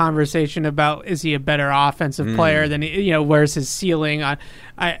lot of conversation about is he a better offensive player than where's his ceiling on.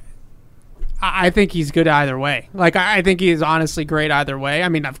 I think he's good either way. Like I think he is honestly great either way. I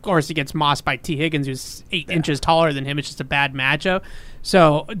mean, of course he gets mossed by T. Higgins, who's 8 inches taller than him. It's just a bad matchup.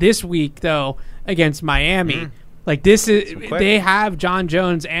 So this week though against Miami. Like this is, they have John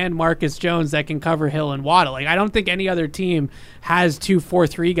Jones and Marcus Jones that can cover Hill and Waddle. Like I don't think any other team has 2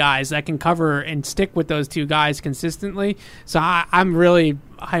 4-3 guys that can cover and stick with those 2 guys consistently. So I'm really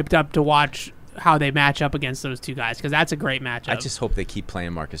hyped up to watch how they match up against those 2 guys because that's a great matchup. I just hope they keep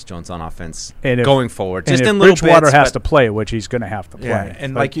playing Marcus Jones on offense And going forward. And Just if in little Bridgewater bits, has to play, which he's going to have to play. Yeah,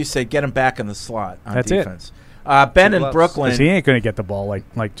 and like you say, get him back in the slot on That's defense. Ben in Brooklyn. 'Cause he ain't going to get the ball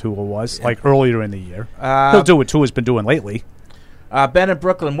like Tua was, like earlier in the year. He'll do what Tua's been doing lately. Ben in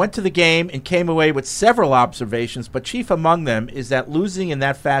Brooklyn went to the game and came away with several observations, but chief among them is that losing in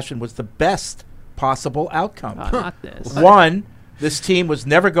that fashion was the best possible outcome. Not this. 1, this team was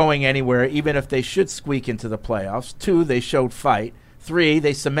never going anywhere, even if they should squeak into the playoffs. 2, they showed fight. 3,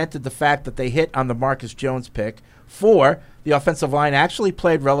 they cemented the fact that they hit on the Marcus Jones pick. 4, the offensive line actually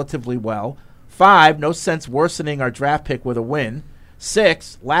played relatively well. 5, no sense worsening our draft pick with a win.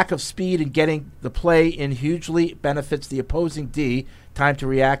 6, lack of speed in getting the play in hugely benefits the opposing D. Time to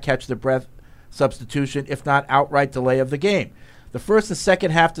react, catch the breath substitution, if not outright delay of the game. The first and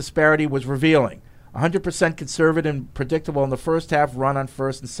second half disparity was revealing. 100% conservative and predictable in the first half, run on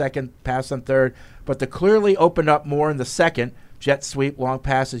first and second, pass on third, but they clearly opened up more in the second. Jet sweep, long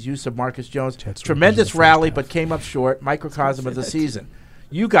passes, use of Marcus Jones. Tremendous rally, but came up short. Microcosm of the season.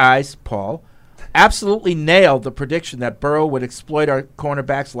 You guys, Paul, absolutely nailed the prediction that Burrow would exploit our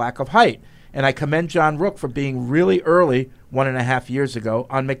cornerback's lack of height. And I commend John Rook for being really early 1.5 years ago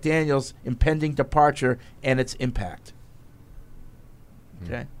on McDaniel's impending departure and its impact.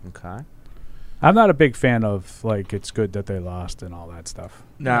 Okay. Okay. I'm not a big fan of, like, it's good that they lost and all that stuff.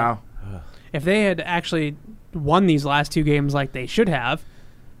 No. If they had actually won these last 2 games like they should have,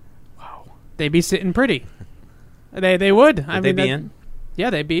 they'd be sitting pretty. They would. Would they be in?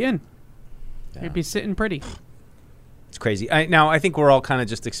 Yeah, they'd be in. Yeah. They'd be sitting pretty. It's crazy. Now, I think we're all kind of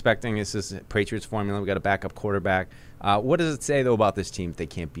just expecting this is Patriots formula. We got a backup quarterback. What does it say, though, about this team if they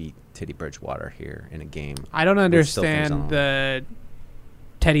can't beat Teddy Bridgewater here in a game? I don't understand the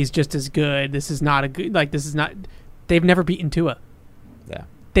Teddy's just as good. This is not a good, like, this is not, they've never beaten Tua. Yeah.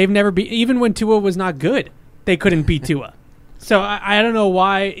 They've never beat, even when Tua was not good, they couldn't beat Tua. So I don't know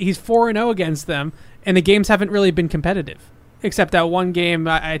why he's 4-0 against them, and the games haven't really been competitive. Except that one game,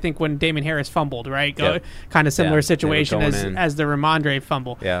 I think, when Damon Harris fumbled, right? Kind of similar situation as the Ramondre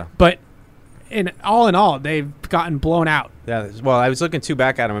fumble. Yeah. But in all, they've gotten blown out. Yeah. Well, I was looking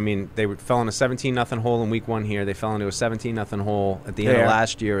back at them. I mean, they fell in a 17-0 hole in week 1 here. They fell into a 17-0 hole at the end of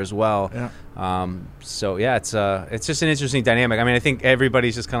last year as well. Yeah. So, yeah, it's just an interesting dynamic. I mean, I think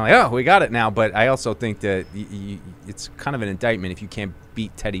everybody's just kind of like, oh, we got it now. But I also think that it's kind of an indictment if you can't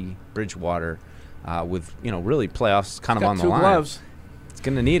beat Teddy Bridgewater with, really playoffs kind of on the line. Gloves. It's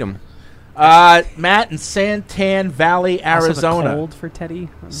going to need them. Matt in Santan Valley, Arizona. Also cold for Teddy.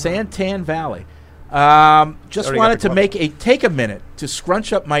 Santan Valley. Just wanted to take a minute to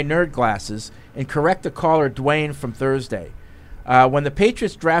scrunch up my nerd glasses and correct the caller Dwayne from Thursday. When the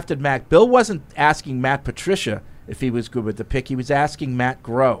Patriots drafted Mac, Bill wasn't asking Matt Patricia if he was good with the pick. He was asking Matt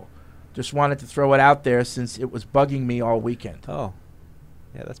Groh. Just wanted to throw it out there since it was bugging me all weekend. Oh,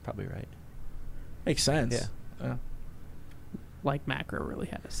 yeah, that's probably right. Makes sense. Yeah. Like Macro really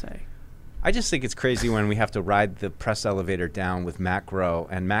had to say. I just think it's crazy when we have to ride the press elevator down with Macro,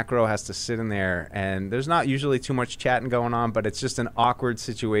 and Macro has to sit in there, and there's not usually too much chatting going on, but it's just an awkward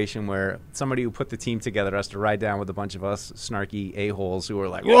situation where somebody who put the team together has to ride down with a bunch of us snarky a-holes who are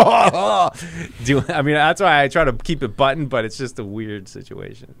like, whoa! I mean, that's why I try to keep it buttoned, but it's just a weird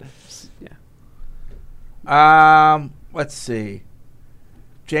situation. Yeah. Let's see.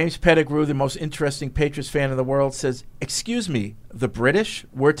 James Pettigrew, the most interesting Patriots fan in the world, says, excuse me, the British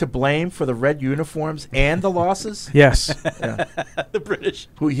were to blame for the red uniforms and the losses? Yes. Yeah. The British.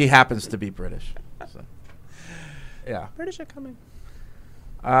 Who he happens to be British. So. Yeah. British are coming.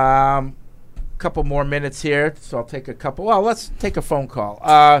 Couple more minutes here, so I'll take a couple. Well, let's take a phone call.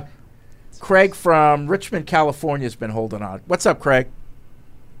 Craig from Richmond, California has been holding on. What's up, Craig?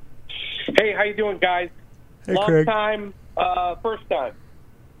 Hey, how you doing, guys? Hey, Long Craig. time, first time.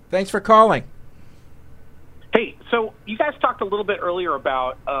 Thanks for calling. Hey, so you guys talked a little bit earlier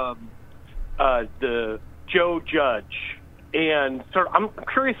about the Joe Judge, and sort of, I'm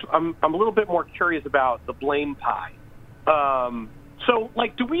curious. I'm a little bit more curious about the blame pie. So,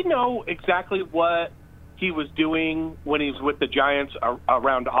 like, do we know exactly what he was doing when he was with the Giants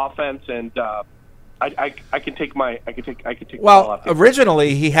around offense? And I can take my I can take. Well,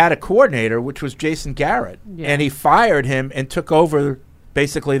 originally he had a coordinator, which was Jason Garrett, and he fired him and took over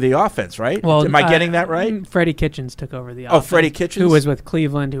basically the offense, right? Well, am I getting that right? Freddie Kitchens took over the offense. Oh, Freddie Kitchens, who was with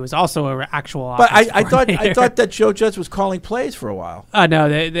Cleveland, who was also an actual. But I thought that Joe Judge was calling plays for a while.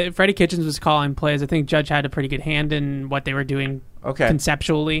 No, Freddie Kitchens was calling plays. I think Judge had a pretty good hand in what they were doing. Okay.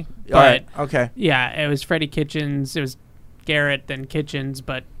 Conceptually, but all right. Okay. Yeah, it was Freddie Kitchens. It was Garrett, then Kitchens,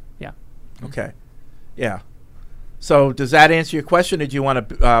 but yeah. Okay. Yeah. So does that answer your question, or do you want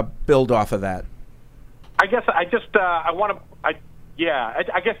to build off of that? I guess I just I want to. I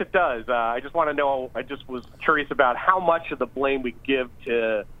guess it does. I just want to know. I just was curious about how much of the blame we give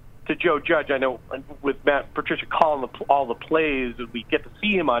to Joe Judge. I know with Matt Patricia calling all the plays, we get to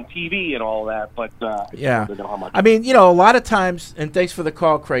see him on TV and all that. But yeah, I don't know how much. I mean, a lot of times, and thanks for the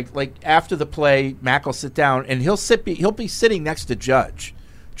call, Craig. Like after the play, Mac will sit down and he'll be sitting next to Judge.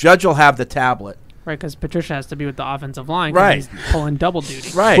 Judge will have the tablet. Right, because Patricia has to be with the offensive line. Right. He's pulling double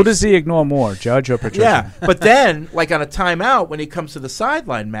duty. Right. Who does he ignore more, Judge or Patricia? Yeah, but then, like on a timeout, when he comes to the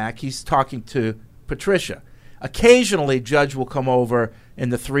sideline, Mac, he's talking to Patricia. Occasionally, Judge will come over,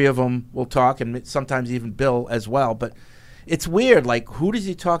 and the three of them will talk, and sometimes even Bill as well. But it's weird. Like, who does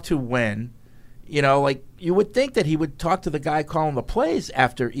he talk to when? Like, you would think that he would talk to the guy calling the plays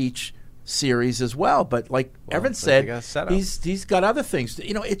after each series as well. But like Evan said, he's got other things.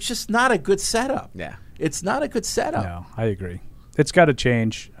 It's just not a good setup. Yeah. It's not a good setup. No, I agree. It's got to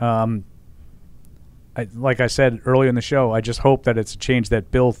change. Like I said earlier in the show, I just hope that it's a change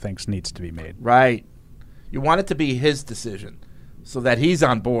that Bill thinks needs to be made. Right. You want it to be his decision so that he's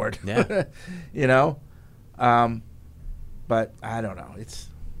on board. Yeah. But I don't know. It's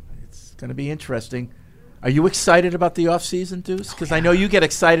going to be interesting. Are you excited about the offseason, Deuce? Because I know you get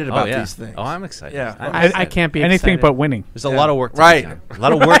excited about these things. Oh, I'm excited. Yeah. I can't be anything excited. but winning. There's a lot of work to be done. A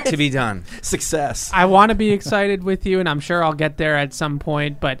lot of work to be done. Success. I want to be excited with you, and I'm sure I'll get there at some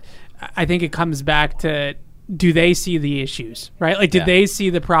point, but I think it comes back to, do they see the issues, right? Like, did they see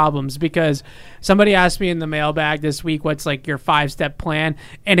the problems? Because somebody asked me in the mailbag this week, what's like your 5-step plan?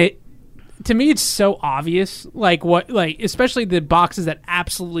 And to me, it's so obvious, especially the boxes that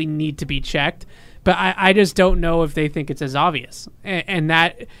absolutely need to be checked. But I just don't know if they think it's as obvious. And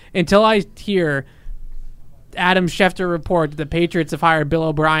that, until I hear Adam Schefter report that the Patriots have hired Bill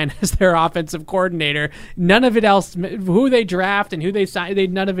O'Brien as their offensive coordinator, none of it else, who they draft and who they sign,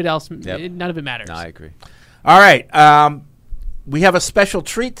 none of it matters. No, I agree. All right. We have a special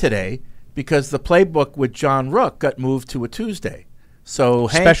treat today because the playbook with John Rook got moved to a Tuesday. So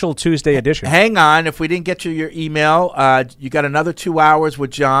special Tuesday edition. Hang on. If we didn't get you your email, you got another 2 hours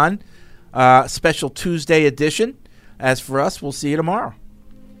with John. Special Tuesday edition. As for us, we'll see you tomorrow.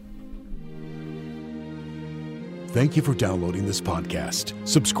 Thank you for downloading this podcast.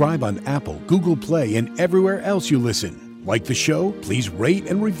 Subscribe on Apple, Google Play, and everywhere else you listen. Like the show? Please rate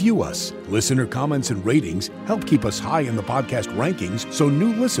and review us. Listener comments and ratings help keep us high in the podcast rankings so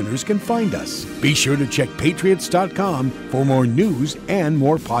new listeners can find us. Be sure to check Patriots.com for more news and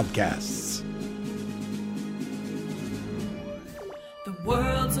more podcasts. The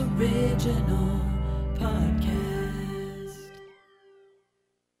world's original podcast.